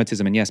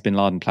anti-Semitism, and yes, bin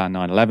Laden planned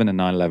 9/11, and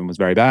 9/11 was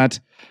very bad,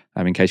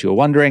 in case you were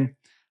wondering.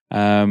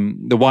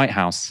 The White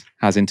House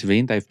has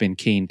intervened. They've been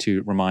keen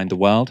to remind the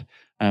world.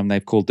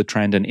 They've called the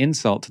trend an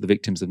insult to the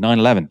victims of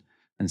 9/11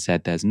 and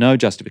said there's no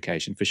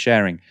justification for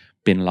sharing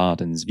bin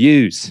Laden's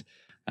views.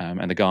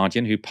 And The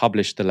Guardian, who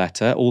published the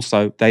letter,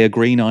 also, they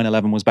agree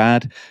 9/11 was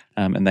bad,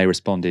 and they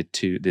responded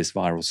to this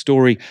viral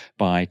story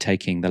by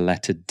taking the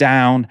letter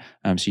down.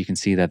 So you can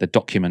see there the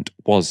document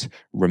was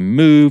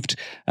removed,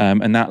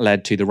 and that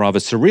led to the rather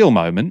surreal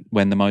moment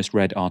when the most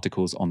read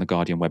articles on the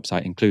Guardian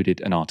website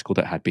included an article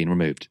that had been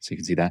removed. So you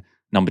can see there,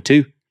 number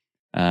 2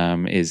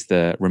 is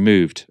the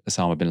removed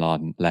Osama bin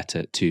Laden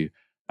letter to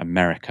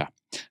America.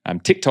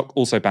 TikTok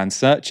also banned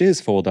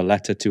searches for the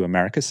letter to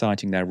America,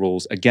 citing their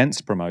rules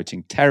against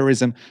promoting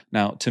terrorism.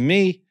 Now, to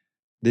me,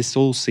 this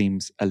all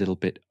seems a little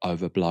bit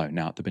overblown.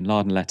 Now, the bin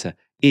Laden letter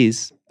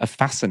is a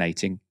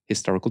fascinating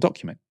historical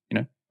document.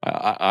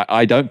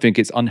 I don't think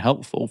it's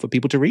unhelpful for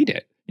people to read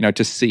it,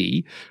 to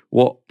see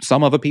what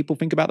some other people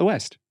think about the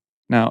West.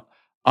 Now,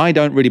 I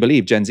don't really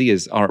believe Gen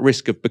Zers are at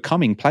risk of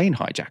becoming plane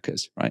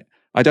hijackers, right?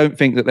 I don't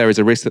think that there is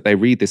a risk that they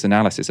read this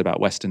analysis about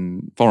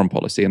Western foreign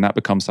policy and that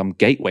becomes some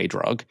gateway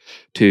drug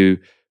to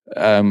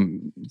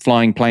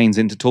flying planes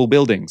into tall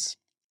buildings.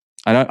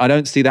 I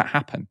don't see that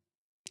happen.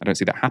 I don't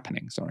see that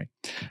happening, sorry.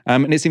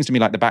 And it seems to me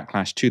like the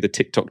backlash to the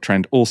TikTok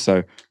trend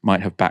also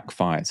might have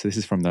backfired. So this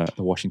is from the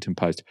Washington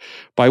Post.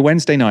 By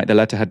Wednesday night, the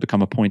letter had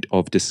become a point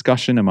of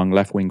discussion among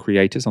left-wing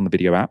creators on the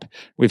video app,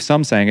 with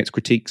some saying its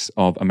critiques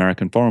of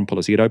American foreign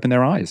policy had opened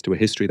their eyes to a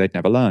history they'd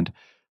never learned.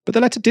 But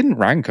the letter didn't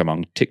rank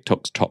among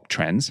TikTok's top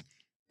trends.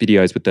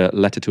 Videos with the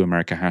Letter to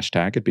America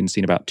hashtag had been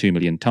seen about 2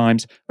 million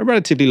times, a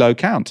relatively low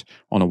count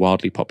on a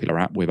wildly popular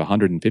app with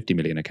 150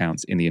 million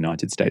accounts in the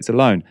United States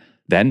alone.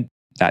 Then,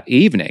 that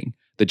evening,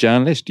 the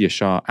journalist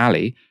Yashar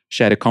Ali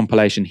shared a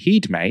compilation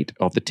he'd made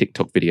of the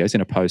TikTok videos in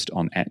a post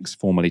on X,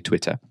 formerly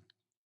Twitter.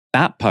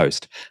 That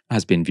post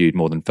has been viewed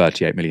more than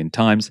 38 million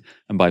times,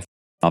 and by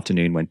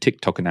afternoon, when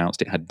TikTok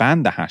announced it had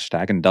banned the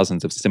hashtag and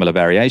dozens of similar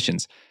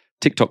variations,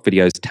 TikTok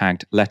videos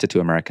tagged Letter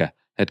to America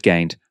had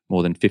gained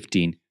more than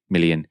 15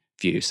 million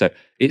views. So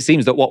it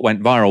seems that what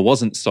went viral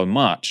wasn't so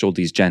much all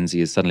these Gen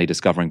Zers suddenly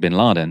discovering bin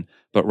Laden,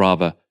 but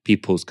rather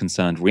people's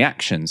concerned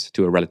reactions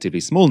to a relatively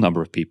small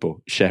number of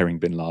people sharing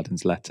bin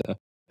Laden's letter.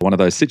 One of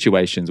those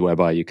situations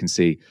whereby you can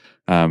see,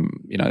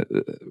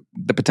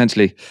 the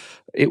potentially,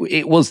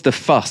 it was the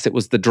fuss, it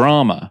was the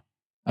drama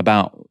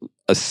about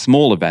a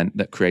small event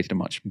that created a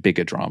much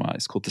bigger drama.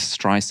 It's called the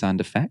Streisand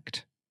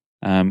effect.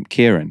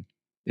 Kieran,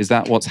 is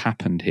that what's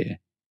happened here?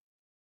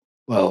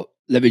 Well,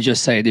 let me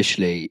just say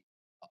initially,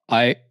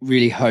 I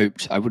really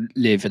hoped I wouldn't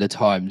live in a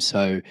time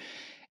so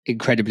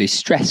incredibly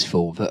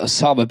stressful that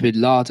Osama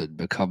bin Laden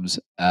becomes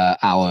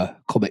our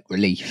comic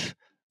relief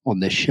on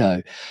this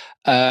show.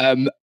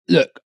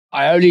 Look,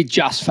 I only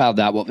just found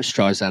out what the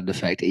Streisand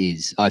effect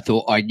is. I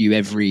thought I knew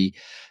every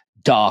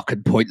dark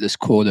and pointless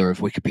corner of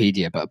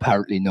Wikipedia, but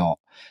apparently not.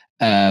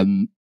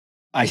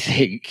 I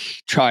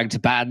think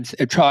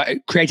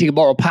creating a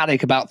moral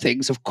panic about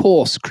things, of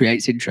course,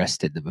 creates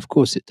interest in them. Of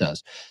course it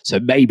does. So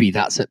maybe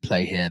that's at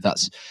play here.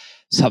 That's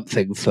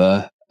something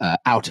for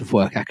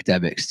out-of-work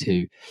academics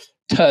to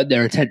turn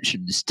their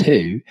attentions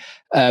to.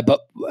 But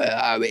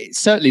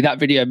certainly that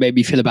video made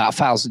me feel about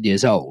 1,000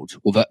 years old,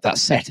 or that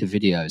set of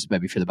videos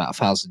made me feel about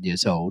 1,000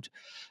 years old,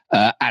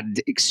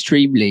 and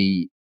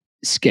extremely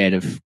scared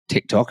of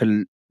TikTok.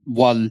 And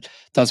one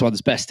does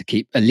one's best to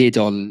keep a lid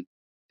on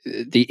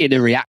the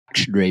inner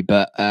reactionary,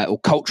 or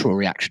cultural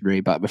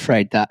reactionary, but I'm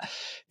afraid that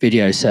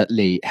video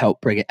certainly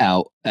helped bring it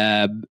out.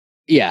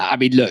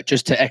 Look,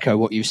 just to echo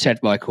what you said,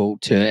 Michael,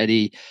 to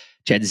any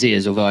Gen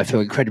Zers, although I feel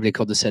incredibly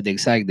condescending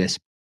saying this.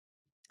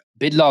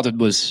 Bin Laden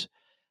was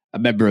a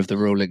member of the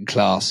ruling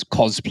class,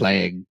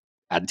 cosplaying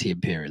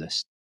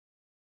anti-imperialist.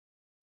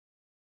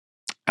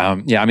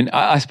 Yeah, I mean,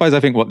 I suppose I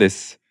think what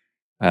this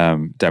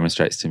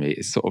demonstrates to me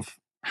is sort of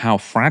how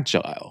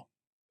fragile,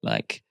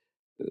 like,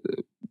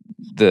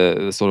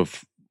 the sort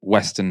of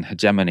Western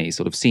hegemony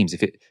sort of seems.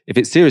 If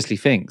it seriously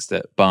thinks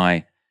that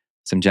by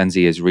some Gen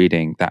Zers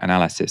reading that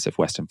analysis of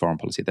Western foreign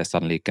policy, they're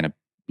suddenly going to,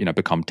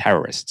 become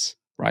terrorists,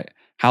 right?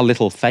 How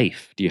little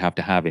faith do you have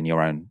to have in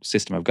your own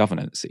system of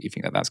governance that you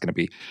think that that's going to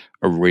be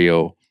a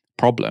real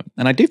problem?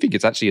 And I do think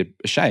it's actually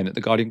a shame that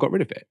The Guardian got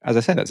rid of it. As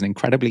I said, that's an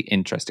incredibly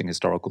interesting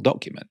historical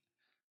document.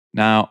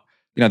 Now,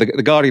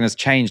 the Guardian has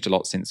changed a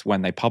lot since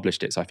when they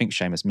published it. So I think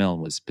Seamus Milne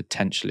was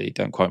potentially,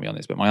 don't quote me on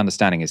this, but my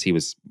understanding is he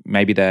was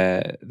maybe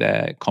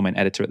their comment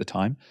editor at the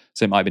time.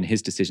 So it might have been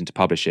his decision to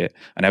publish it.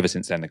 And ever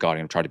since then, The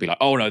Guardian have tried to be like,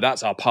 oh no,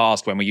 that's our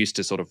past, when we used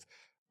to sort of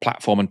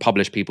platform and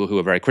publish people who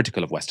are very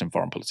critical of Western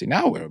foreign policy.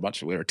 Now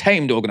we're a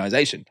tamed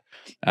organization.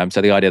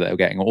 So the idea that we're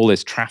getting all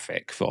this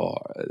traffic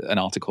for an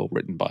article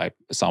written by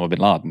Osama bin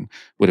Laden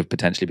would have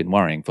potentially been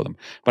worrying for them.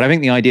 But I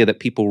think the idea that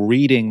people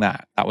reading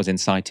that was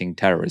inciting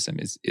terrorism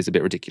is a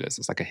bit ridiculous.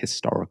 It's like a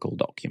historical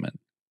document.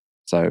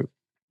 So,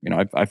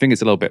 I think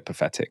it's a little bit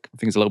pathetic. I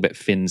think it's a little bit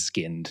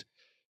thin-skinned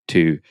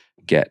to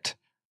get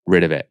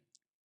rid of it.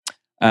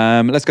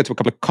 Let's go to a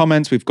couple of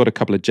comments. We've got a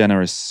couple of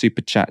generous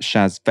super chat.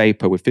 Shaz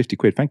Vapor with 50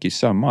 quid. Thank you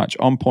so much.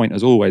 On point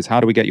as always.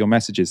 How do we get your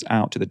messages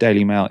out to the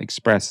Daily Mail,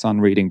 Express,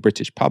 Sun Reading,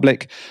 British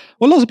Public?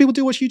 Well, lots of people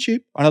do watch YouTube,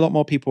 and a lot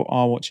more people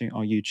are watching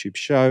our YouTube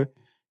show.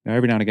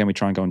 Every now and again we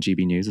try and go on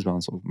GB News as well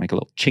and sort of make a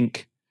little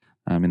chink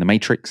in the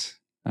matrix.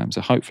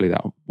 So hopefully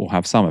that will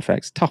have some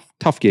effects.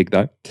 Tough gig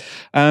though.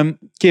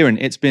 Kieran,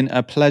 it's been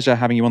a pleasure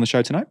having you on the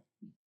show tonight.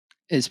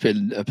 It's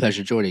been a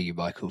pleasure joining you,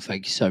 Michael.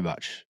 Thank you so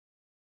much.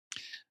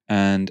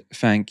 And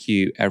thank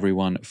you,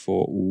 everyone,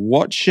 for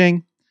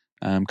watching.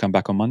 Come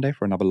back on Monday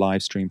for another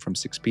live stream from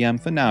 6 p.m.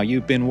 For now,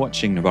 you've been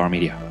watching Novara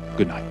Media.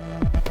 Good night.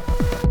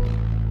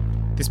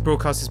 This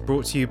broadcast is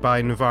brought to you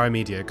by Novara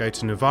Media. Go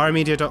to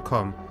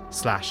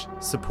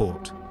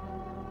novaramedia.com/support.